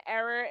Human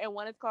Error and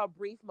one is called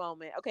Brief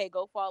Moment. Okay,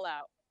 go Fall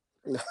Out.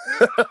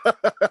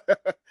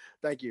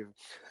 Thank you.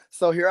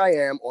 So here I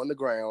am on the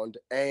ground,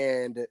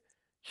 and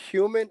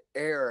Human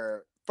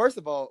Error. First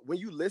of all, when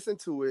you listen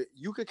to it,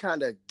 you could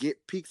kind of get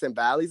peaks and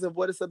valleys of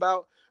what it's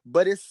about,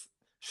 but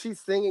she's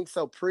singing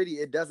so pretty,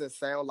 it doesn't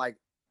sound like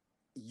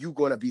you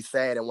gonna be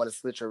sad and want to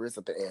slit your wrist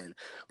at the end.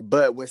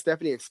 But when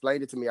Stephanie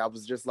explained it to me, I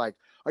was just like,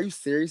 are you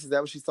serious? Is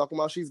that what she's talking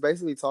about? She's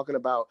basically talking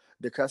about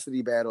the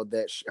custody battle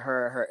that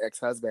her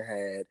ex-husband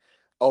had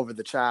over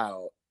the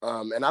child.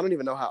 And I don't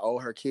even know how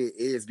old her kid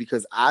is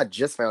because I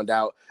just found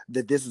out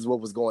that this is what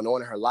was going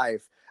on in her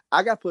life.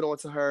 I got put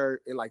onto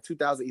her in like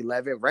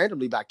 2011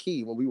 randomly by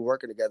Key when we were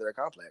working together at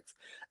Complex.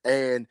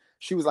 And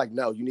she was like,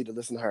 no, you need to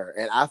listen to her.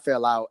 And I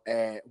fell out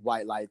at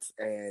White Lights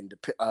and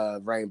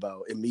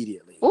Rainbow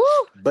immediately.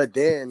 Ooh, but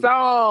then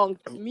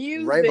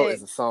music. Rainbow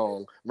is a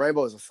song.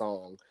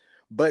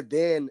 But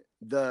then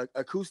the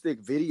acoustic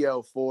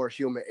video for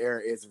Human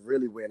Error is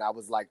really when I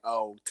was like,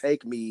 oh,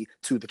 take me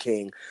to the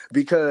king.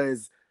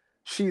 Because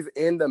she's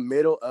in the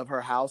middle of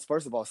her house,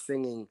 first of all,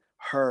 singing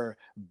her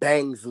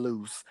bangs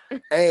loose.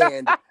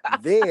 And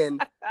then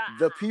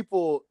the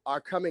people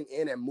are coming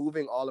in and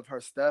moving all of her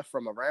stuff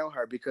from around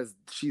her because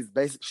she's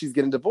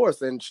getting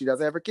divorced and she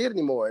doesn't have her kid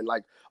anymore. And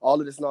like all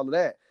of this and all of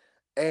that.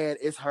 And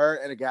it's her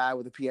and a guy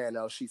with a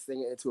piano. She's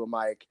singing into a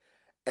mic.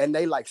 And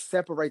they like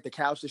separate the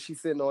couch that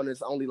she's sitting on.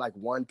 There's only like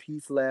one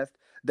piece left.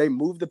 They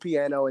move the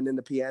piano and then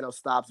the piano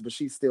stops, but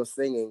she's still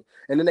singing.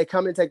 And then they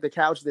come and take the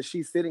couch that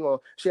she's sitting on.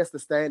 She has to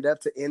stand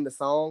up to end the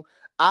song.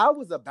 I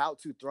was about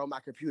to throw my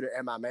computer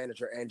and my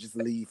manager and just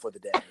leave for the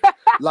day.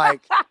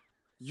 Like,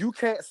 you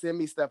can't send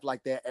me stuff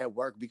like that at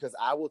work because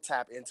I will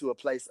tap into a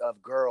place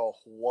of, girl,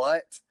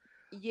 what?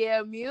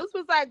 Yeah, Muse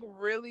was like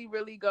really,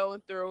 really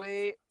going through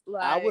it.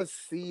 Like, I was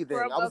seething.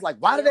 I was like,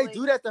 why did they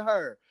do that to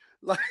her?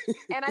 Like,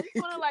 and I just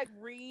want to like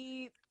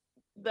read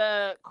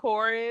the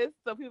chorus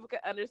so people can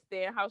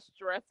understand how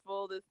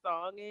stressful this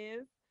song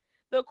is.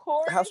 The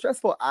chorus, how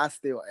stressful I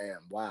still am.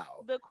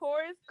 Wow. The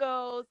chorus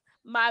goes,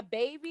 my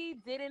baby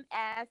didn't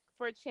ask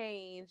for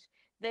change.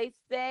 They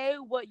say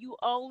what you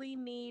only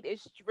need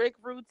is strict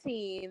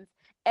routines.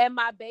 And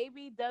my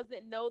baby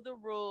doesn't know the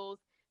rules.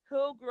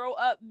 He'll grow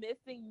up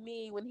missing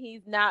me when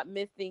he's not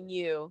missing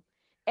you.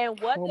 And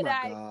what did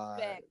I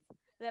expect?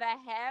 That I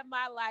had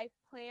my life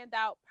planned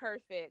out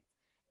perfect.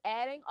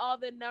 Adding all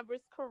the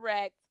numbers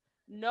correct.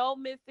 No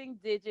missing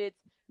digits.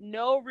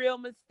 No real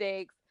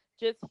mistakes.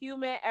 Just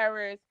human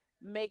errors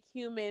make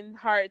human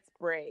hearts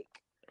break.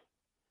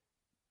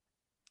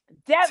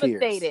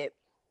 Devastated. Tears.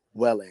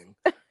 Welling.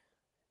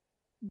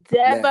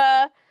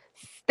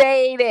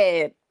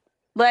 Devastated.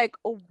 Like,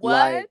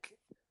 what? Like,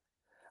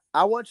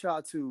 I want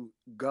y'all to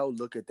go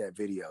look at that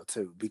video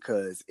too,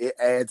 because it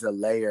adds a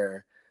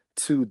layer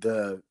to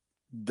the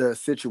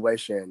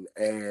situation,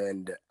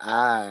 and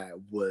I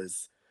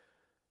was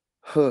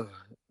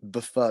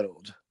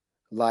befuddled.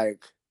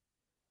 Like,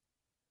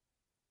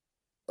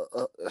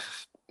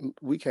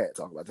 we can't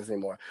talk about this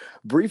anymore.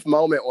 Brief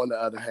Moment, on the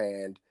other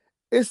hand,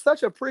 is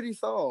such a pretty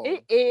song.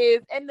 It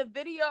is. And the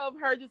video of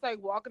her just like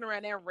walking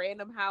around that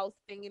random house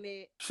singing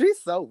it.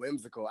 She's so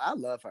whimsical. I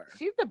love her.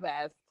 She's the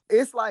best.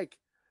 It's like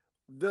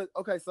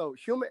so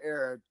Human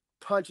Error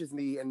punches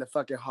me in the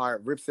fucking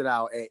heart, rips it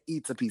out, and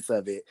eats a piece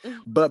of it.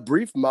 But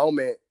Brief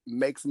Moment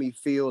makes me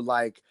feel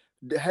like,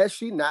 has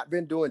she not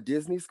been doing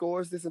Disney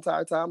scores this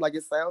entire time? Like,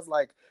 it sounds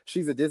like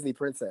she's a Disney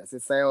princess.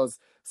 It sounds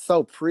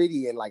so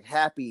pretty and like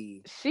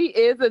happy. She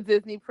is a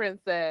Disney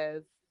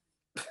princess.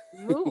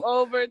 Move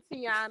over,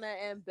 Tiana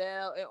and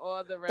Belle and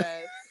all the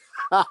rest.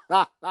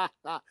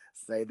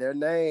 Say their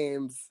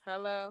names.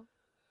 Hello.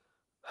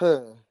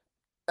 Huh.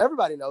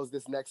 Everybody knows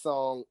this next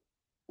song.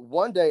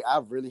 One day I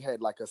really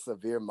had like a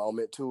severe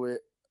moment to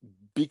it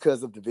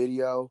because of the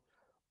video.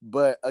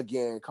 But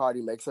again,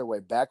 Cardi makes her way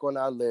back on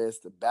our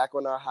list, back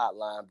on our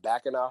hotline,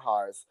 back in our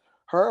hearts.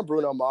 Her and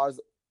Bruno Mars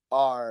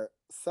are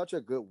such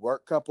a good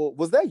work couple.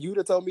 Was that you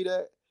that told me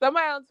that?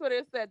 Somebody on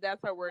Twitter said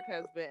that's her work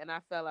husband, and I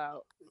fell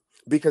out.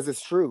 Because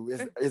it's true.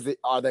 Is it?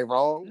 Are they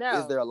wrong? No.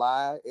 Is there a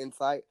lie in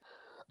sight?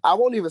 I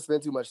won't even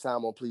spend too much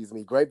time on Please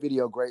Me. Great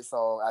video, great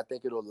song. I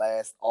think it'll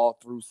last all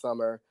through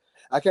summer.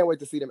 I can't wait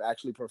to see them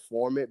actually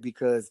perform it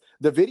because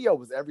the video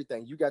was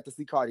everything. You got to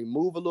see Cardi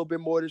move a little bit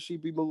more than she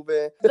be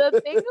moving.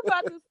 The thing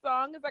about this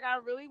song is like I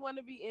really want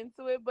to be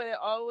into it, but it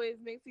always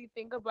makes me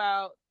think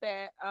about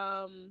that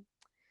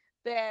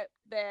that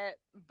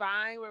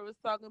Vine where it was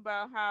talking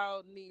about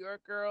how New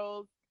York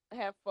girls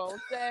have phone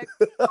sex.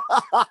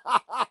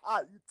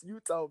 You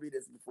told me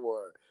this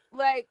before.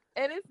 Like,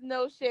 and it's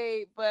no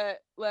shade,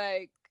 but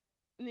like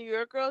New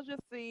York girls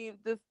just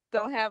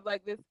don't have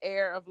like this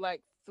air of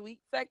like sweet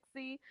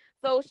sexy.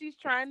 So she's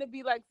trying to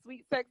be like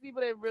sweet sexy,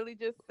 but it really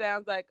just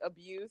sounds like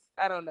abuse.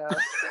 I don't know.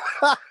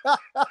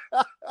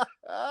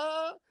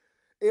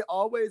 It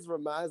always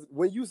reminds,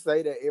 when you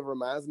say that, it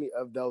reminds me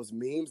of those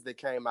memes that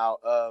came out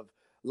of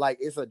like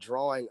it's a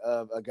drawing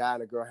of a guy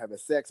and a girl having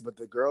sex, but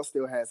the girl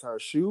still has her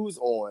shoes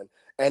on,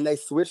 and they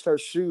switched her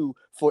shoe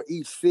for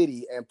each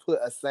city and put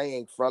a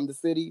saying from the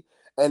city.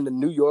 And the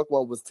New York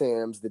one was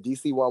Tim's, the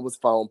DC one was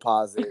Phone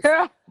Posits.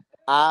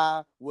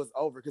 I was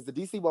over because the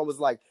DC one was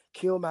like,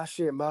 "Kill my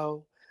shit,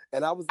 Mo,"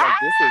 and I was like,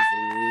 "This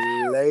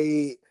is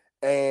late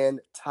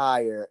and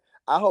tired."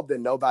 I hope that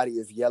nobody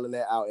is yelling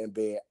that out in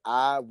bed.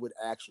 I would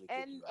actually.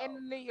 And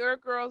the New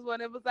York girls one,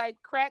 it was like,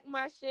 "Crack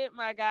my shit,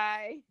 my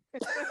guy."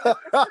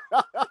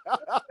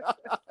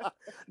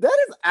 That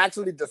is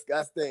actually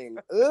disgusting.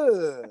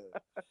 Ugh.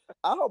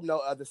 I hope no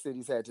other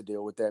cities had to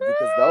deal with that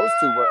because those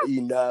two were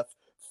enough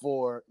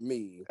for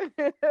me.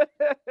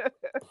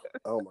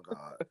 Oh my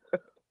God.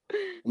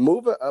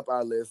 Moving up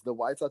our list, the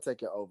whites are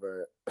taking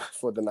over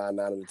for the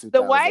 99 and the 2000.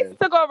 The whites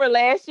took over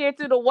last year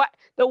too. The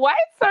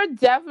whites are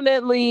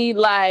definitely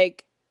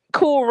like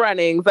cool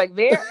runnings. Like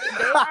they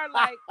are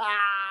like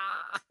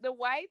the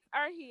whites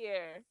are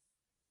here.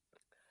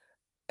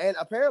 And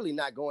apparently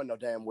not going no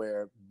damn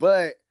where,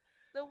 but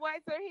the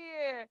whites are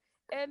here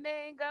and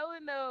they ain't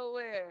going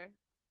nowhere.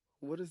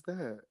 What is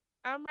that?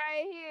 I'm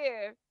right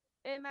here.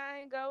 And I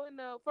ain't going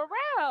no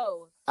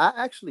Pharrell. I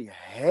actually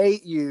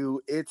hate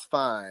you. It's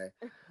fine.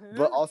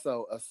 But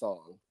also a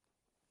song.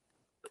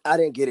 I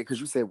didn't get it because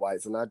you said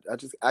whites, and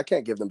I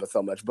can't give them but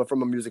so much. But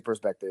from a music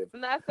perspective.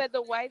 And I said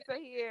the whites are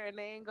here and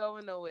they ain't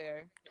going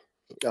nowhere.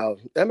 Oh,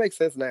 that makes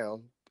sense now.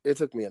 It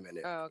took me a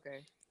minute. Oh,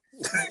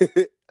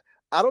 okay.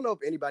 I don't know if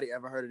anybody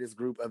ever heard of this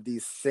group of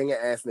these singing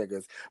ass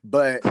niggas,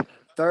 but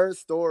Third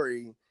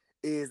Story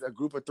is a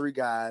group of 3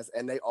 guys,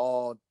 and they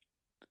all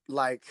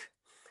like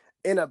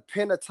in a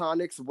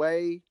pentatonics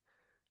way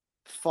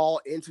fall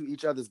into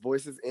each other's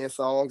voices in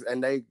songs,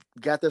 and they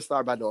got their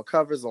start by doing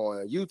covers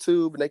on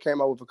YouTube, and they came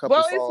out with a couple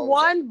of songs. Well, it's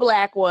one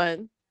black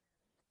one.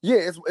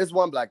 Yeah, it's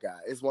one black guy.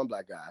 It's one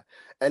black guy.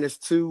 And it's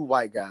 2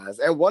 white guys.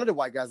 And one of the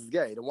white guys is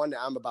gay. The one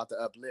that I'm about to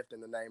uplift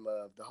in the name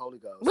of the Holy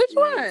Ghost. Which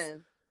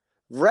one?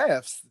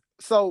 Refs.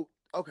 So,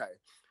 okay.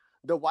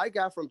 The white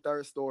guy from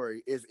Third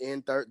Story is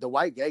in the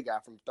white gay guy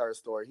from Third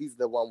Story. He's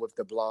the one with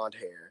the blonde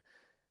hair.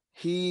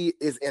 He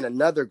is in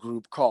another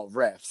group called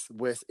Refs,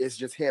 which is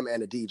just him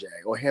and a DJ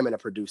or him and a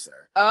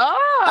producer.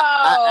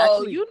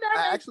 Oh, you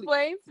never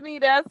explained to me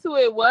that's who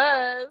it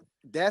was.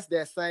 That's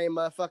that same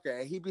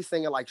motherfucker, and he be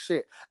singing like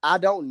shit. I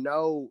don't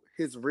know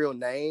his real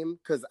name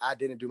because I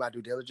didn't do my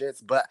due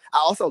diligence, but I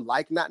also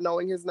like not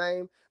knowing his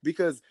name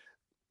because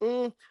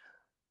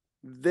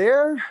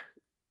they're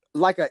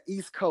like a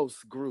East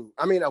Coast group.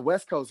 I mean, a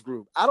West Coast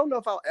group. I don't know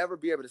if I'll ever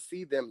be able to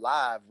see them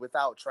live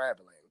without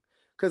traveling.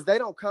 Because they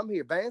don't come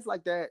here. Bands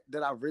like that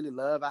I really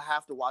love, I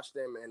have to watch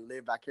them and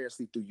live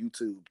vicariously through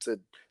YouTube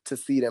to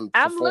see them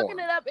perform. I'm looking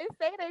it up. It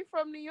say they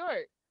from New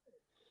York.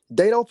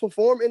 They don't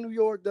perform in New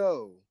York,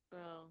 though.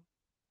 Oh.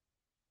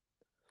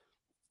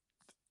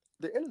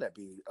 The internet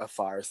be a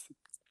farce.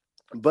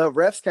 But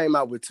Refs came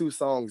out with 2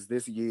 songs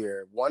this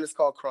year. One is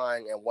called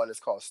Crying and one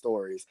is called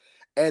Stories.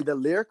 And the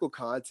lyrical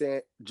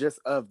content just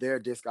of their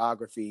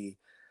discography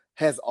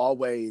has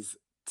always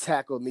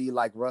tackled me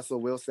like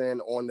Russell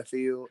Wilson on the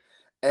field.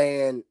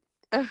 And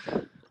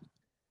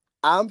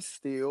I'm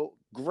still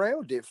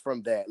grounded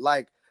from that.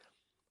 Like,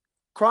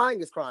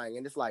 Crying is Crying,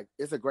 and it's like,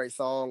 it's a great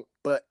song.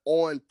 But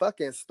on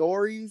fucking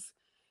Stories,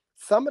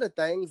 some of the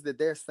things that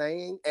they're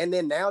saying, and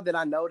then now that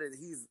I know that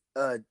he's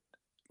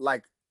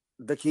like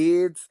the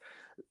kids,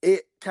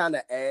 it kind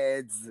of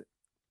adds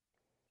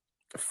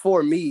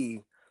for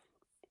me,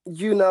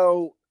 you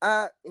know,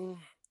 I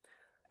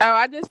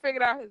just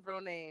figured out his real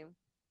name.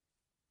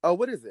 Oh,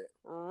 what is it?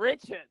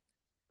 Richard.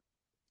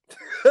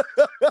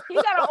 He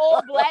got an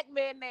old black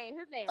man name.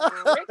 His name is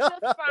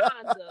Richard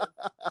Fonda.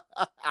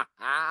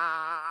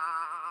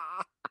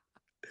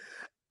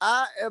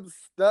 I am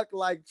stuck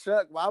like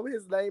Chuck. Why would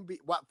his name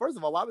be? First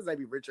of all, why would his name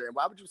be Richard? And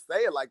why would you say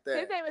it like that?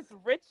 His name is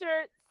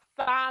Richard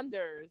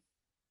Saunders.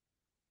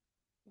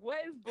 What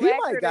is He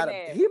blacker might got than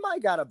a that? he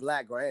might got a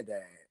black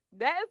granddad.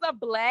 That is a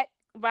black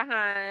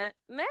behind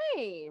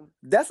name.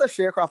 That's a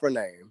sharecropper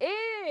name.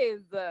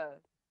 Is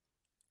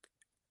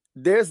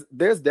There's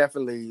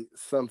definitely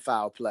some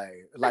foul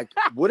play. Like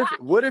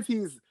what if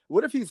he's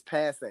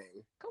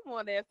passing? come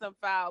on, there's some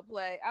foul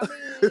play. I mean,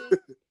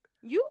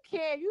 you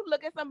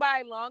look at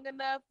somebody long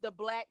enough, the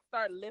black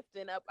start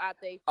lifting up out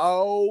they.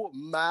 Oh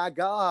my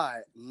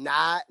God.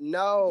 Not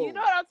no. You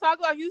know what I'm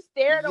talking about? You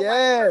stare at a white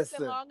Yes.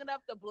 person long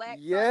enough, the black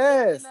start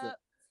Yes. lifting up.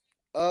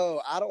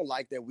 Oh, I don't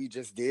like that we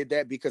just did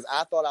that because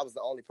I thought I was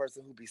the only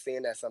person who'd be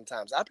seeing that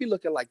sometimes. I'd be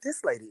looking like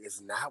this lady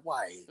is not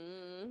white.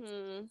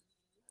 Mm-hmm.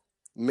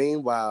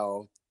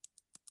 Meanwhile,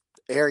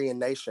 Aryan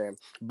Nation.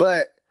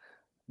 But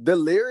the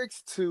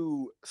lyrics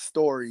to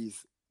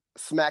Stories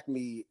smack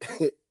me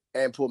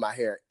and pull my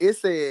hair. It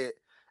said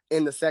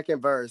in the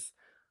second verse,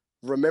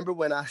 remember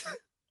when I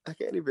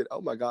can't even,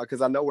 oh my God,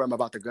 because I know where I'm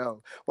about to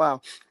go.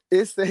 Wow.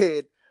 It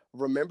said,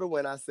 remember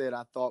when I said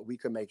I thought we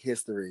could make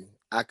history?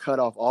 I cut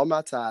off all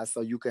my ties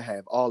so you could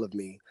have all of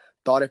me.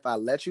 Thought if I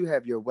let you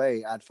have your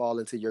way, I'd fall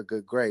into your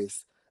good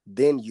grace.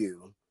 Then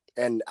you.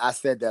 And I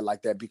said that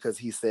like that because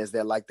he says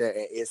that like that,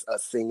 and it's a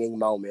singing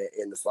moment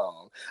in the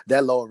song.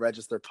 That lower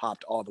register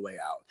popped all the way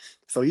out.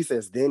 So he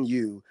says, then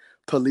you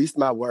policed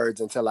my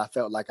words until I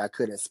felt like I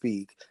couldn't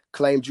speak.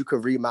 Claimed you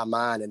could read my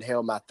mind and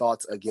held my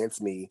thoughts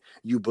against me.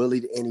 You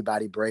bullied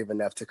anybody brave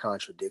enough to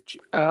contradict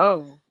you.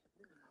 Oh.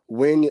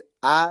 When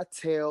I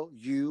tell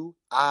you,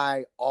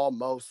 I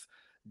almost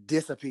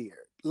disappeared.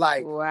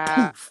 Like,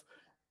 wow. poof.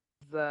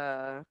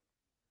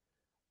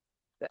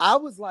 I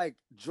was like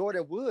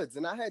Jordan Woods,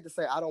 and I had to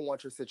say, I don't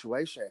want your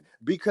situation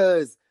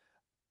because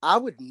I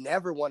would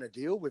never want to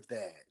deal with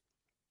that.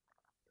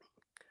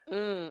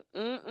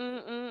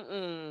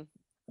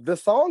 The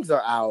songs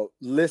are out.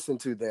 Listen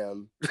to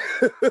them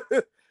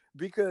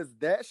because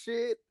that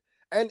shit,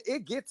 and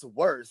it gets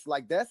worse.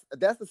 Like that's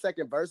the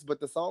second verse, but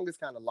the song is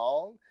kind of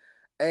long,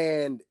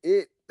 and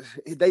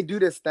they do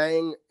this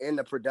thing in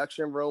the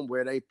production room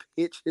where they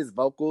pitch his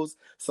vocals.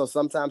 So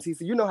sometimes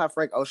you know how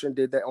Frank Ocean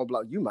did that on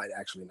Block. You might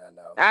actually not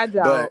know. I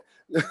don't.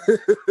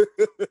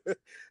 But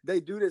they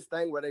do this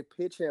thing where they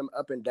pitch him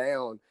up and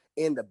down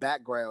in the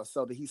background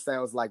so that he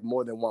sounds like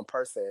more than one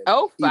person.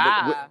 Oh,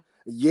 wow.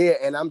 Yeah,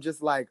 and I'm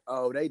just like,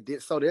 oh, they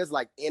did. So there's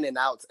like in and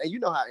outs, and you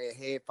know how in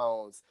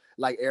headphones,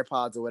 like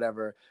AirPods or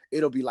whatever,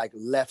 it'll be like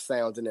left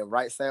sounds and then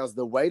right sounds.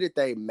 The way that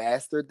they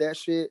mastered that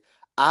shit,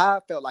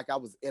 I felt like I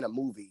was in a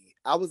movie.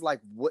 I was like,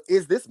 what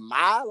is this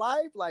my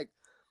life? Like,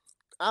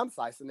 I'm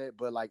slicing it,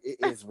 but like it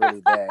is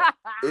really that.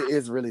 It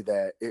is really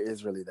that. It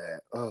is really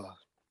that. Ugh.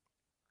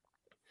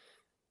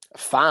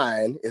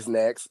 Fine is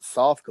next.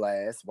 Soft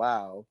Glass.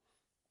 Wow.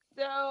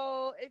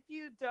 So if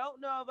you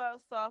don't know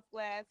about Soft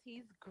Glass,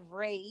 he's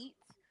great.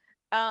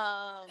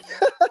 No,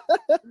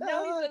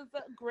 he's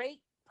a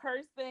great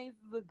person. He's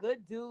a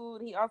good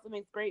dude. He also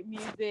makes great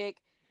music.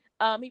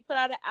 He put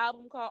out an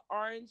album called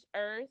Orange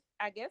Earth.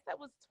 I guess that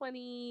was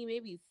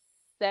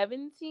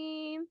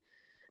 2017.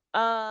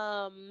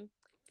 Let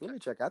me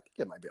check. I think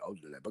it might be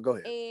older than that, but go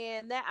ahead.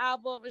 And that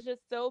album was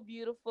just so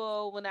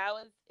beautiful. When I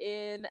was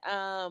in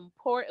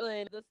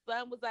Portland, the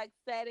sun was like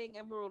setting,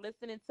 and we were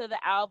listening to the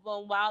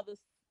album while the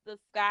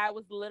sky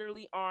was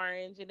literally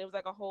orange, and it was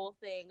like a whole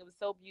thing. It was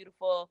so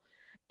beautiful.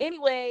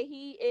 Anyway,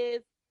 he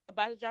is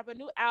about to drop a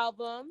new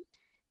album,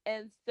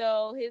 and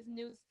so his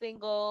new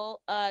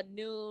single,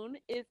 Noon,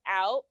 is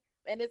out,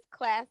 and it's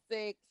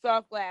classic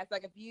Soft Glass.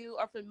 Like, if you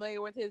are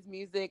familiar with his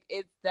music,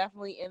 it's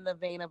definitely in the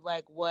vein of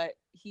like what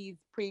he's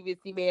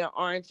previously made on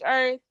Orange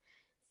Earth.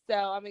 So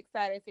I'm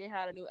excited to hear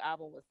how the new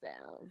album will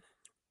sound.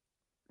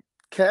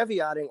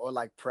 Caveating or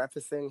like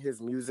prefacing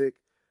his music,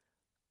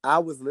 I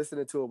was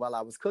listening to it while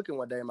I was cooking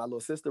one day, and my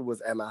little sister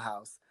was at my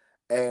house,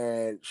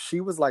 and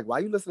she was like, why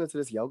are you listening to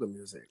this yoga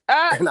music?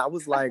 And I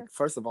was like,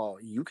 first of all,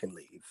 you can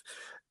leave,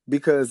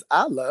 because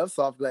I love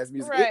Soft Glass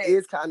music. Right.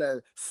 It's kind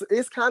of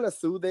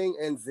soothing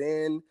and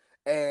zen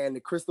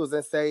and crystals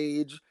and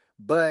sage,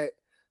 but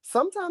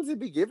sometimes it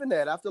be given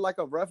that after like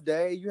a rough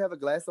day, you have a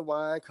glass of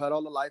wine, cut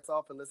all the lights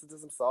off, and listen to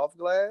some Soft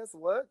Glass.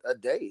 What a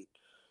date.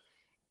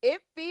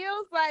 It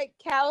feels like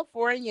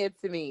California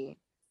to me.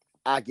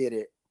 I get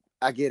it.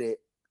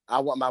 I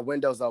want my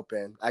windows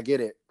open. I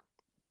get it.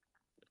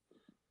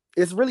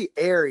 It's really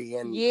airy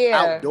and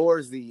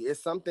outdoorsy.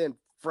 It's something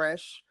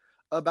fresh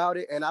about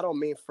it. And I don't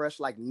mean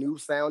fresh like new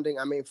sounding.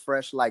 I mean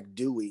fresh like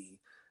dewy,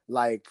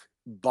 like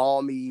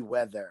balmy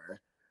weather,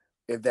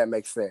 if that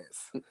makes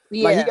sense.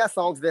 Yeah. Like he got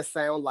songs that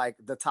sound like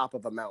the top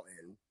of a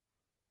mountain.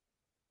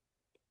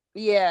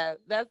 Yeah,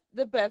 that's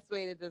the best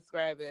way to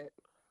describe it.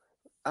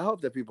 I hope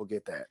that people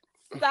get that.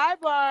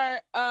 Sidebar,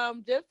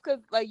 just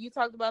because like you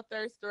talked about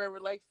Third Story, we're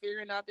like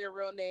figuring out their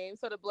real name.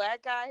 So the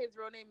black guy, his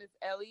real name is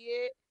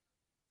Elliot,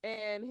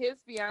 and his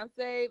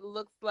fiance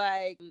looks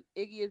like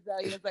Iggy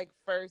Azalea's like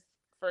first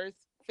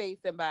face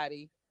and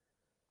body.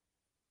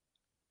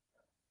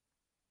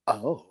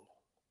 Oh,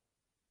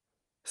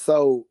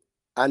 so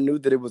I knew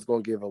that it was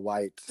gonna give a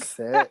white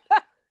set.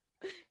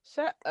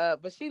 Shut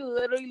up. But she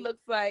literally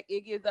looks like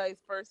Iggy Azalea's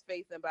first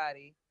face and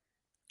body.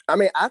 I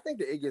mean, I think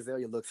that Iggy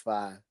Azalea looks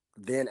fine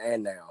then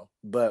and now,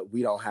 but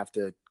we don't have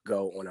to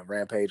go on a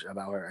rampage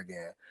about her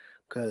again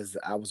because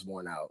I was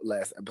worn out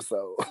last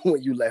episode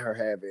when you let her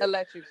have it.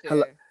 Electric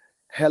Hello, chair.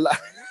 hello.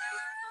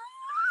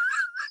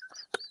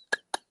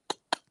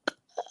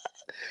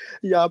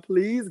 Y'all,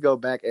 please go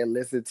back and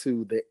listen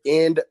to the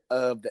end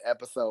of the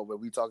episode where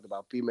we talked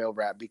about female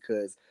rap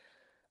because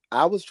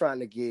I was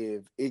trying to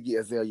give Iggy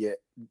Azalea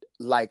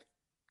like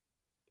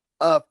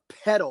a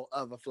petal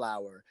of a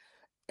flower,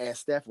 and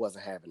Steph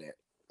wasn't having it.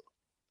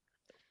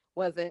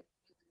 Wasn't.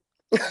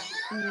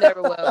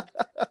 Never will.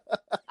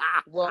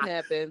 Won't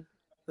happen.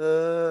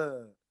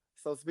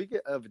 So speaking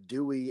of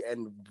dewy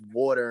and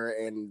water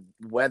and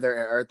weather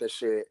and earth and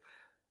shit,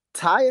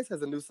 Tyus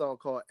has a new song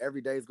called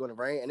Every Day's Gonna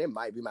Rain, and it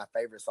might be my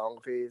favorite song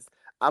of his.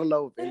 I don't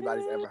know if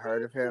anybody's ever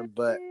heard of him,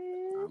 but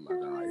oh my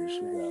god, here she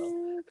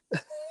go.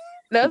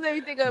 Those make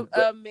me think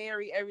of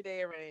Mary Every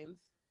Day It Rains.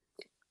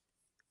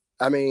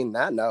 I mean,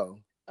 I know.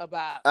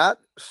 About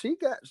She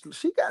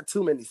got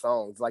too many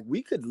songs. Like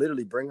we could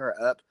literally bring her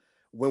up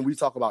when we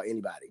talk about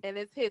anybody. And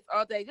it's hits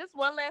all day. Just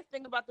one last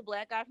thing about the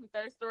black guy from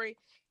Third Story.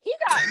 He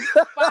got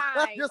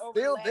fined You're over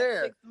still the last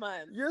there. 6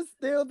 months. You're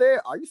still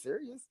there. Are you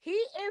serious? He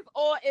is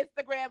on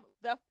Instagram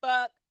the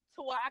fuck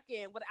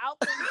twacking without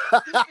the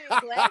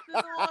stupid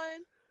glasses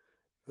on.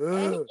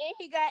 And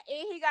he got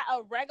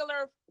a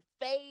regular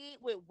fade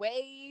with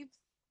waves.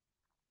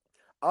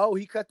 Oh,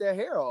 he cut their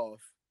hair off.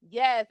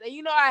 Yes, and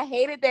you know I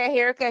hated that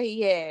haircut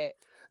he had.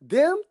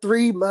 Them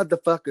three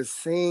motherfuckers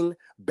sing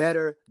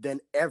better than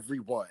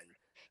everyone.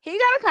 He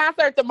got a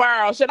concert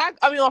tomorrow.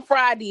 On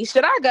Friday.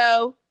 Should I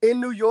go? In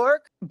New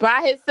York?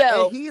 By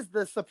himself. And he's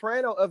the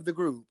soprano of the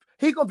group.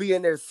 He gonna be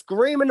in there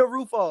screaming the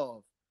roof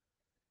off.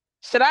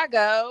 Should I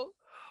go?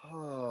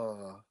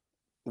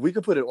 We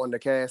could put it on the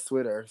cast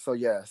Twitter, so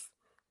yes.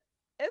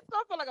 It's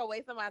gonna feel like a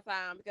waste of my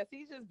time because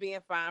he's just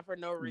being fine for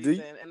no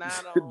reason. And I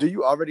don't. Do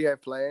you already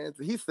have plans?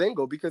 He's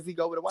single because he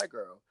go with a white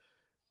girl.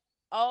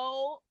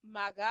 Oh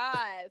my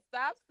God.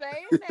 Stop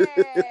saying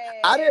that.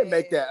 I didn't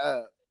make that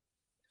up.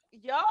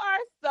 Y'all are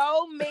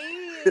so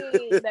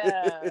mean.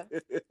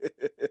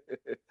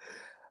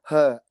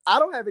 I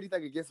don't have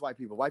anything against white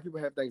people. White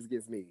people have things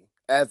against me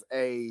as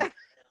a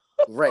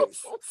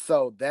race.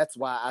 So that's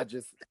why I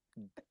just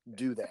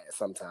do that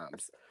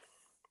sometimes.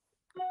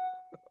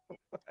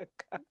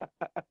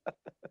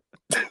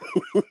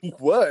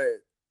 What?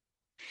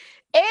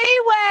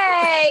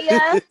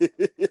 Anyway,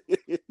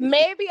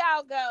 maybe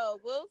I'll go.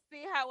 We'll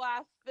see how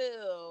I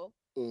feel.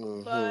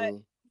 Mm-hmm. But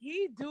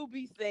he do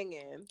be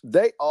singing.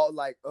 They all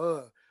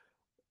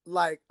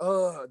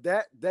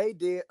that they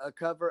did a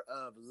cover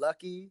of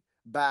Lucky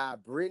by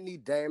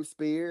Britney Damn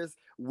Spears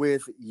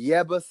with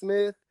Yebba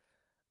Smith.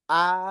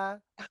 I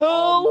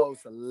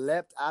almost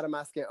leapt out of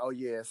my skin. Oh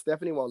yeah,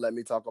 Stephanie won't let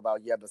me talk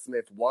about Yebba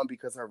Smith. One,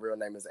 because her real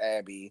name is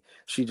Abby.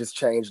 She just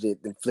changed it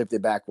and flipped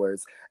it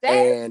backwards. That's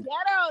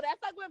ghetto. That's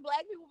like when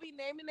black people be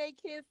naming their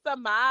kids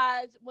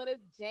Samaj when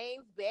it's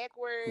James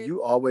backwards.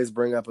 You always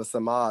bring up a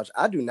Samaj.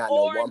 I do not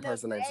know one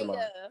person named Samaj.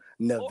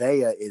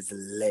 Nevaeh is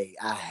late.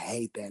 I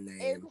hate that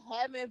name. It's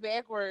heaven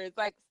backwards.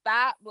 Like,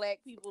 stop, black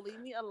people. Leave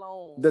me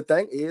alone. The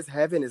thing is,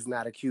 heaven is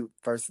not a cute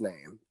first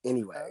name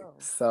anyway.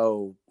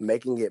 So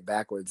making it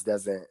backwards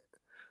doesn't.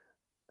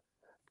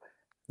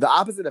 The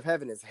opposite of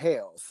heaven is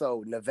hell.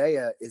 So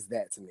Nevaeh is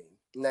that to me.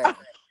 Now,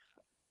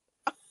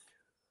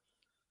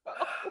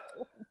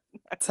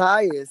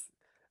 Tyus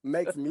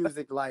makes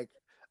music like,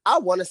 I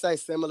want to say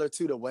similar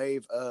to the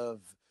wave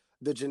of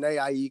the Jhené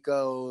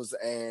Aikos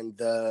and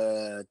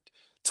the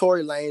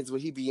Tory Lanez, where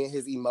he be in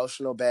his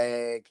emotional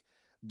bag,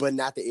 but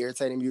not the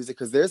irritating music,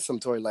 because there's some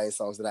Tory Lanez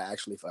songs that I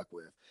actually fuck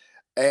with.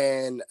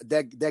 And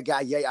that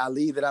guy, Ye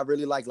Ali, that I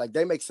really like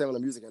they make similar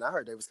music, and I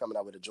heard they was coming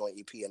out with a joint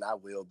EP, and I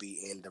will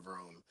be in the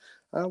room.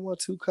 I want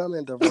to come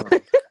in the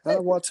room. I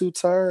want to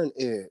turn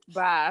it.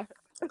 Bye.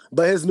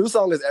 But his new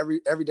song is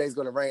Every Day's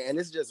Gonna Rain, and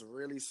it's just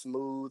really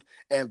smooth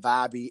and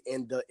vibey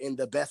in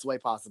the best way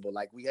possible.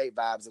 Like, we hate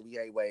vibes and we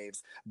hate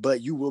waves,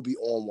 but you will be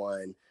on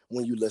one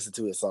when you listen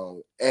to his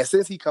song. And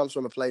since he comes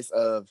from a place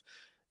of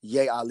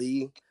Ye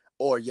Ali,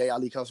 or Ye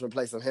Ali comes from a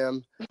place of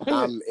him,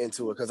 I'm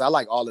into it because I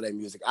like all of their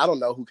music. I don't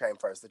know who came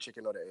first, the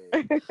chicken or the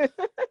egg.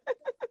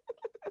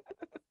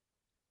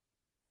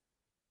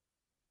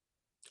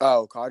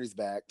 Oh, Cardi's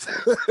back.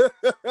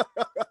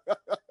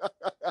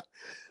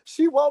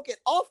 She won't get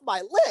off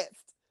my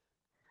list.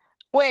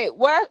 Wait,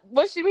 what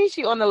she mean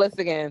she on the list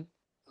again?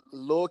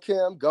 Lil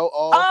Kim, go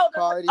off,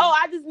 Cardi.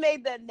 I just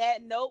made that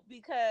note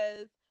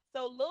because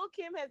Lil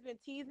Kim has been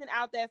teasing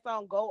out that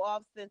song Go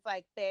Off since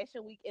like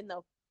Fashion Week in the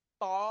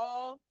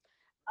fall.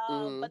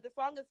 But the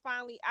song is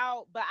finally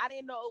out, but I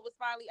didn't know it was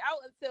finally out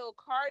until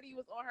Cardi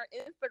was on her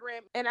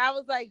Instagram, and I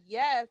was like,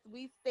 yes,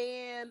 we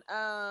stand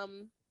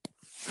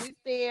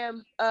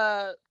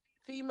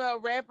female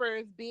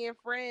rappers being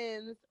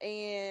friends,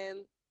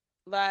 and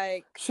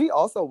like, she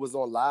also was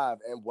on live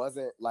and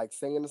wasn't like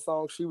singing the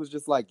song. She was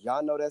just like,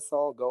 y'all know that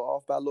song Go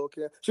Off by Lil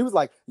Kim? She was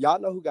like, y'all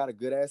know who got a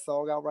good ass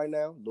song out right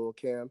now? Lil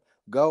Kim.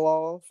 Go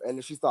Off, and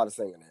then she started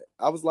singing it.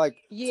 I was like,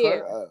 Yeah.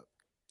 turn up.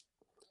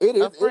 It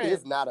A is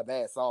friend. not a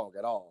bad song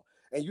at all.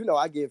 And you know,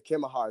 I give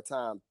Kim a hard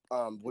time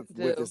with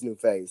this new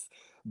face.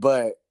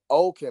 But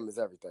old Kim is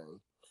everything.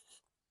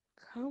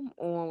 Come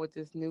on with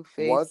this new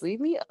face. Once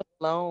Leave me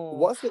alone.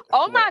 once it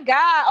Oh what? my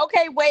God.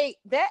 Okay, wait.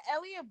 That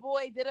Elliot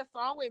boy did a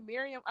song with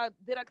Miriam,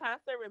 did a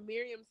concert with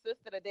Miriam's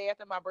sister the day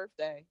after my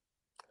birthday.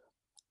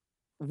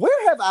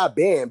 Where have I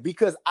been?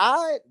 Because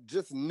I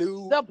just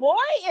knew The boy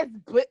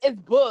is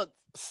booked.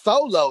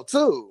 solo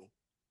too.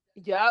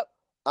 Yup.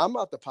 I'm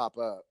about to pop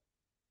up.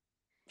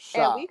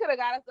 And Shop. we could have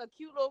got us a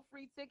cute little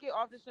free ticket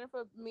off the strength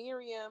of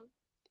Miriam.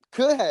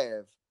 Could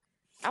have.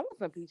 I want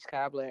some peach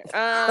cobbler.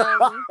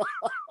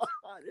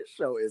 This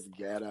show is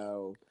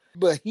ghetto.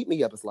 But heat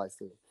me up a slice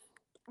too.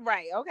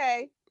 Right,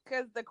 okay.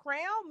 Because the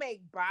Crown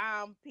make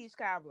bomb peach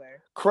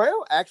cobbler.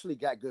 Crown actually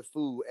got good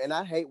food, and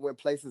I hate when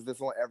places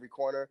that's on every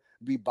corner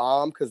be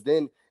bomb because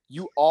then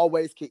you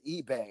always can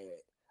eat bad.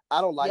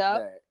 I don't like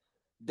that.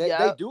 They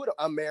do it in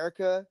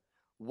America.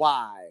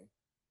 Why?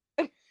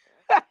 You're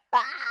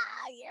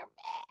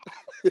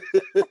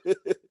mad.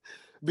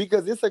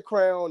 Because it's a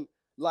Crown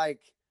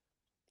like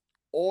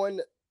on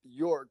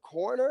your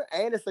corner,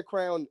 and it's a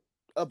Crown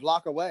a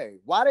block away.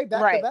 Why they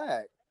back to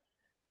back?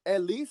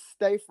 At least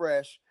stay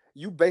fresh.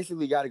 You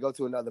basically got to go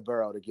to another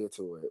borough to get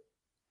to it,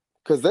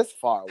 because that's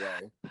far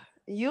away.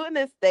 You and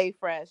this stay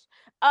fresh.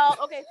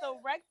 Okay, so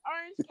Rex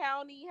Orange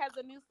County has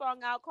a new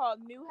song out called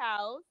New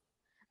House.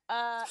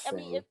 I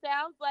mean, it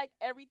sounds like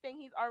everything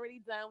he's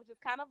already done, which is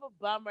kind of a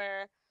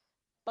bummer.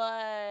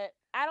 But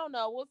I don't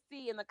know. We'll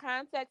see. In the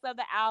context of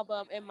the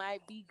album, it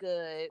might be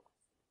good.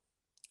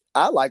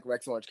 I like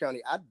Rex Orange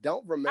County. I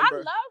don't remember. I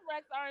love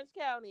Rex Orange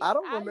County. I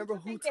don't remember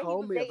who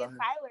told me about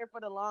Tyler for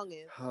the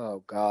longest.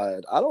 Oh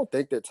God, I don't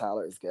think that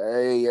Tyler is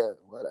gay.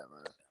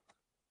 Whatever.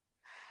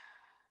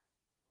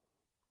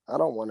 I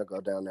don't want to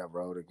go down that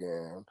road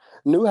again.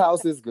 New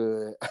House is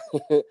good.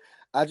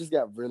 I just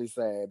got really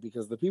sad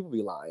because the people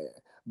be lying.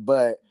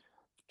 But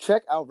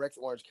check out Rex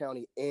Orange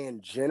County in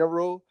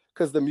general,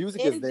 because the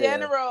music is there. In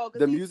general,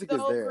 the music so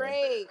is there.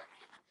 Great.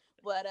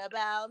 What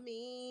about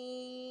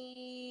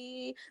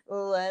me?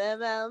 What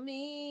about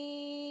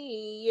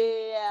me?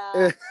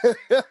 Yeah.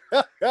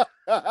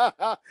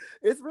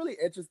 It's really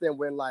interesting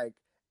when like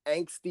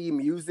angsty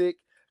music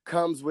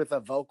comes with a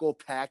vocal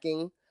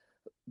packing,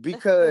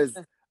 because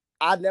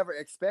I never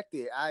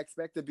expected. I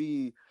expect to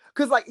be,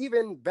 because like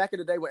even back in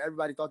the day when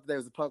everybody thought that there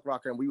was a punk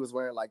rocker and we was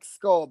wearing like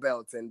skull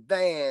belts and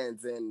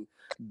bands and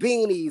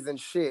beanies and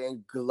shit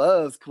and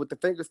gloves with the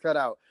fingers cut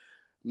out,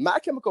 My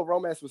Chemical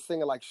Romance was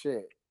singing like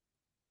shit.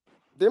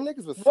 Them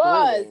niggas was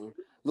screaming.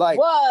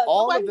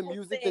 All of the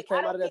music that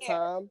came out of that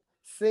time,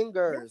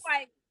 singers.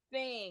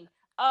 Sing.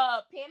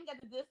 Panic at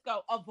the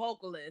Disco, a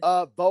vocalist.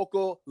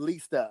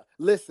 Vocalista.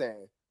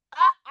 Listen.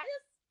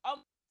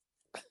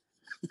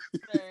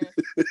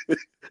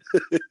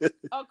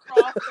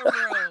 Across the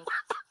room.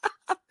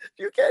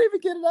 You can't even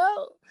get it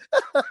out.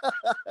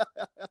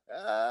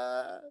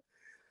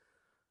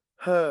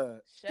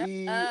 Shut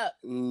up.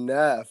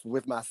 Enough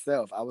with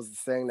myself. I was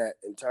saying that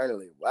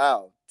internally.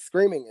 Wow.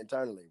 Screaming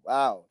internally.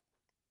 Wow.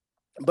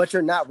 But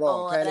you're not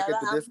wrong. Panic at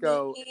the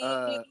Disco.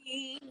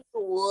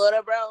 What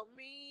about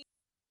me,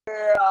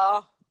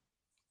 girl?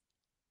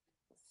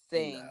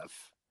 Sing.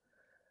 Enough.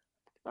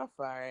 I'm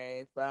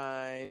sorry.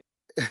 Fine.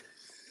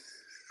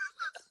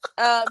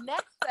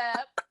 Next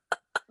up,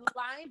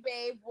 Lion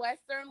Babe,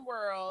 Western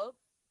World.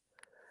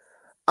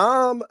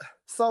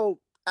 So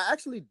I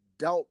actually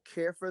don't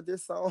care for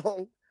this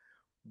song,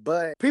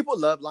 but people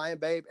love Lion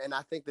Babe, and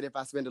I think that if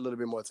I spend a little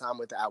bit more time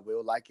with it, I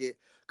will like it,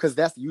 because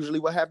that's usually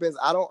what happens.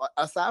 I don't,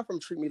 aside from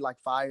Treat Me Like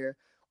Fire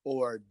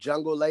or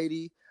Jungle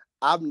Lady,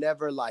 I've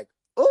never like,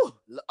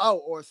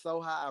 or So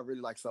High. I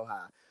really like So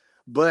High,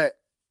 but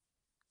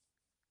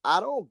I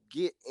don't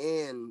get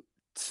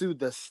into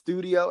the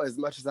studio as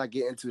much as I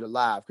get into the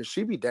live, because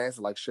she be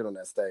dancing like shit on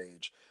that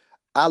stage.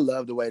 I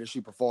love the way that she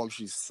performs.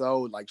 She's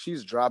so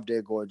she's drop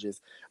dead gorgeous.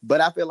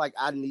 But I feel like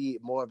I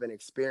need more of an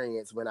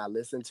experience when I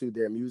listen to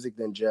their music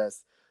than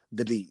just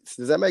the beats.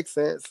 Does that make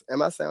sense?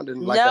 Am I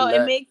sounding like no?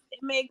 It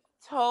makes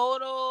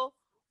total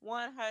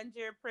 100%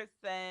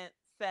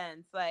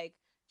 sense. Like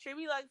Treat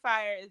Me Like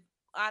Fire is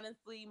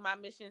honestly my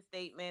mission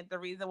statement. The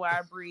reason why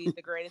I breathe.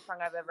 The greatest song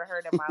I've ever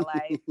heard in my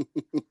life.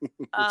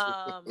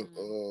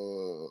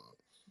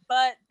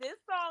 But this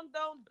song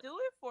don't do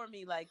it for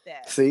me like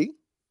that. See?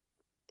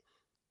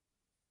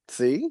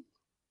 And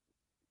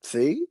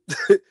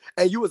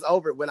you was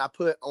over it when I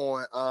put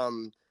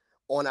on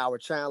our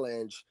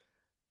challenge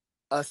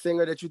a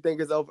singer that you think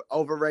is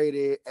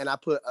overrated, and I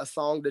put a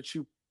song that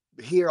you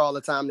hear all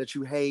the time that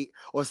you hate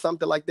or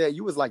something like that.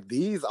 You was like,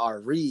 these are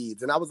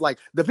reads. And I was like,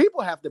 the people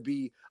have to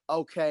be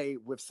okay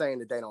with saying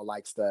that they don't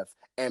like stuff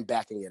and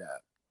backing it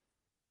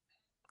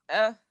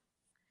up.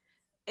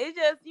 It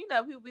just,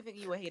 people be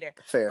thinking you a hater.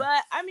 Fair.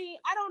 But I mean,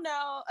 I don't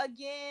know.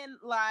 Again,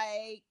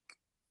 like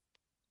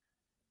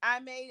I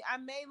may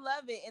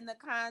love it in the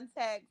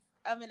context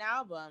of an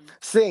album.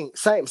 Same.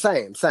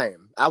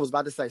 I was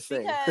about to say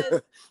sing.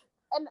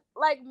 and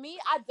like me,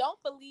 I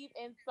don't believe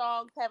in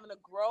songs having to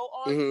grow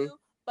on you,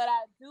 but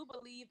I do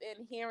believe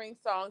in hearing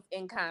songs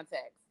in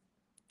context.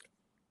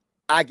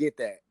 I get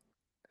that.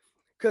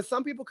 Because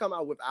some people come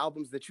out with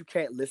albums that you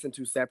can't listen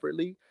to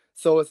separately.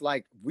 So it's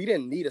like, we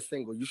didn't need a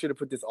single. You should have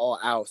put this all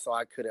out so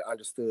I could have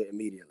understood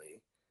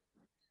immediately.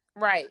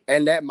 Right.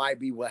 And that might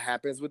be what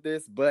happens with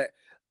this. But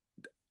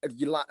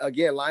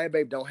again, Lion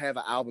Babe don't have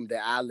an album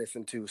that I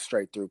listen to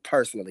straight through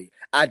personally.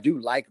 I do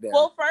like them.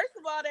 Well, first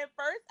of all, their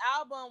first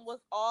album was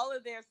all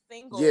of their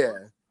singles.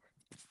 Yeah.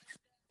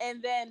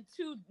 And then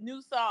 2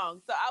 new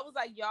songs. So I was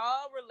like,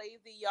 y'all were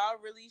lazy. Y'all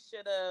really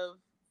should have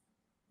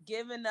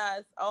given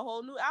us a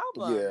whole new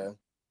album. Yeah.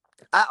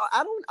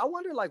 I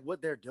wonder like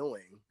what they're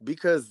doing,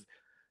 because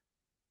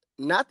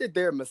not that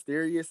they're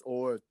mysterious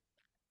or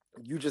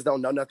you just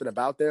don't know nothing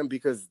about them,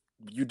 because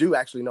you do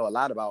actually know a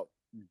lot about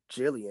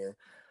Jillian,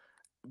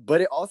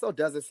 but it also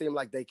doesn't seem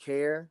like they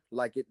care.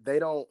 Like they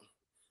don't,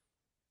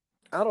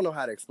 I don't know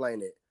how to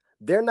explain it.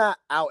 They're not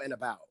out and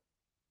about.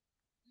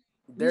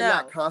 They're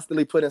not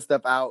constantly putting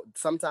stuff out.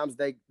 Sometimes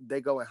they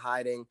go in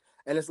hiding,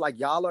 and it's like,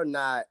 y'all are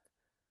not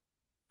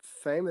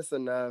famous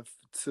enough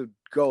to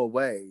go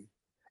away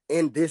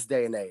in this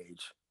day and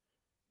age.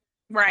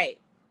 Right.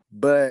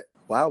 But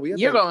wow, we at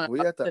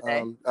the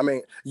today. I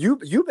mean, you've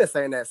been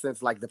saying that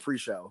since like the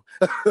pre-show.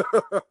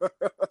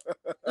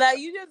 Like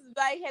you just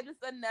like had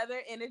just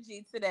another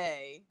energy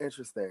today.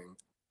 Interesting.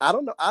 I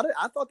don't know.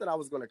 I thought that I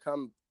was gonna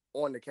come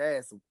on the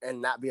cast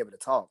and not be able to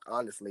talk,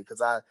 honestly, because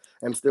I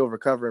am still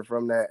recovering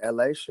from that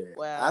LA shit.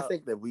 Well, I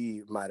think that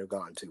we might have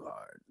gone too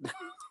hard.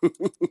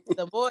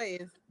 The boy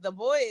is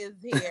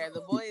here.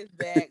 The boy is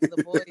back.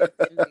 The boy is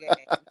in the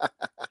game.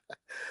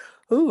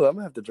 Ooh, I'm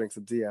gonna have to drink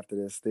some tea after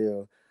this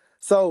still.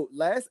 So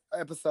last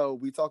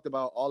episode, we talked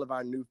about all of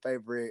our new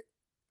favorite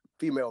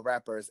female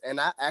rappers, and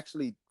I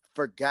actually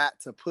forgot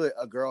to put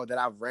a girl that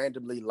I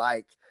randomly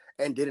like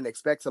and didn't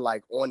expect to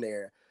like on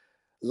there.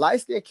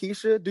 Light Skin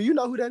Keisha, do you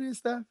know who that is,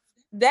 Steph?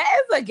 That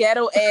is a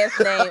ghetto ass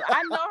name.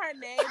 I know her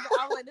name, but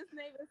I'm like, this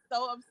name is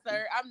so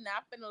absurd. I'm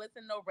not finna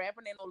listen to no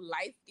rapper named no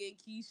Light Skin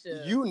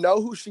Keisha. You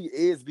know who she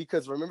is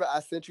because remember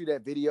I sent you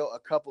that video a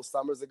couple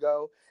summers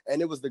ago,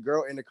 and it was the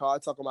girl in the car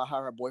talking about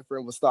how her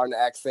boyfriend was starting to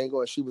act single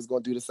and she was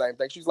going to do the same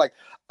thing. She's like,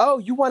 oh,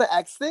 you want to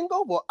act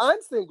single? Well,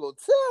 I'm single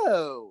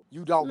too.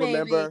 You don't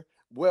remember?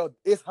 Well,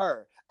 it's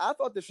her. I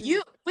thought that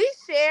we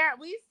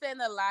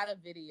send a lot of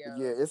videos.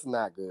 Yeah, it's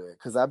not good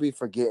because I be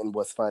forgetting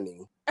what's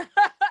funny.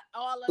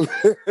 All of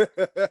it.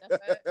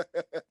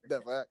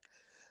 The fuck.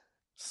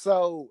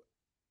 So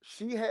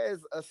she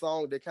has a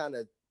song that kind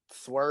of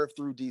swerved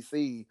through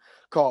DC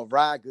called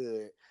Ride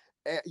Good.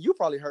 And you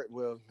probably heard,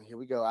 well, here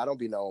we go. I don't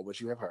be knowing what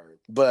you have heard,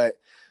 but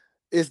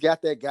it's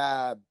got that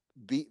guy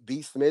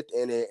B Smith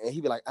in it, and he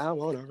be like, I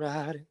wanna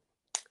ride it.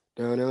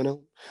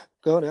 No,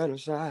 go down and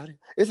side it.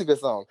 It's a good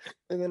song.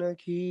 I'm gonna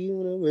keep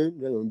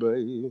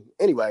baby.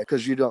 Anyway,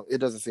 because it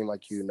doesn't seem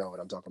like you know what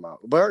I'm talking about.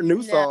 But her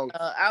new song.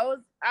 I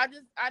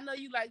know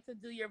you like to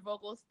do your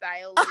vocal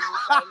style.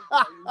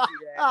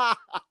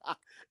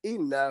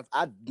 Enough.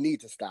 I need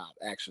to stop,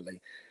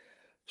 actually.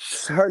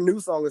 Her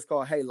new song is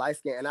called Hey Light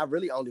Skin, and I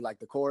really only like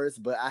the chorus,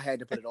 but I had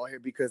to put it on here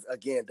because,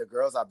 again, the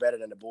girls are better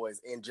than the boys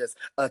in just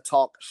a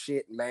talk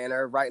shit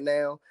manner right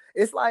now.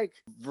 It's like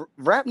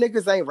rap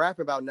niggas ain't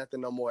rapping about nothing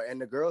no more, and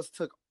the girls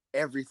took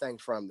everything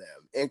from them,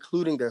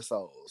 including their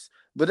souls.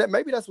 But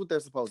maybe that's what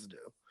they're supposed to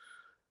do.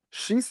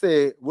 She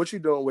said, "What you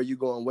doing? Where you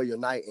going? Where your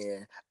night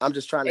in? I'm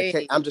just trying to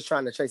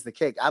chase the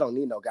cake. I don't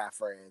need no guy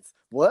friends."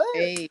 What?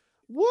 Hey.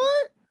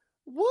 What?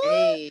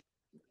 Hey.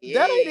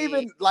 That ain't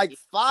even like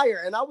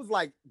fire. And I was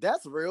like,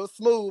 that's real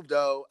smooth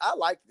though. I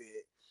liked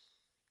it.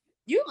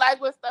 You like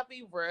when stuff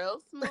be real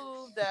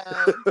smooth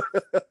though.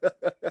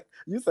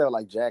 You sound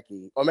like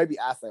Jackie. Or maybe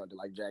I sounded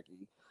like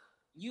Jackie.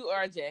 You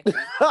are Jackie.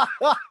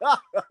 I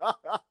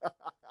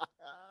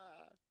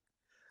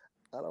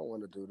don't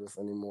want to do this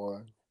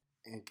anymore.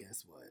 And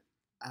guess what?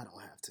 I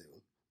don't have to.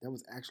 That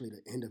was actually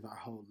the end of our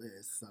whole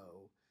list.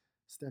 So,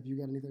 Steph, you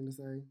got anything to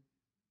say?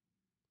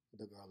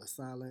 The girl is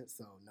silent,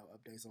 so no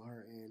updates on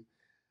her end.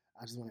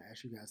 I just want to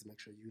ask you guys to make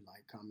sure you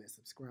like, comment,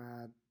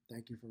 subscribe.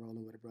 Thank you for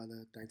rolling with a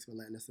brother. Thanks for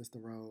letting a sister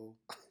roll.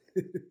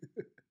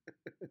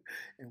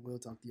 And we'll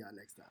talk to y'all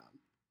next time.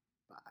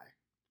 Bye.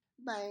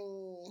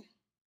 Bye.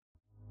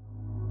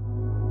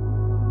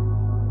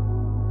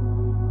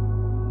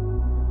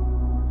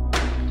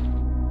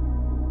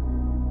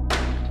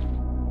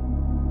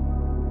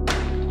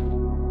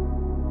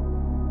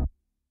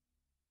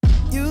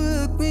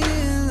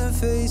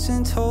 Face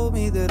and told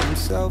me that I'm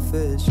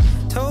selfish.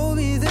 Told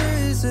me there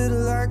is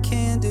little I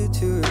can do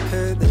to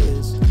repair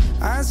this.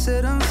 I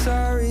said I'm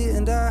sorry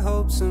and I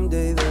hope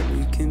someday that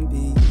we can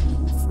be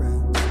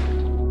friends.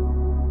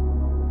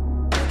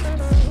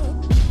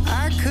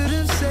 I could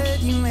have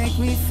said you make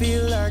me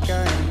feel like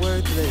I am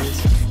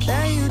worthless,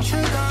 that you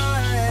took all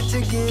I had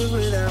to give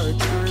without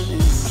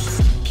returning.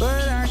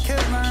 But I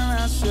kept my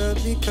mouth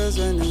shut because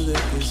I knew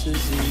that this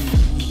was easy.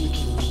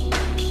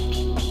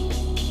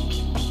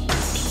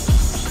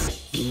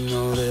 You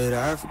know that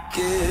I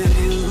forgive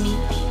you.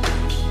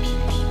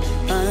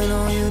 I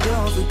know you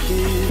don't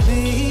forgive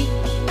me.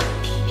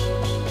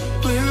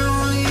 We're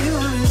only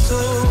human, so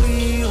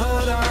we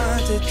hold on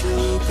to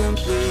two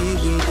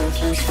completely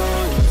different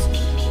stories.